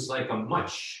seems like a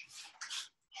much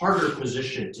harder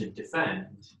position to defend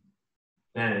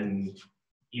than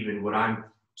even what I'm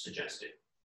suggesting.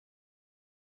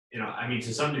 You know, I mean,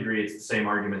 to some degree, it's the same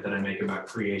argument that I make about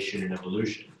creation and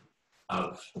evolution.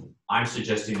 I'm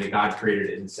suggesting that God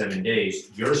created it in 7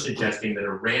 days. You're suggesting that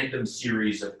a random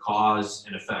series of cause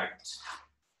and effect,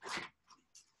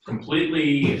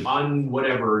 completely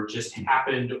whatever, just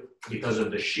happened because of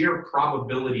the sheer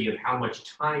probability of how much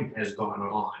time has gone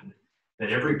on, that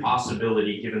every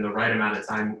possibility, given the right amount of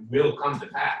time, will come to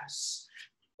pass.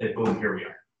 That boom, here we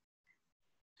are.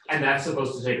 And that's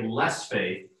supposed to take less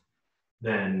faith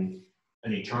than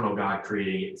an eternal God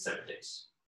creating it in 7 days.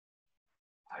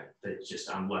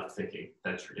 I'm left thinking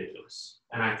that's ridiculous.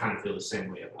 And I kind of feel the same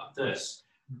way about this,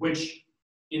 which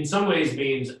in some ways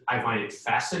means I find it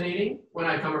fascinating when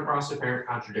I come across apparent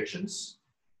contradictions,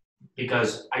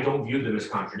 because I don't view them as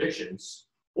contradictions,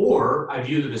 or I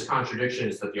view them as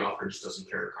contradictions that the author just doesn't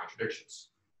care about contradictions.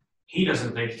 He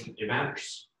doesn't think it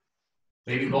matters.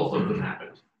 Maybe both of them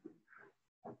happened.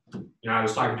 I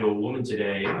was talking to a woman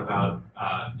today about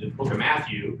the book of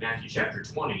Matthew chapter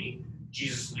 20.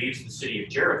 Jesus leaves the city of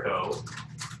Jericho,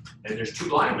 and there's 2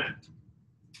 blind men.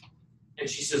 And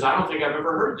she says, I don't think I've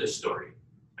ever heard this story.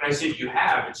 And I said, you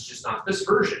have, it's just not this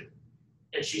version.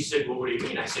 And she said, well, what do you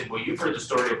mean? I said, well, you've heard the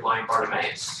story of blind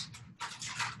Bartimaeus.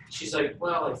 She's like,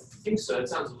 well, I think so. It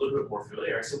sounds a little bit more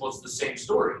familiar. I said, well, it's the same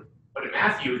story. But in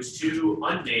Matthew, it's 2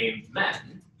 unnamed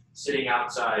men sitting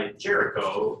outside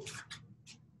Jericho.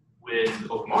 With the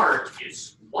book of Mark,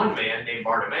 it's 1 man named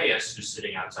Bartimaeus who's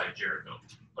sitting outside Jericho.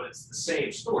 But it's the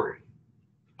same story.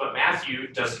 But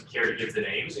Matthew doesn't care to give the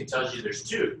names. He tells you there's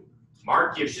 2.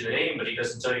 Mark gives you the name, but he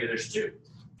doesn't tell you there's 2.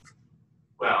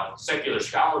 Well, secular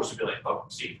scholars would be like, oh,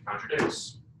 see,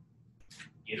 contradicts.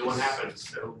 Either one happens.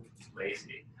 So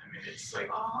lazy. I mean, it's like,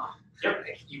 Yep.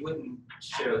 like, you wouldn't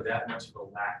show that much of a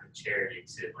lack of charity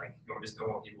to, like, you just don't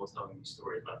want people telling you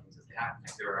stories about things as they happen.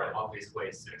 Like, there are obvious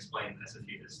ways to explain this if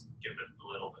you just give it a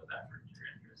little bit of effort to your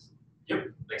interest. Yep.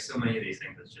 Like, so many of these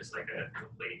things, it's just like a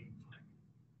complete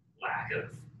lack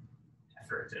of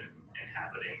effort in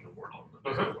inhabiting the world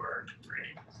that we're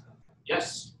writing.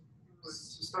 Yes.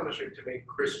 It's astonishing to me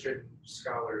Christian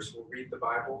scholars will read the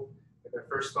Bible and their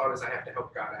first thought is I have to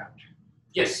help God out.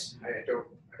 Yes. I don't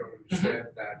understand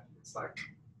that. It's like,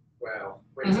 well,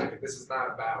 wait a second, this is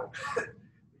not about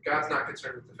God's not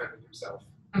concerned with defending himself.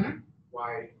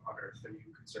 Why on earth are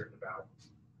you concerned about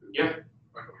who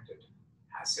anointed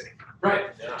has sitting?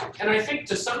 Right. Yeah. And I think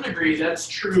to some degree that's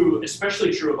true,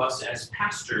 especially true of us as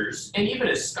pastors and even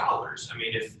as scholars. I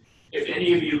mean, if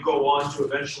any of you go on to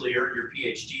eventually earn your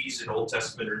PhDs in Old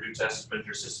Testament or New Testament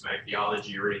or systematic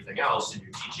theology or anything else, and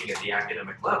you're teaching at the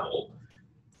academic level,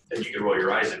 then you can roll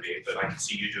your eyes at me, but I can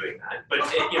see you doing that. But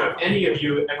if any of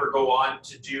you ever go on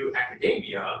to do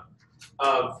academia,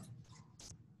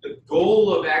 the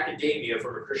goal of academia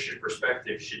from a Christian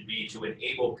perspective should be to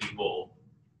enable people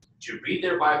to read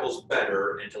their Bibles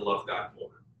better and to love God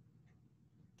more.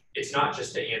 It's not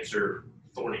just to answer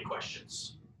thorny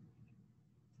questions.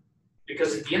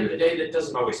 Because at the end of the day, that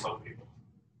doesn't always help people.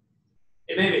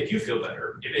 It may make you feel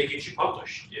better. It may get you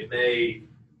published. It may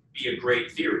be a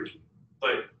great theory.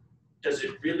 But does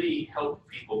it really help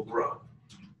people grow?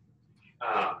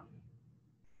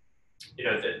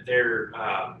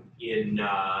 In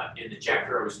the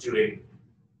chapter I was doing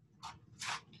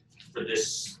for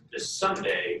this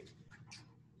Sunday,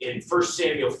 in 1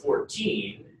 Samuel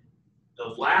 14, the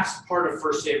last part of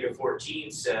 1 Samuel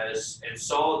 14 says, and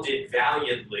Saul did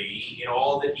valiantly in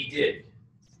all that he did.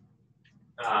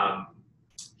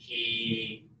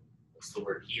 He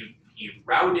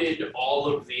routed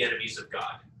all of the enemies of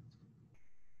God.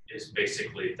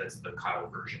 That's the Kyle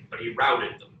version, but he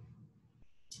routed them.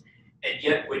 And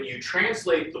yet when you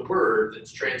translate the word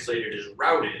that's translated as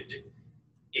routed,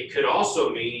 it could also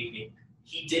mean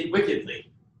he did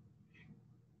wickedly.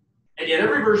 And yet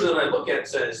every version that I look at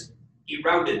says he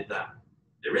routed them.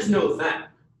 There is no them.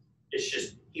 It's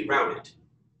just he routed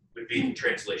would be the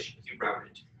translation. He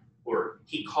routed. Or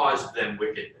he caused them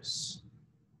wickedness.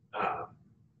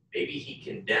 Maybe he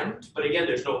condemned, but again,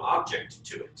 there's no object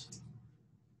to it.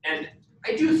 And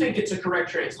I do think it's a correct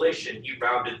translation. He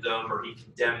routed them, or he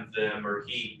condemned them, or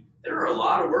there are a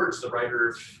lot of words the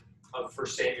writer of 1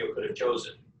 Samuel could have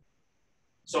chosen.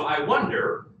 So I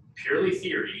wonder, purely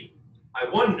theory, I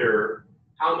wonder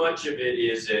how much of it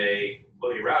is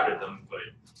well, he routed them, but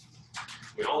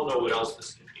we all know what else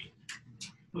this could be.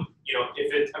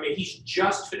 He's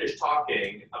just finished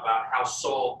talking about how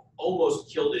Saul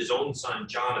almost killed his own son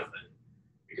Jonathan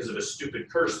because of a stupid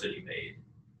curse that he made,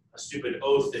 a stupid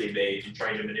oath that he made in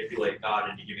trying to manipulate God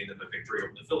into giving them a victory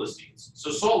over the Philistines.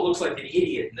 So Saul looks like an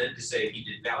idiot, and then to say he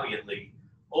did valiantly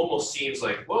almost seems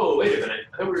like, whoa, wait a minute,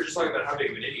 I thought we were just talking about how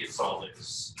big of an idiot Saul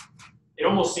is. It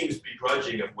almost seems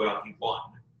begrudging of, well, he won.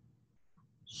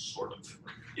 Sort of.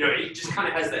 It just kind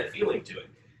of has that feeling to it.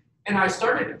 And I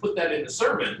started to put that in the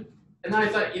sermon, and then I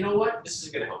thought, you know what? This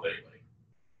isn't going to help anybody.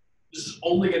 This is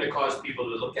only going to cause people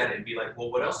to look at it and be like,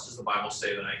 well, what else does the Bible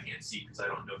say that I can't see because I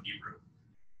don't know Hebrew?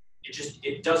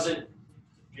 It doesn't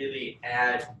really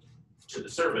add to the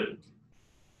sermon.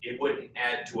 It wouldn't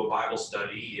add to a Bible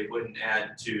study. It wouldn't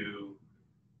add to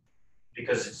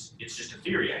because it's just a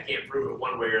theory. I can't prove it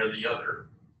one way or the other.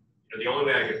 You know, the only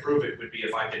way I could prove it would be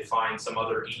if I could find some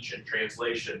other ancient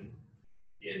translation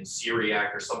in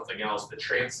Syriac or something else that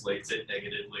translates it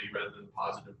negatively rather than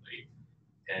positively.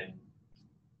 And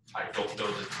I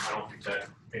don't think that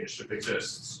manuscript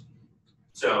exists.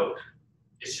 So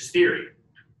it's just theory.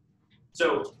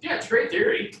 So yeah, it's great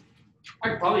theory. I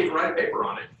could probably even write a paper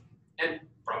on it and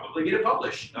probably get it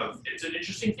published. It's an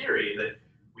interesting theory that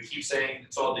we keep saying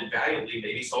Saul did valiantly,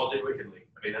 maybe Saul did wickedly.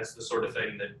 I mean, that's the sort of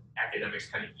thing that academics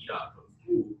kind of eat up.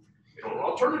 Ooh, you know, an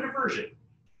alternative version.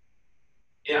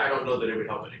 Yeah, I don't know that it would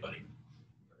help anybody.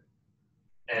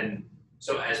 And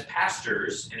so as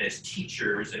pastors and as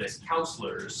teachers and as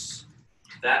counselors,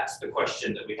 that's the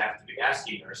question that we have to be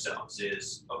asking ourselves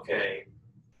is, okay,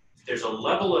 there's a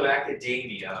level of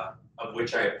academia of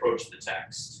which I approach the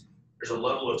text. There's a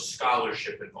level of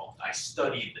scholarship involved. I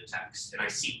study the text and I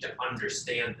seek to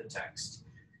understand the text.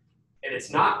 And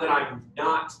it's not that I'm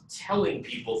not telling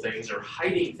people things or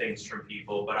hiding things from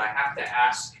people, but I have to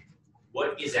ask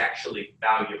what is actually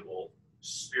valuable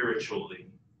spiritually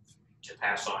to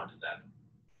pass on to them.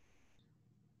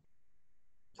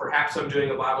 Perhaps I'm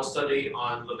doing a Bible study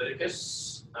on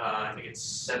Leviticus. I think it's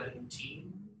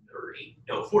 17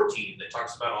 or 14 that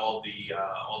talks about all the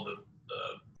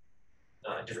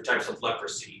different types of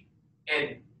leprosy.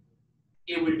 And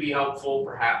it would be helpful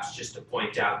perhaps just to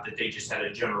point out that they just had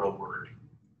a general word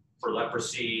for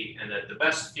leprosy, and that the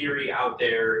best theory out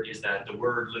there is that the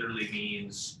word literally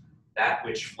means that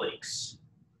which flakes.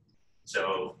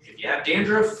 So if you have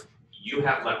dandruff, you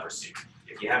have leprosy.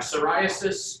 If you have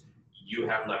psoriasis, you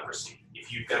have leprosy.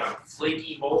 If you've got a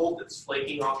flaky mold that's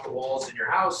flaking off the walls in your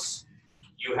house,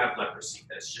 you have leprosy.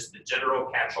 That's just the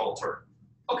general catch-all term.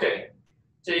 Okay,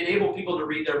 to enable people to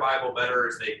read their Bible better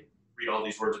as they read all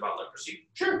these words about leprosy,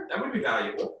 sure, that would be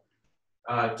valuable.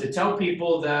 To tell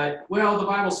people that, well, the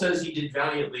Bible says he did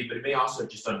valiantly, but it may also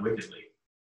have just done wickedly.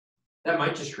 That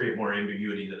might just create more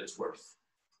ambiguity than it's worth.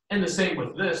 And the same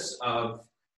with this of,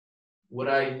 would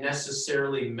I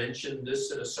necessarily mention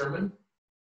this in a sermon?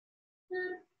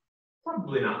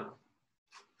 Probably not.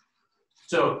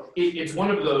 So it's one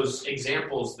of those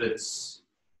examples that's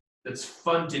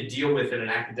fun to deal with in an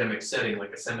academic setting,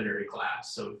 like a seminary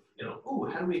class. So, you know, ooh,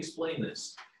 how do we explain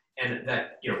this? And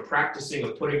that, you know, practicing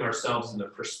of putting ourselves in the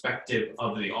perspective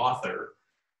of the author,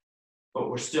 but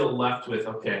we're still left with,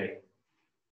 okay,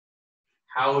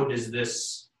 how does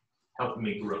this help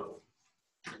me grow?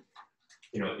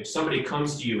 You know, if somebody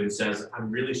comes to you and says, I'm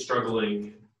really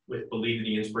struggling with believing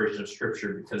the inspiration of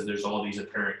Scripture because there's all these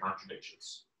apparent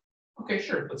contradictions. Okay,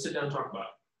 sure, let's sit down and talk about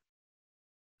it.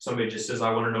 Somebody just says,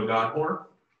 I want to know God more.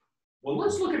 Well,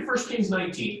 let's look at 1 Kings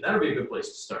 19. That'll be a good place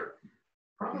to start.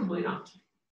 Probably not.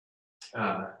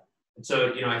 And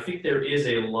so, you know, I think there is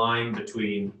a line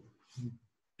between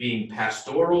being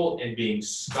pastoral and being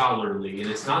scholarly,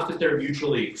 and it's not that they're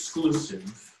mutually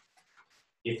exclusive.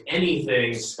 If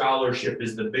anything, scholarship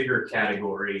is the bigger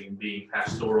category and being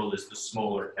pastoral is the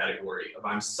smaller category. If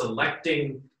I'm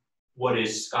selecting what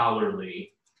is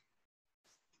scholarly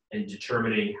and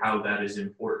determining how that is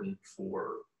important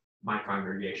for my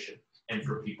congregation and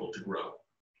for people to grow.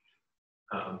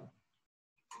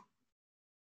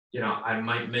 You know, I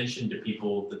might mention to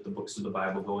people that the books of the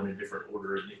Bible go in a different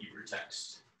order in the Hebrew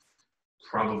text.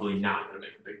 Probably not going to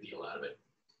make a big deal out of it,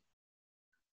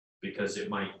 because it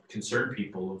might concern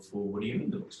people of, well, what do you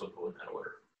mean the books don't go in that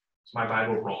order? Is my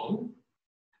Bible wrong?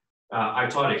 I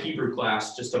taught a Hebrew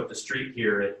class just up the street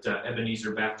here at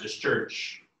Ebenezer Baptist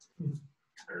Church. I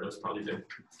don't know, it's probably been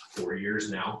 4 years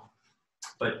now.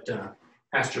 But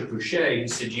Pastor Pouchet, he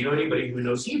said, do you know anybody who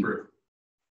knows Hebrew?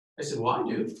 I said, well, I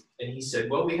do. And he said,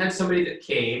 well, we had somebody that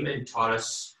came and taught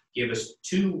us, gave us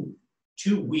two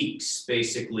weeks,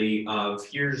 basically, of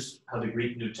here's how the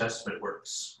Greek New Testament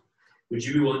works. Would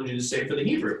you be willing to do the same for the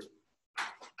Hebrew?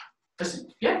 I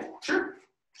said, yeah, sure.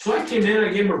 So I came in,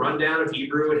 I gave him a rundown of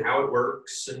Hebrew and how it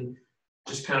works, and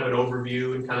just kind of an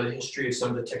overview and kind of the history of some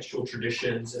of the textual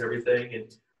traditions and everything.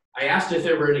 And I asked if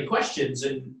there were any questions,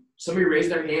 and somebody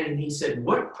raised their hand and he said,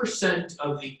 what %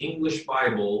 of the English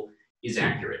Bible is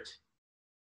accurate?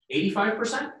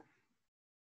 85%?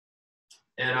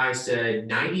 And I said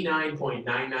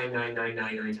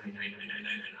 99.9999999999999.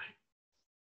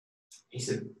 He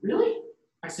said, really?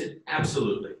 I said,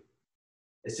 absolutely.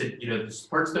 I said, you know, the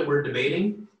parts that we're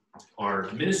debating are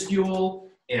minuscule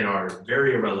and are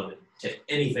very irrelevant to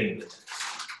anything in the text.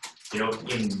 You know,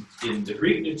 in the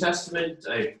Greek New Testament,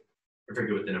 I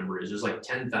forget what the number is. There's like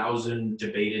 10,000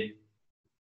 debated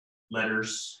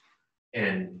letters,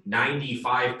 and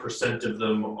 95% of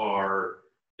them are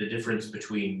the difference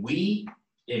between we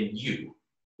and you,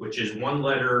 which is one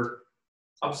letter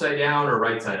upside down or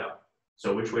right side up.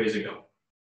 So which way does it go?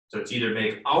 So it's either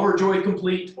make our joy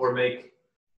complete or make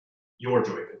your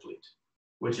joy complete.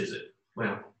 Which is it?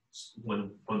 Well, it's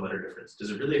one letter difference.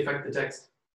 Does it really affect the text?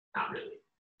 Not really.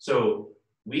 So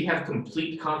we have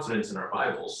complete confidence in our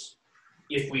Bibles.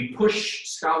 If we push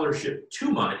scholarship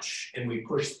too much and we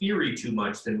push theory too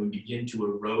much, then we begin to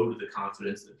erode the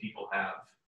confidence that people have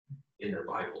in their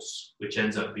Bibles, which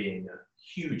ends up being a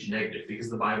huge negative because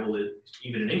the Bible,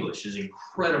 even in English, is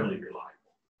incredibly reliable.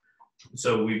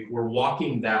 So we're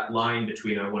walking that line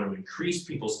between I want to increase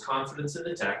people's confidence in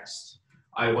the text,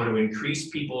 I want to increase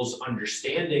people's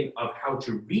understanding of how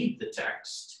to read the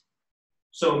text.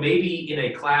 So maybe in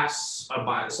a class,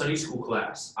 a Sunday school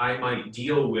class, I might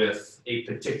deal with a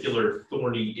particular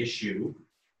thorny issue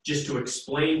just to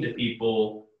explain to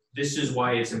people, this is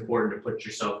why it's important to put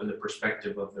yourself in the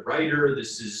perspective of the writer,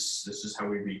 this is how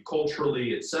we read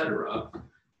culturally, etc.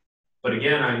 But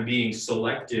again, I'm being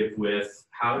selective with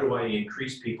how do I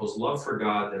increase people's love for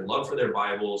God, their love for their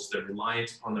Bibles, their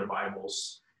reliance upon their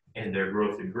Bibles, and their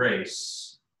growth in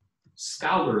grace,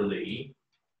 scholarly,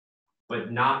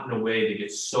 but not in a way that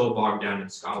gets so bogged down in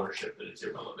scholarship that it's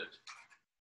irrelevant.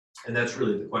 And that's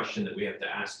really the question that we have to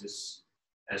ask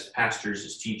as pastors,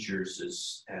 as teachers,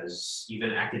 as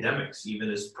even academics, even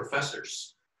as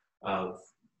professors, of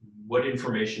what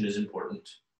information is important.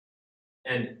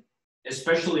 And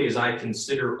especially as I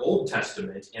consider Old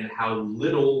Testament and how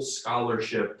little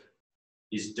scholarship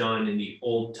is done in the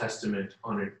Old Testament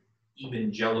on an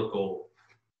evangelical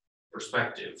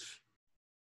perspective.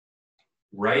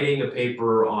 Writing a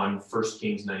paper on 1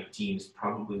 Kings 19 is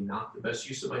probably not the best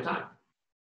use of my time.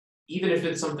 Even if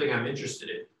it's something I'm interested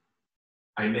in,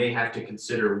 I may have to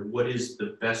consider what is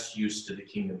the best use to the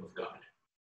kingdom of God.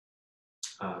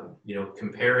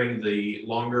 Comparing the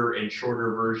longer and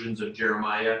shorter versions of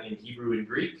Jeremiah in Hebrew and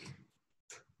Greek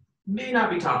may not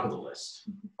be top of the list,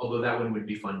 although that one would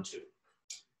be fun too.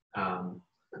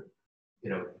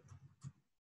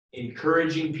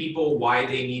 Encouraging people why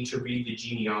they need to read the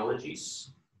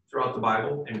genealogies throughout the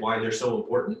Bible and why they're so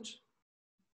important,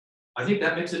 I think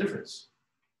that makes a difference.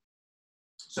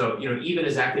 So, even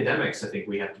as academics, I think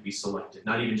we have to be selective,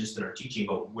 not even just in our teaching,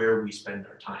 but where we spend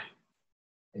our time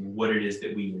and what it is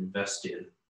that we invest in.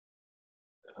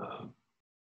 The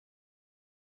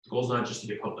goal is not just to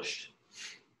get published,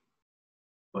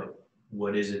 but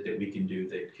what is it that we can do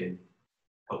that can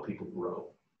help people grow,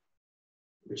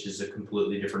 which is a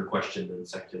completely different question than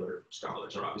secular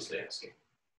scholars are obviously asking.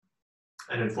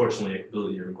 And unfortunately, a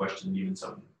completely different question than even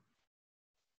some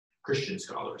Christian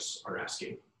scholars are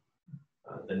asking.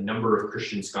 The number of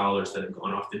Christian scholars that have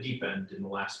gone off the deep end in the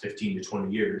last 15 to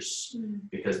 20 years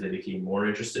because they became more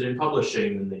interested in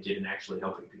publishing than they did in actually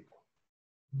helping people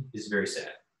is very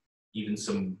sad. Even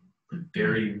some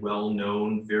very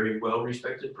well-known, very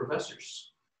well-respected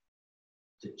professors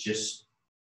that just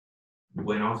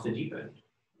went off the deep end.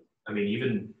 I mean,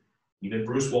 even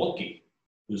Bruce Waltke,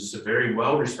 who's a very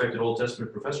well-respected Old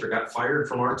Testament professor, got fired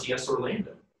from RTS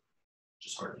Orlando. Which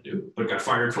is hard to do, but got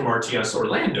fired from RTS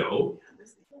Orlando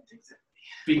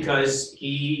because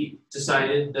he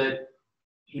decided that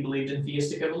he believed in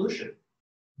theistic evolution.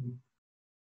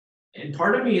 And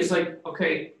part of me is like,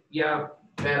 okay, yeah,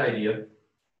 bad idea.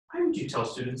 Why would you tell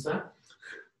students that?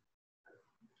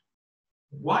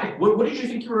 Why? What did you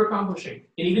think you were accomplishing?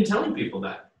 And even telling people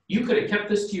that. You could have kept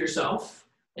this to yourself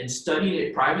and studied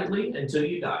it privately until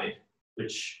you died,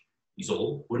 which he's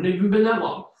old, wouldn't have even been that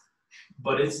long.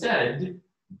 But instead,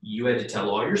 you had to tell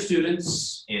all your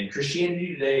students and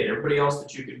Christianity Today and everybody else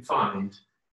that you could find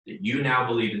that you now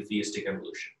believe in theistic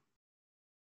evolution.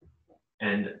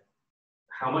 And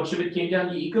how much of it came down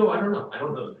to ego, I don't know. I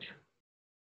don't know the man.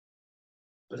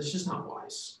 But it's just not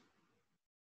wise.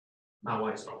 Not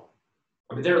wise at all.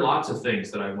 I mean, there are lots of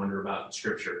things that I wonder about in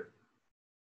Scripture,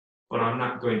 but I'm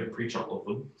not going to preach all of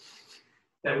them.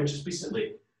 That would just be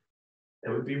silly.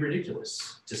 That would be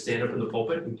ridiculous to stand up in the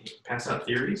pulpit and pass out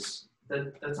theories.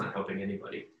 That's not helping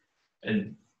anybody.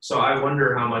 And so I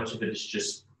wonder how much of it is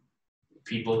just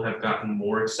people have gotten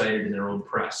more excited in their own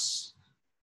press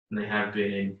than they have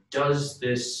been in, does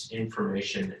this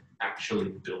information actually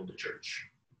build the church?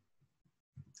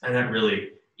 And that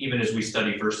really, even as we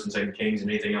study 1st and 2nd Kings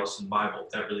and anything else in the Bible,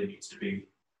 that really needs to be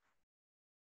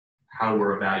how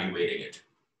we're evaluating it.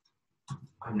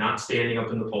 I'm not standing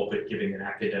up in the pulpit giving an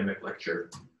academic lecture.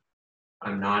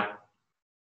 I'm not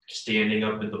standing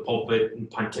up in the pulpit and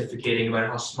pontificating about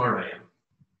how smart I am.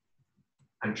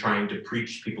 I'm trying to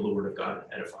preach people the word of God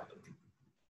and edify them.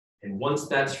 And once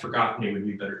that's forgotten, it would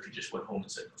be better if you just went home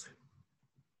and said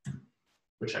nothing,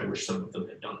 which I wish some of them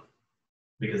had done,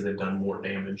 because they've done more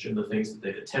damage in the things that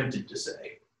they've attempted to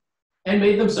say and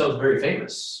made themselves very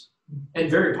famous and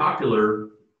very popular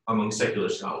among secular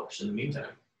scholars in the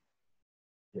meantime.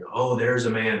 You know, oh, there's a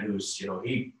man who's, you know,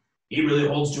 he really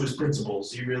holds to his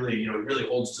principles. He really, you know, he really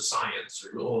holds to science.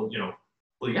 Or, you know,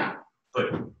 well, yeah,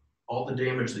 but all the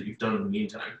damage that you've done in the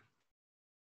meantime,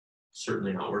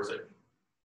 certainly not worth it.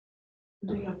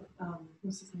 They have,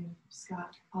 what's his name,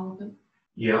 Scott Oliphant,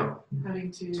 Yeah.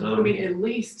 having to, So- I mean, at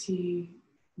least he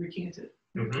recanted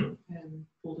Mm-hmm. and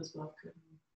pulled his book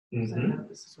and said, Mm-hmm. no,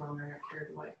 this is wrong, I got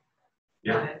carried away.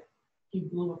 Yeah. But he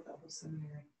blew up the whole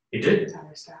seminary, He the did.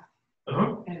 entire staff,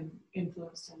 Uh-huh. and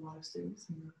influenced a lot of students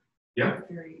in Yeah.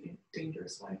 a very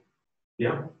dangerous way.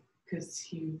 Yeah. Because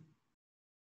he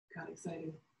got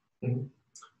excited.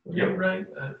 Yeah, right.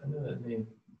 I know that name.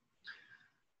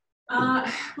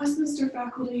 Westminster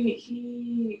faculty,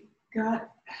 he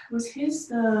got, was his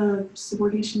the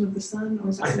subordination of the sun, or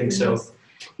was that I think something so. else?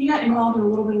 He got involved in a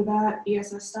little bit of that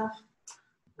ESS stuff,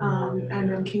 Yeah, and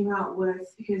then yeah. came out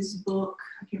with his book.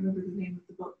 I can't remember the name of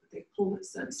the book, but they pulled it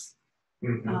since,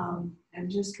 Mm-hmm.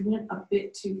 and just went a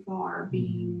bit too far,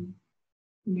 being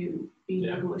new, being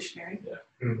Yeah. revolutionary.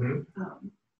 Mm-hmm.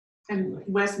 And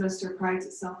Westminster prides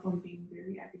itself on being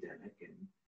very academic and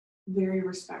very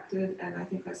respected, and I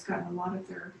think that's gotten a lot of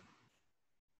their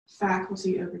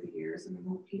faculty over the years. I mean, the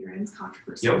whole Peter Enns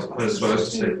controversy. Yep, was that's what I was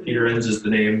Westminster going to say. too. Peter Enns is the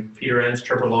name. Peter Enns,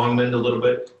 Trevor Longman a little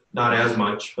bit, not as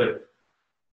much, but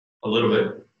a little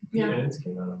bit. Yeah. It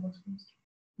came out of Westminster.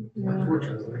 Yeah.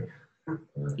 Unfortunately.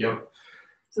 Yep.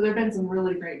 So there have been some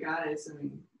really great guys. I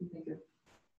mean, you think of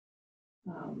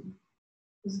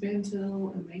was Van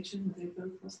Til and Machen, were they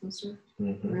both Westminster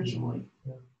Mm-hmm. originally?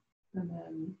 Yeah. And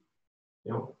then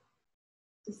Yep.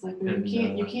 it's like And,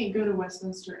 you can't go to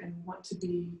Westminster and want to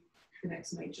be the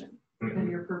next Machen, and Mm-hmm.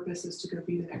 your purpose is to go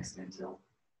be the next Van Til.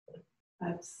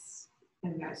 That's,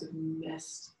 and guys have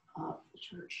messed up the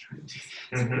church trying to do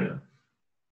that. Mm-hmm.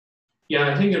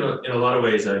 Yeah, I think in a lot of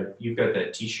ways, you've got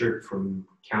that T-shirt from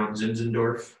Count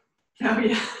Zinzendorf, Oh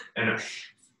yeah, and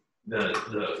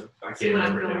the I can't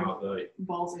remember now. The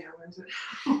ballsy, I learned it.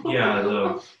 yeah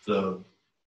the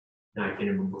no, I can't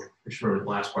remember. I just remember the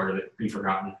last part of it. Be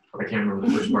forgotten. But I can't remember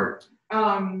the first part.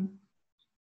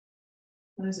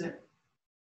 What is it?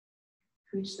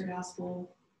 Preach the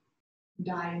gospel,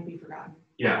 die and be forgotten.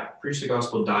 Yeah, preach the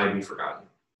gospel, die, be forgotten.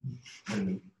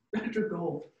 And Dr.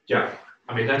 Gold. yeah,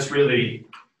 I mean that's really,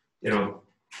 you know,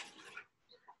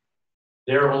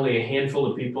 there are only a handful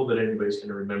of people that anybody's going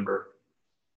to remember.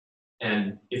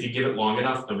 And if you give it long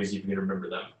enough, nobody's even going to remember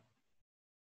them.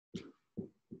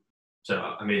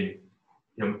 So, I mean,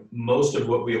 you know, most of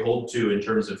what we hold to in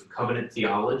terms of covenant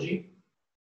theology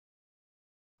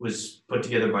was put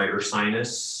together by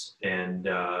Ursinus and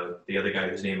the other guy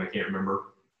whose name I can't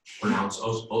remember, pronounce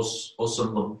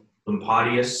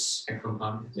Osampadius.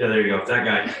 Yeah, there you go, that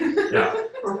guy.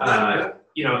 Yeah.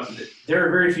 You know, there are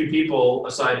very few people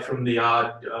aside from the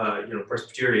odd, you know,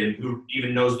 Presbyterian who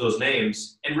even knows those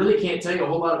names and really can't tell you a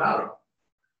whole lot about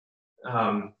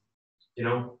them. You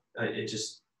know, it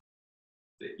just,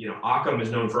 you know, Occam is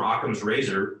known for Occam's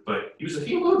razor, but he was a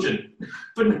theologian,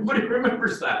 but nobody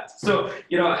remembers that. So,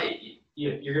 you know,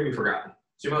 you're going to be forgotten.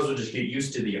 So you might as well just get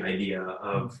used to the idea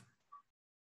of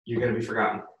you're going to be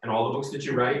forgotten. And all the books that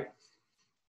you write,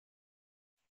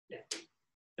 yeah,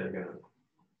 they're going to,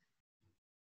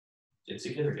 it's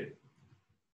significant.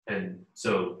 And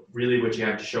so really what you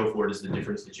have to show for it is the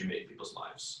difference that you made in people's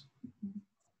lives.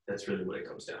 That's really what it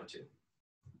comes down to.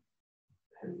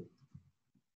 And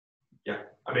yeah,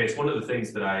 I mean, it's one of the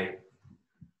things that I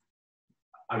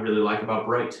really like about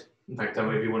BRITE. In fact, that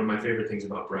might be one of my favorite things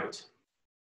about BRITE,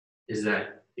 is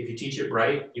that if you teach it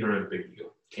right, you don't have a big ego.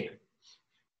 You can't.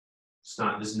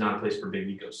 This is not a place for big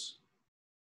egos,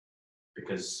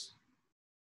 because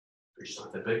they're just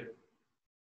not that big.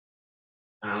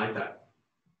 And I like that.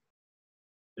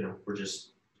 You know, we're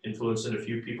just influencing a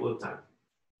few people at a time.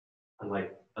 I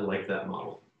like that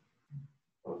model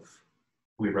of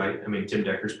we write. I mean, Tim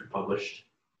Decker's been published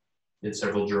in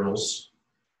several journals,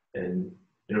 and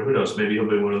you know, who knows? Maybe he'll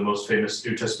be one of the most famous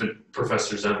New Testament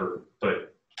professors ever.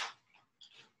 But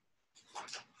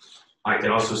I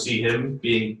can also see him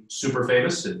being super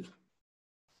famous and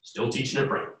still teaching it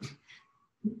right.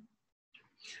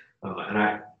 And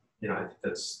I think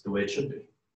that's the way it should be.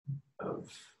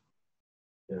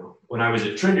 You know, when I was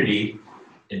at Trinity,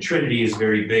 and Trinity is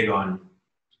very big on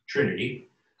Trinity,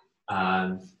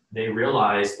 they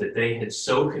realized that they had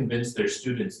so convinced their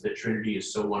students that Trinity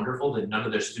is so wonderful that none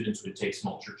of their students would take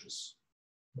small churches.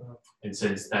 Wow. And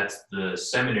since that's the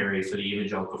seminary for the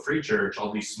Evangelical Free Church,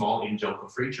 all these small Evangelical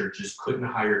Free Churches couldn't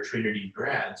hire Trinity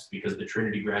grads because the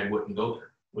Trinity grad wouldn't go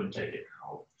there, wouldn't take it.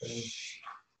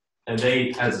 And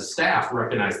they, as a staff,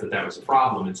 recognized that that was a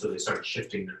problem, and so they started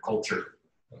shifting their culture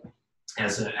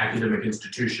as an academic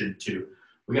institution to,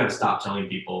 we got to stop telling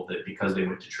people that because they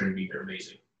went to Trinity, they're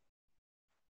amazing.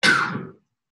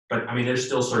 But I mean, there's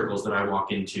still circles that I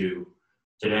walk into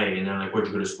today, and they're like, "Where'd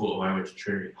you go to school?" "Oh, I went to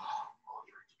Trinity." "Oh,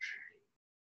 you went to Trinity."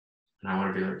 And I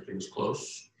want to be like, it was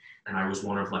close, and I was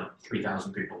one of like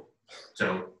 3,000 people.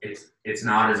 So it's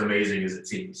not as amazing as it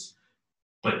seems.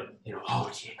 But you know, "Oh,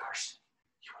 T.A. Carson,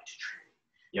 you went to Trinity."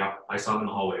 Yeah, I saw him in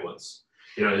the hallway once.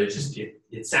 You know, it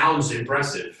sounds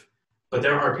impressive, but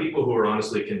there are people who are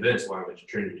honestly convinced, "Well, I went to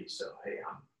Trinity, so hey,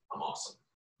 I'm awesome."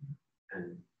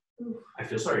 And I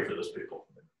feel sorry for those people.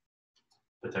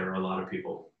 But there are a lot of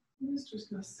people. It's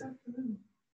just gonna suck for them.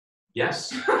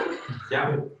 Yes.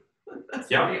 Yeah.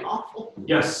 That's Yeah. pretty awful.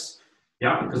 Yes.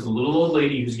 Yeah, because the little old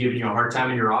lady who's giving you a hard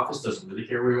time in your office doesn't really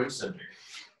care where you went to seminary.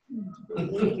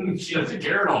 She doesn't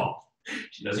care at all.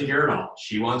 She doesn't care at all.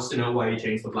 She wants to know why you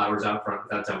changed the flowers out front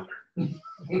without telling her.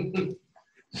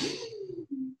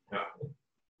 Yeah.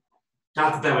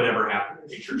 Not that would ever happen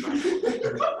in a church.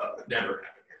 Never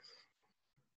happen.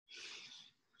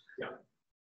 Yeah.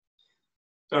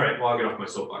 All right, well, I'll get off my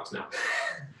soapbox now.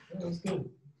 That was good.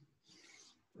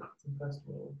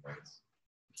 Festival events.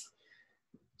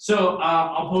 So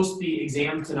I'll post the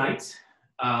exam tonight.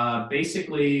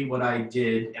 Basically what I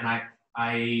did, and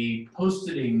I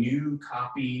posted a new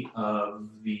copy of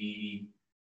the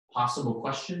possible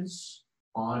questions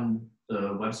on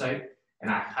the website,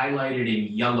 and I highlighted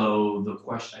in yellow the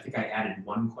question. I think I added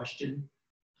one question.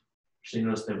 Actually,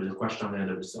 noticed there was a question on there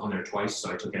that was on there twice,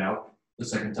 so I took it out the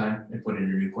second time and put in a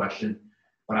new question.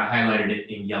 But I highlighted it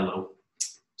in yellow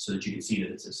so that you can see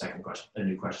that it's a second question, a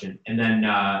new question. And then,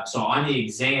 so on the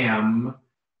exam,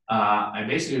 I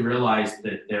basically realized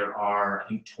that there are, I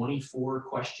think, 24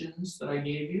 questions that I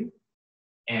gave you,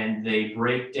 and they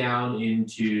break down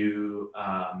into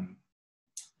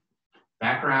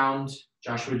background,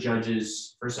 Joshua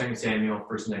Judges, 1st, 2nd Samuel,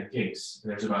 1st and 2nd Kings. And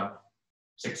there's about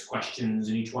 6 questions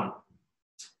in each one.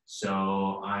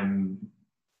 So I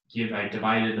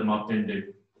divided them up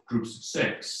into groups of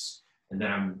 6. And then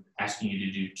I'm asking you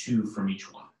to do 2 from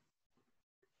each one.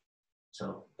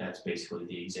 So that's basically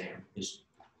the exam, is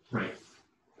write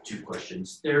 2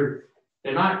 questions. They're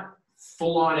not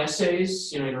full-on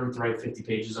essays, you know, you don't have to write 50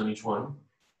 pages on each one.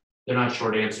 They're not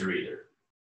short answer either.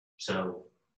 So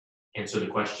answer the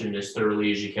question as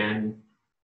thoroughly as you can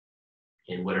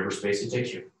in whatever space it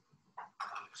takes you.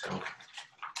 So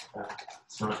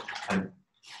it's not, I'm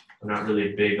not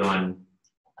really big on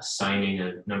assigning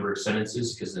a number of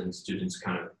sentences, because then students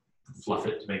kind of fluff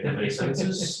it to make that many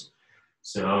sentences.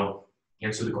 So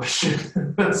answer the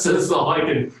question. That's all I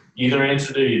can either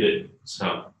answer or you did.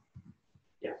 So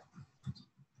yeah.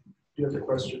 You have a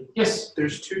question? Yes.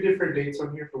 There's 2 different dates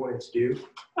on here for when it's due.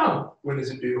 Oh. When is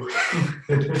it due?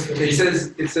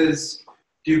 It says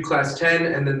due class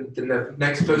 10, and then the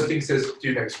next posting says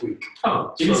due next week.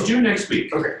 Oh, it is due next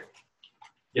week. Okay.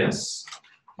 Yes.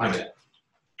 My bad.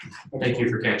 Thank you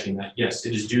for catching that. Yes,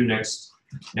 it is due next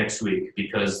week,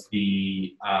 because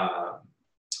the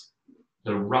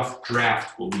rough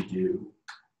draft will be due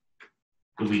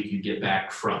the week you get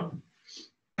back from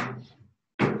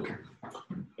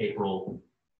April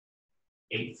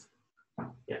 8th.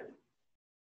 Yeah.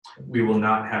 We will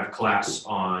not have class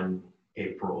on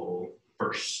April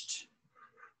 1st.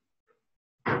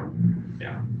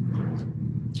 Yeah.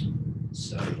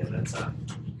 So yeah, that's a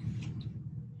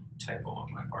typo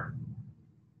on my part.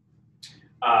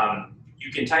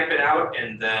 You can type it out,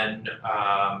 and then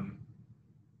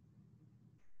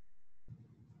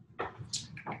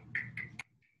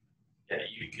yeah,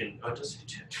 you can. Oh, it does say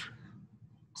 10.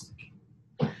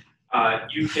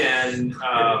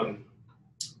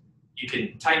 You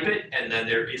can type it, and then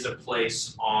there is a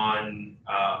place on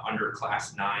under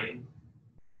class 9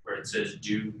 where it says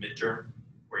due midterm,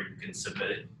 where you can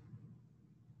submit it.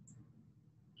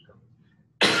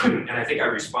 And I think I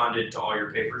responded to all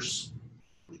your papers.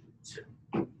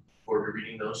 Forward to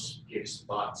reading those, gave you some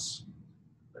thoughts.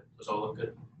 But those all look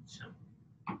good. So,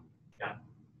 yeah.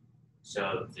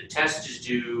 So the test is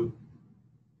due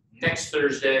next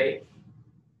Thursday.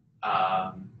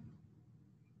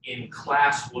 In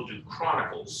class, we'll do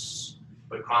Chronicles,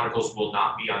 but Chronicles will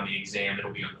not be on the exam.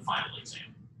 It'll be on the final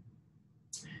exam.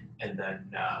 And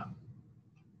then,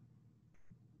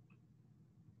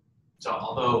 so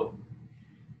although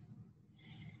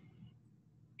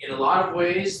in a lot of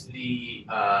ways, the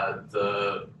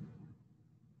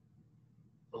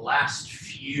last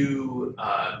few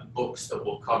books that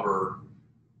we'll cover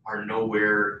are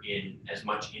nowhere in as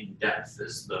much in depth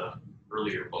as the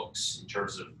earlier books in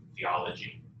terms of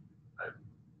theology.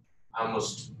 I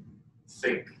almost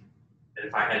think that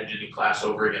if I had to do the class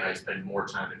over again, I'd spend more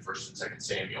time in 1st and 2nd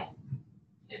Samuel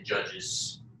and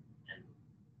Judges and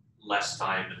less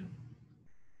time in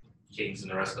Kings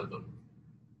and the rest of them.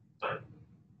 But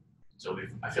so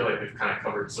I feel like we've kind of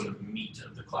covered some of the meat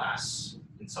of the class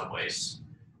in some ways,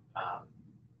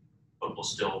 but we'll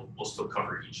still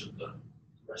cover each of the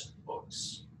rest of the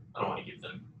books. I don't want to give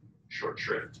them short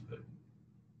shrift, but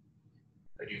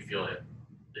I do feel that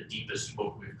the deepest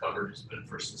book we've covered has been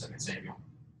 1st and 2nd Samuel.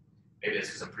 Maybe that's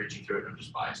because I'm preaching through it and I'm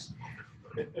just biased.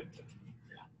 Yeah,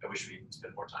 I wish we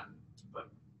spent more time, but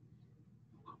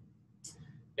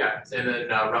yeah. And then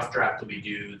rough draft will be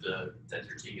due the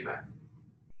 10th to get back.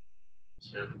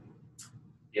 So, do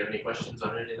you have any questions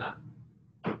on any of that?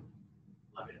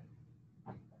 Let me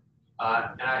know.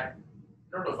 And I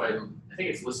don't know if I think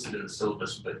it's listed in the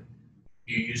syllabus, but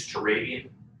you use Turabian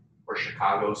or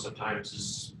Chicago sometimes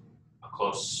is a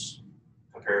close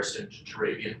comparison to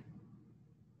Turabian.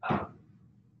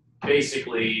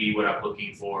 Basically, what I'm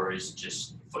looking for is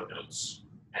just footnotes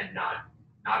and not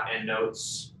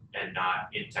endnotes and not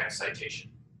in-text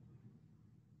citation.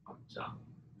 So,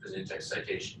 because in-text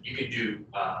citation, you can do,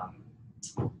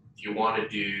 if you want to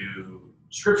do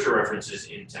scripture references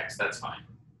in text, that's fine.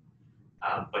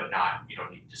 But you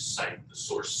don't need to cite the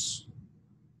source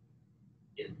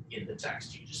in the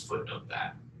text, you just footnote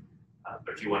that.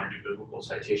 But if you want to do biblical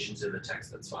citations in the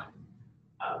text, that's fine.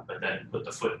 But then put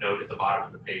the footnote at the bottom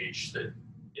of the page that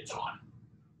it's on,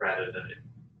 rather than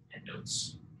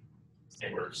endnotes.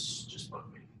 Endnotes just bug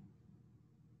me.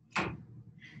 I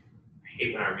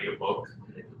hate when I read a book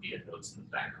and there would be endnotes in the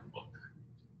back of the book.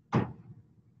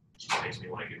 It just makes me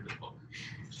want to get rid of the book.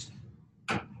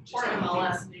 Or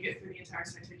MLS, and you get through the entire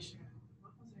citation.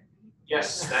 What was I reading?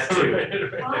 Yes, that too.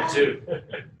 That too.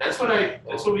 That's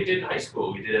what we did in high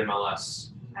school. We did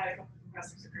MLS. I had a couple of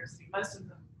professors at university. Most of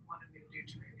them wanted me to do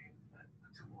training, but a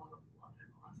couple of them loved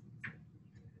MLS.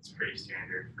 It's pretty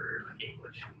standard for like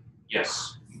English.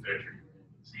 Yes.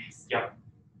 Yep.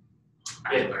 I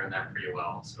learned that pretty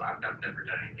well, so I've never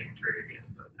done anything Turabian.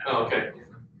 But Oh, okay.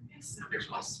 It's so much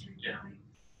less streamlined.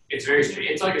 It's very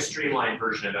it's like a streamlined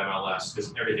version of MLS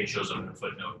because everything shows up in a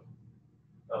footnote.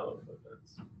 Oh, but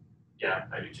that's Yeah,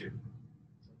 I do too.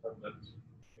 sometimes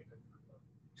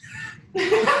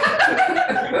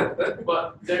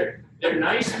But they're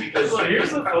nice because so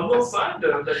here's a fun little side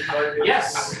note that you might be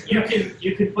yes, you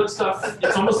can put stuff.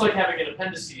 It's almost like having an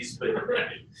appendices, but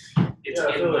it's yeah, I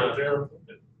in feel the like Gerald-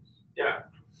 yeah.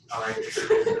 I like reading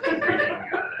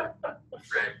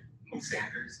Fred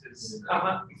Sanders'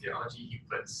 theology. He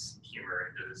puts humor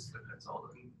into his footnotes all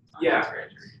the time. Yeah. It's great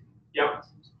to read. Yep.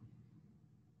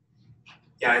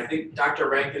 Yeah, I think Dr.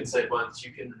 Rankin said once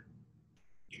you can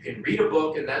read a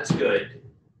book and that's good.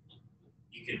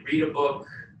 You can read a book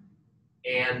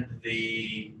and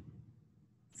the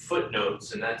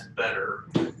footnotes and that's better.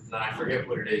 And I forget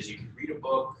what it is. You can read a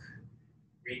book,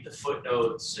 read the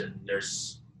footnotes, and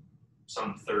there's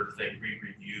some third thing, read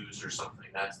reviews or something.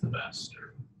 That's the best,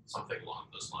 or something along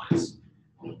those lines.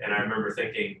 And I remember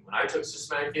thinking, when I took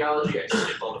systematic theology, I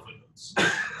skipped all the footnotes.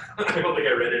 I don't think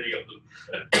I read any of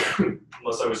them,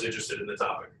 unless I was interested in the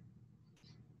topic.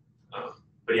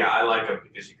 But yeah, I like them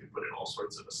because you can put in all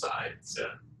sorts of asides.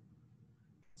 Yeah.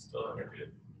 Still have a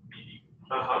good meaty.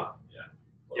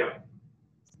 Yeah.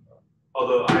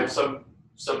 Although I have some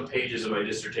pages of my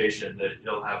dissertation that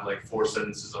he'll have like 4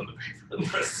 sentences on the paper, and the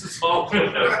rest is all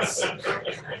footnotes.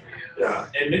 Yeah,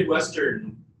 and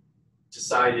Midwestern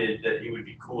decided that it would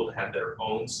be cool to have their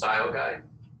own style guide.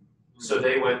 So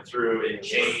they went through and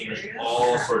changed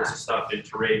all sorts of stuff in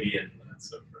Turabian.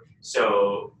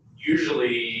 So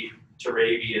usually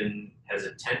Turabian has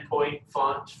a 10-point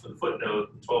font for the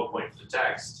footnote, 12-point for the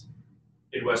text.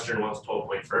 Midwestern wants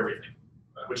 12-point for everything,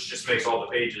 which just makes all the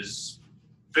pages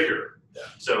bigger. Yeah.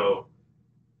 So,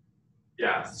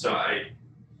 yeah,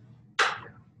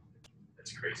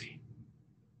 that's crazy.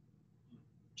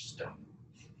 Just dumb.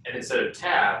 And instead of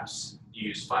tabs, you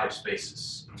use 5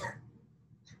 spaces.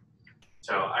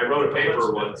 So I wrote a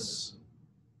paper once.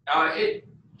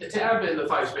 The tab and the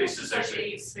 5 spaces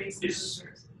actually is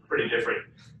pretty different.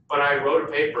 But I wrote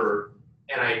a paper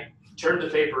and I turned the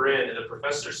paper in and the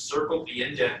professor circled the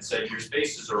indent and said, your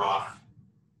spaces are off.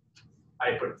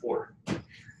 I put 4. And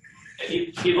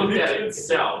he looked at it and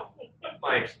said,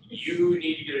 like, you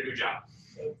need to get a new job.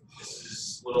 This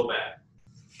is a little bad.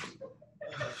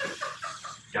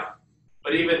 Yeah.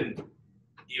 But even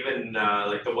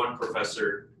like the one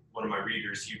professor, one of my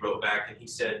readers, he wrote back and he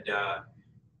said,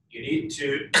 you need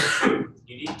to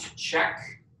check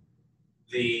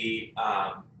the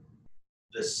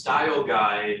style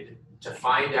guide to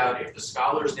find out if the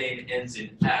scholar's name ends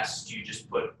in S, do you just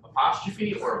put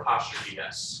apostrophe or apostrophe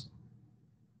S?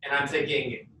 And I'm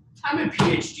thinking, I'm a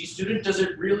PhD student, does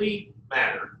it really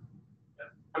matter?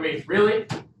 I mean, really?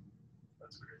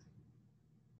 That's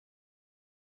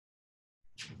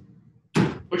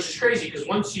crazy. Which is crazy, because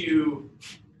once you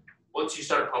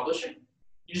start publishing,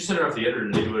 you just send it off the editor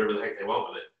and they do whatever the heck they want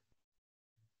with it.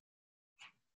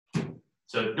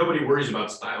 So nobody worries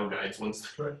about style guides once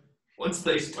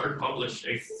they start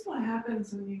publishing. This is what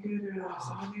happens when you go to a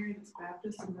seminary that's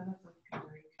Baptist and none of them can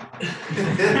drink.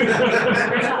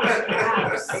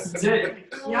 That's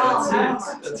it. Y'all That's have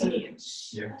it. That's martini and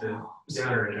You have to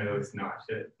swear an oath not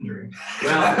to drink.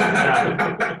 Well,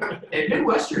 at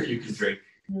Midwestern you can drink.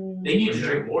 They need to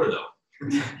drink more though.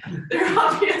 They're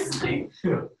obviously.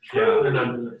 Yeah, and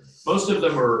Most of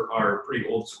them are pretty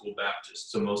old school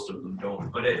Baptists, so most of them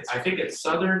don't. But I think at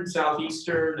Southern,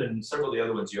 Southeastern, and several of the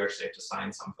other ones, you actually have to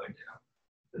sign something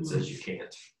that says you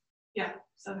can't. Yeah,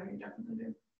 Southern you definitely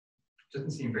do.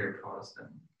 Doesn't seem very Protestant.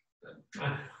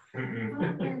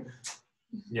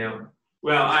 Yeah.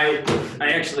 Well, I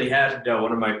actually had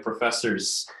one of my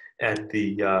professors at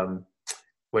the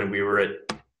when we were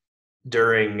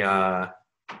during